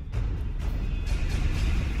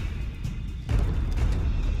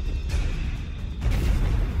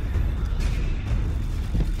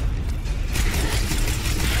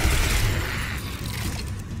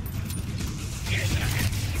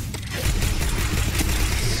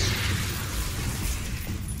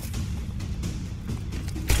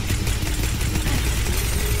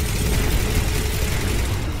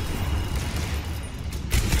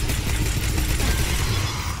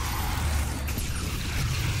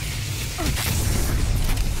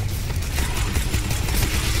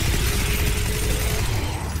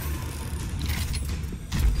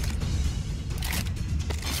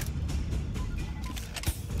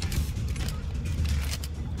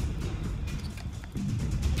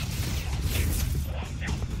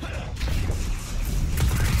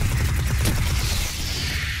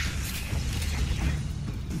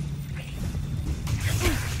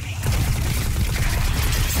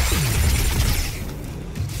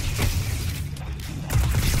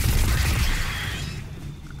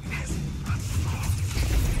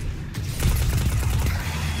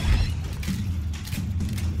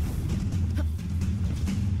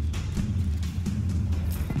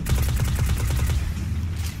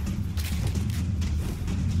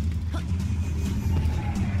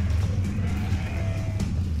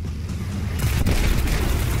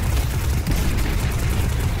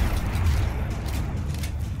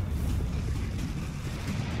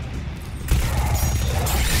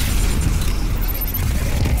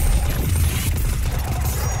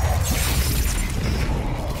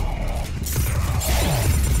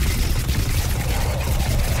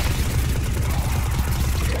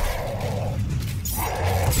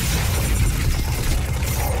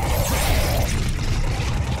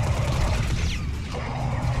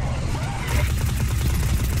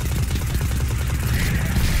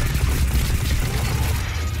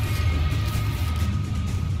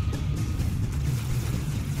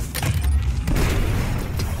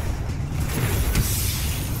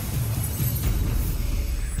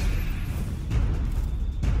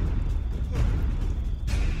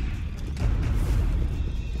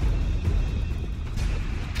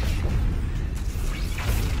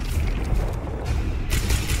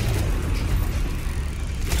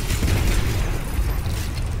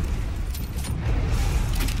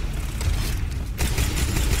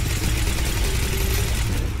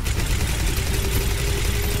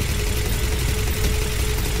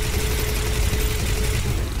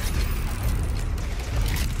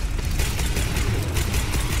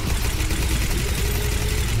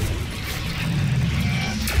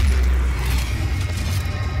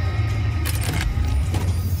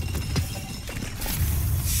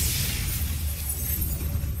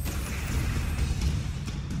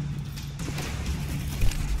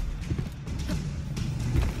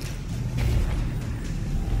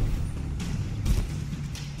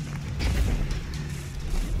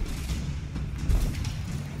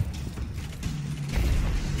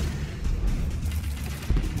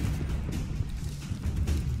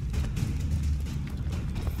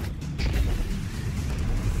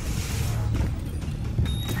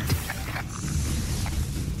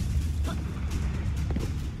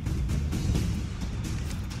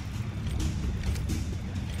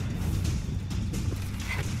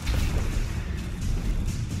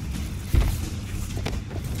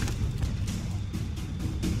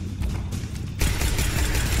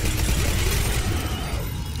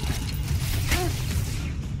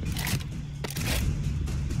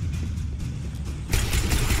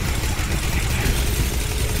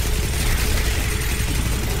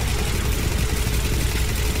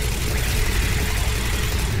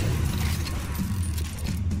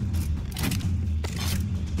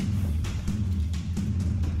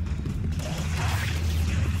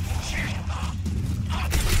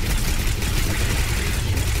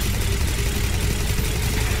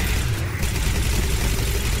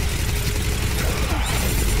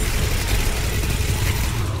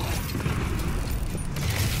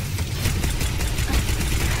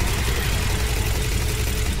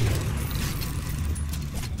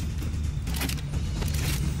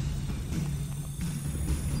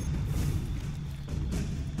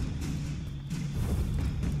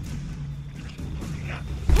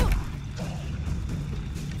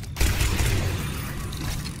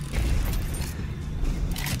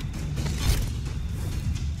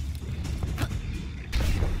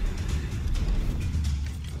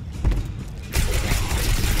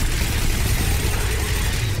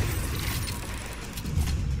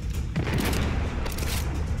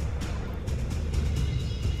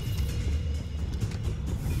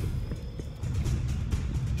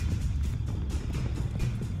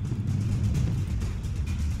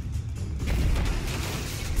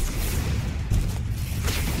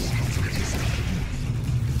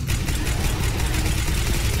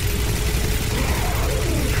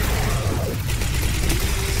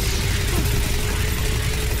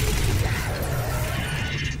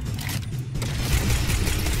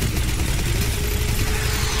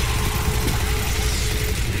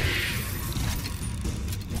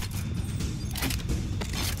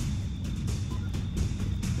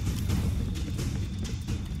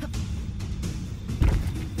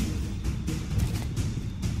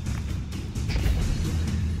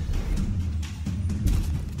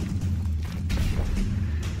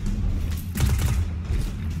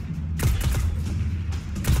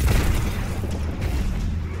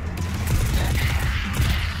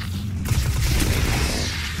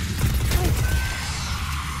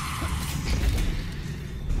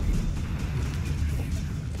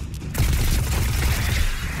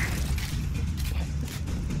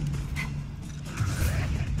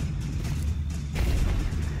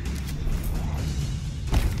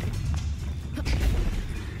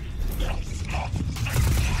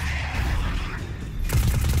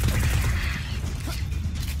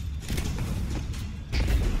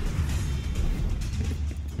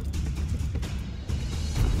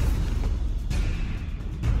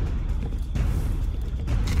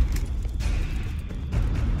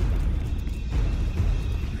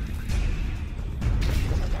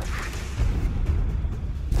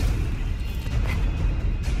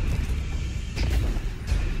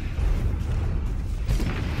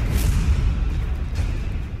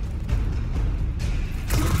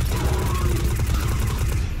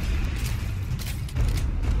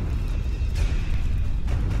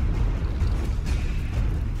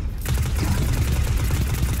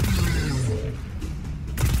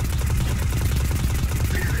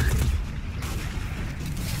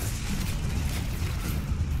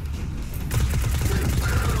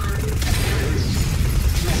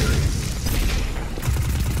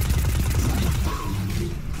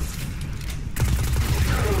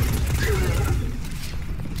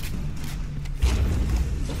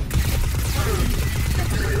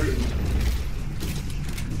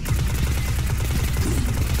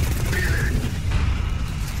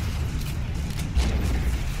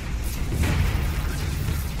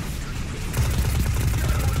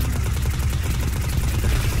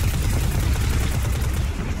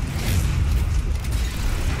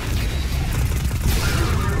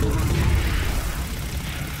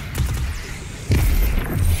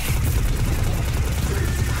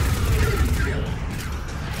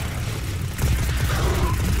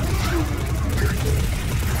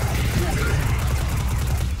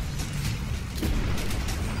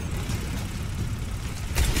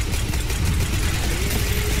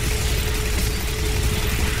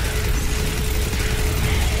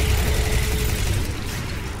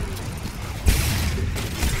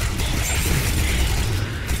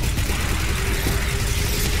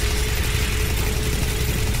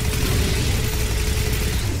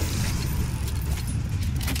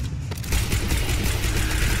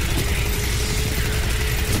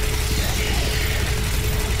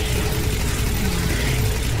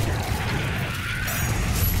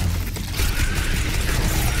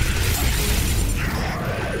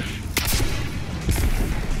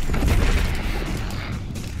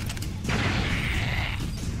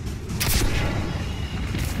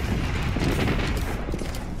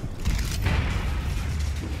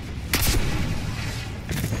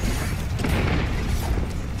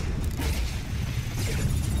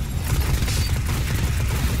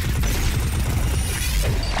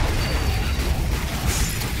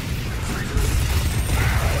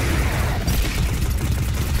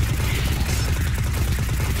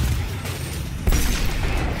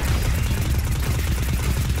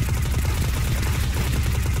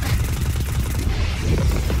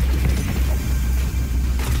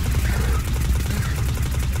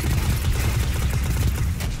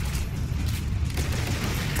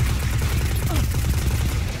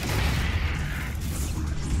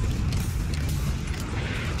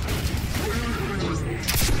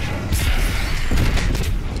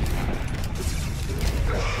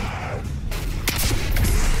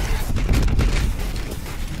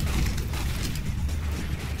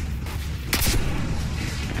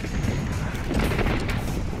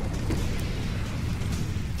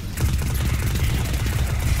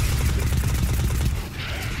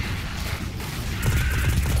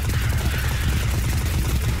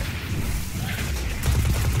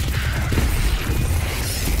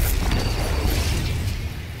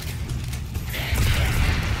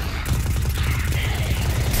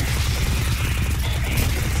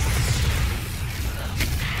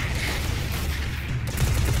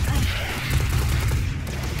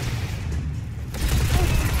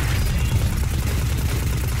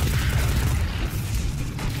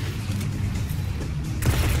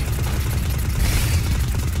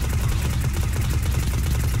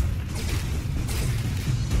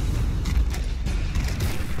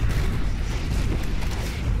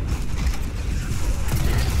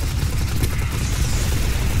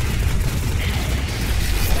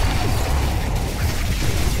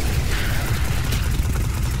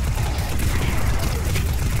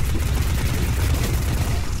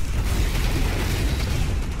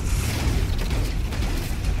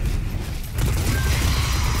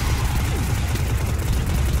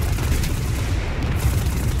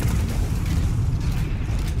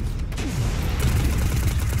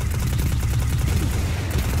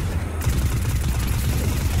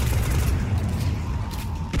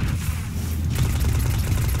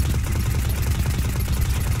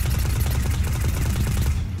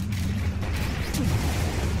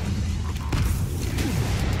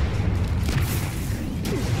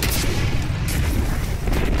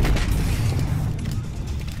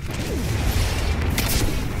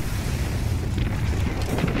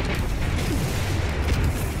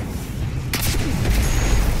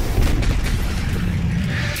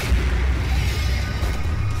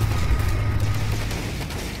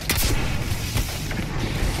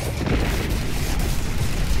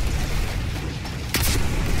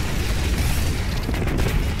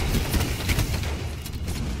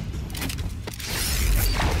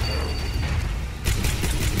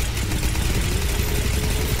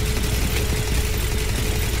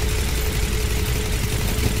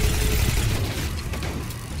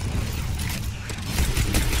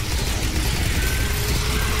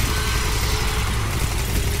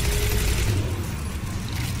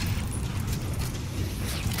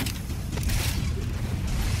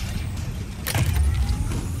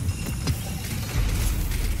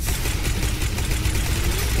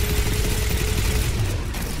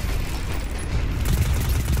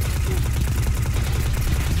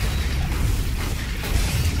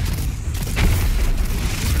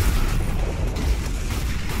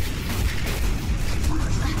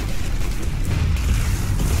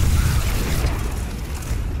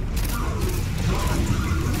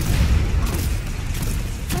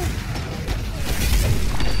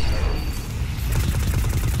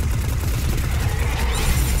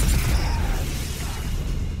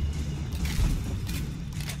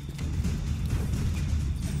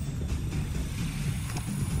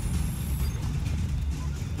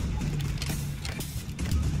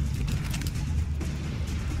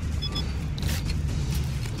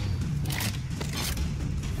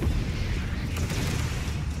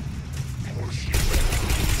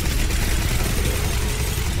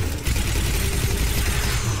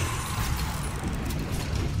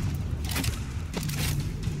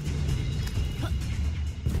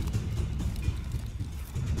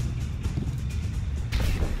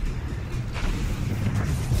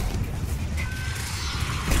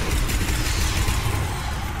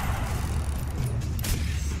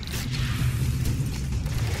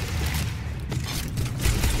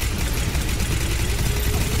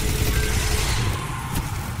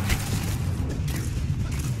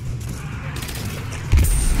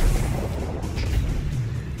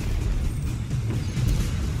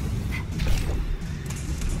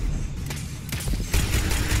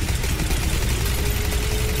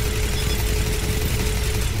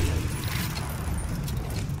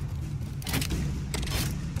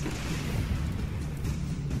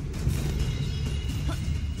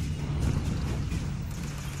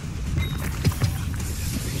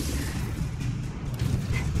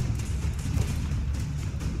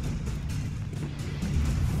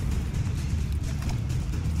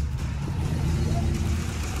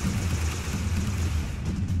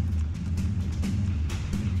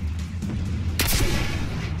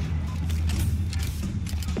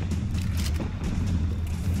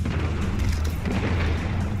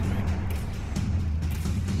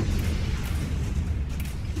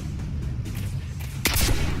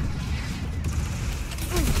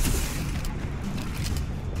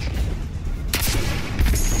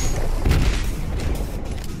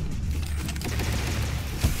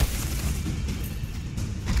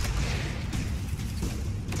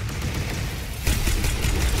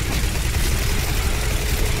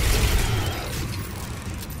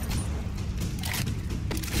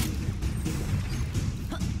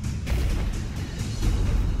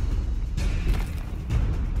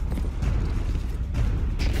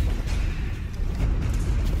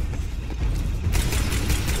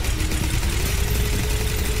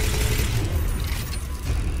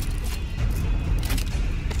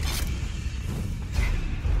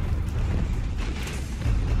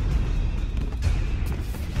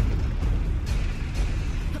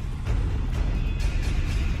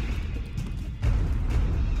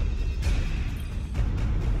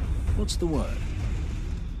 the word.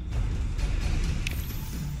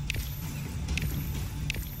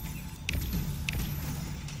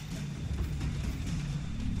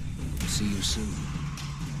 See you soon.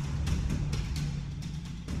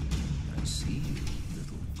 I see you,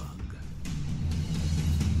 little bug.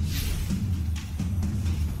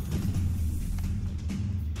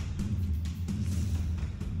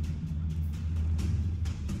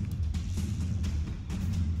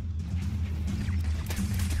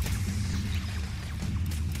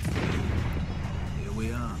 Here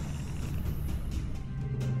we are.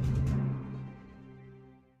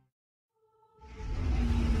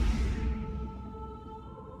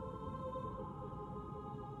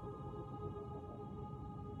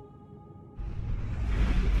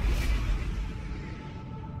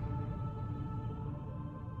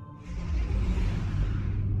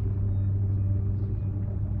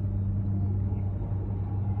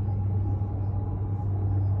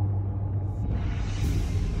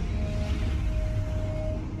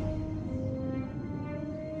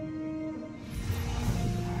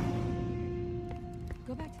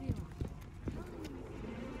 Go back to the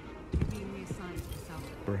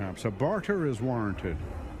Perhaps a barter is warranted.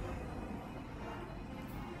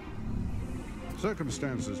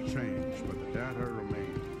 Circumstances change, but the data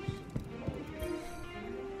remains.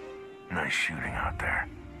 Nice shooting out there.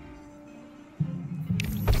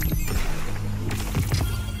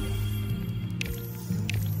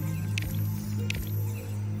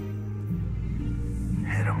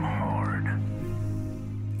 Hit 'em hard.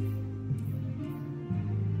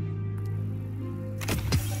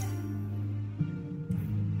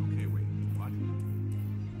 Okay, wait, what?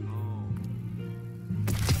 Oh.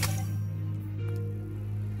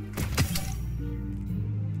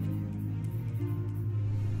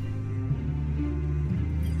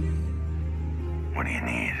 What do you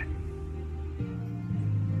need?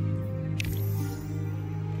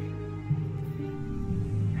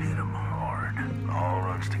 Hit 'em hard. All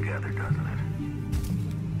runs together, doesn't it?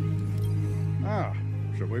 Ah,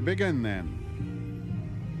 shall we begin then?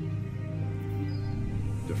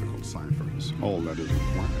 Difficult ciphers. All that is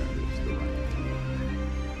required is the right.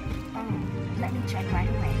 Oh, let me check right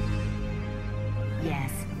away.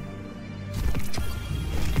 Yes.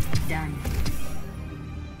 Done.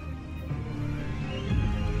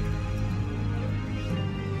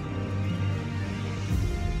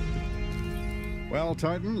 Well,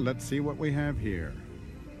 Titan, let's see what we have here.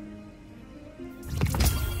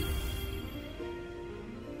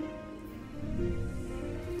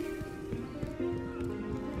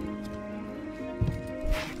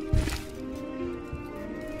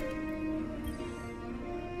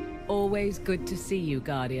 Always good to see you,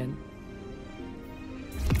 Guardian.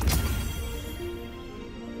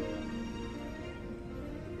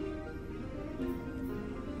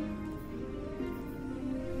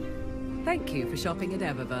 Thank you for shopping at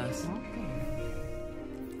Eververse.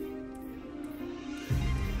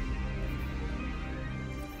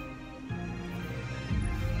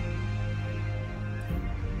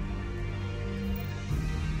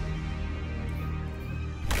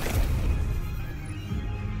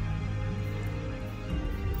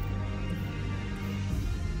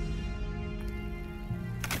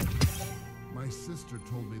 My sister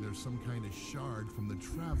told me there's some kind of shard from the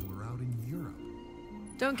Traveler out in Europe.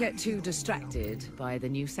 Don't get too distracted by the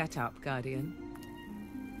new setup, Guardian.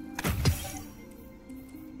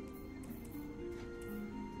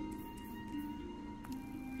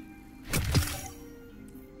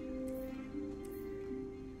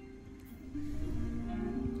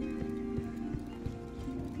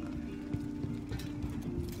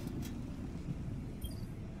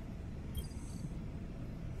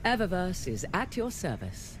 Eververse is at your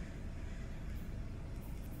service.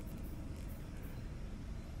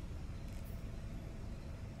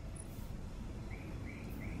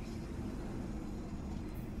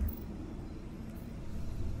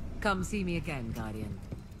 Come see me again, Guardian.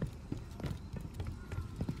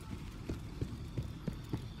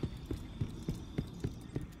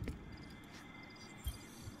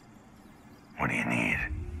 What do you need?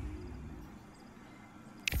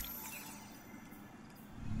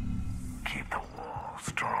 Keep the wall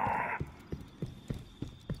strong.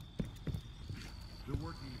 They're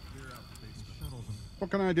working to clear out the base shuttles and...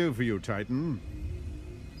 What can I do for you, Titan?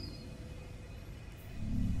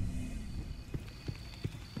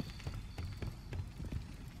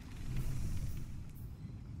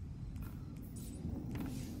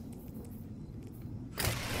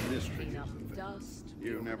 Mysteries of Dust.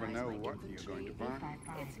 You never know what you're going to find.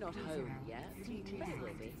 It's not home yet. It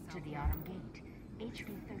will be. To the Autumn Gate.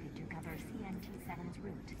 HP-30 to cover CNT-7's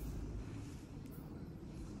route.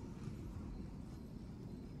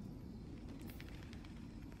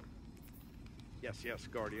 Yes, yes,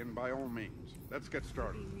 Guardian, by all means. Let's get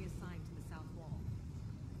started. Being reassigned to the south wall.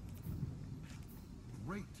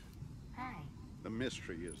 Great. Hi. The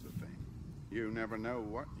mystery is the thing. You never know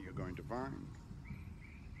what you're going to find.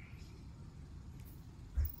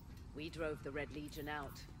 We drove the Red Legion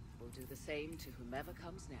out. We'll do the same to whomever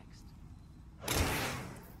comes next.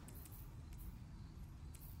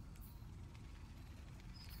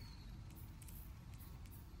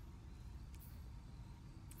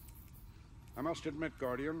 I must admit,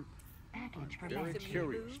 Guardian, I'm very Package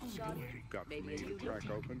curious from to see what you've got for me to crack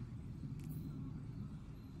open.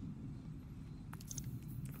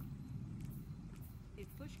 If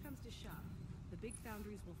push comes to shove, the big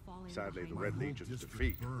foundries will fall in. Sadly, the behind Red Legion's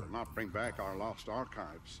defeat will not bring back our lost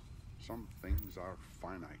archives. Some things are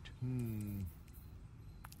finite.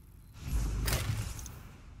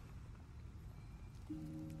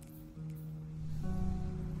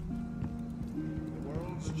 The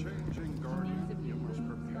world's changing, Guardian. You must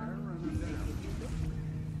prepare and adapt.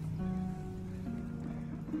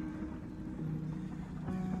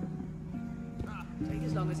 Take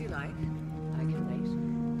as long as you like. I can wait.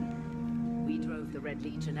 We drove the Red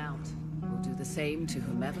Legion out. We'll do the same to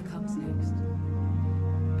whomever comes next.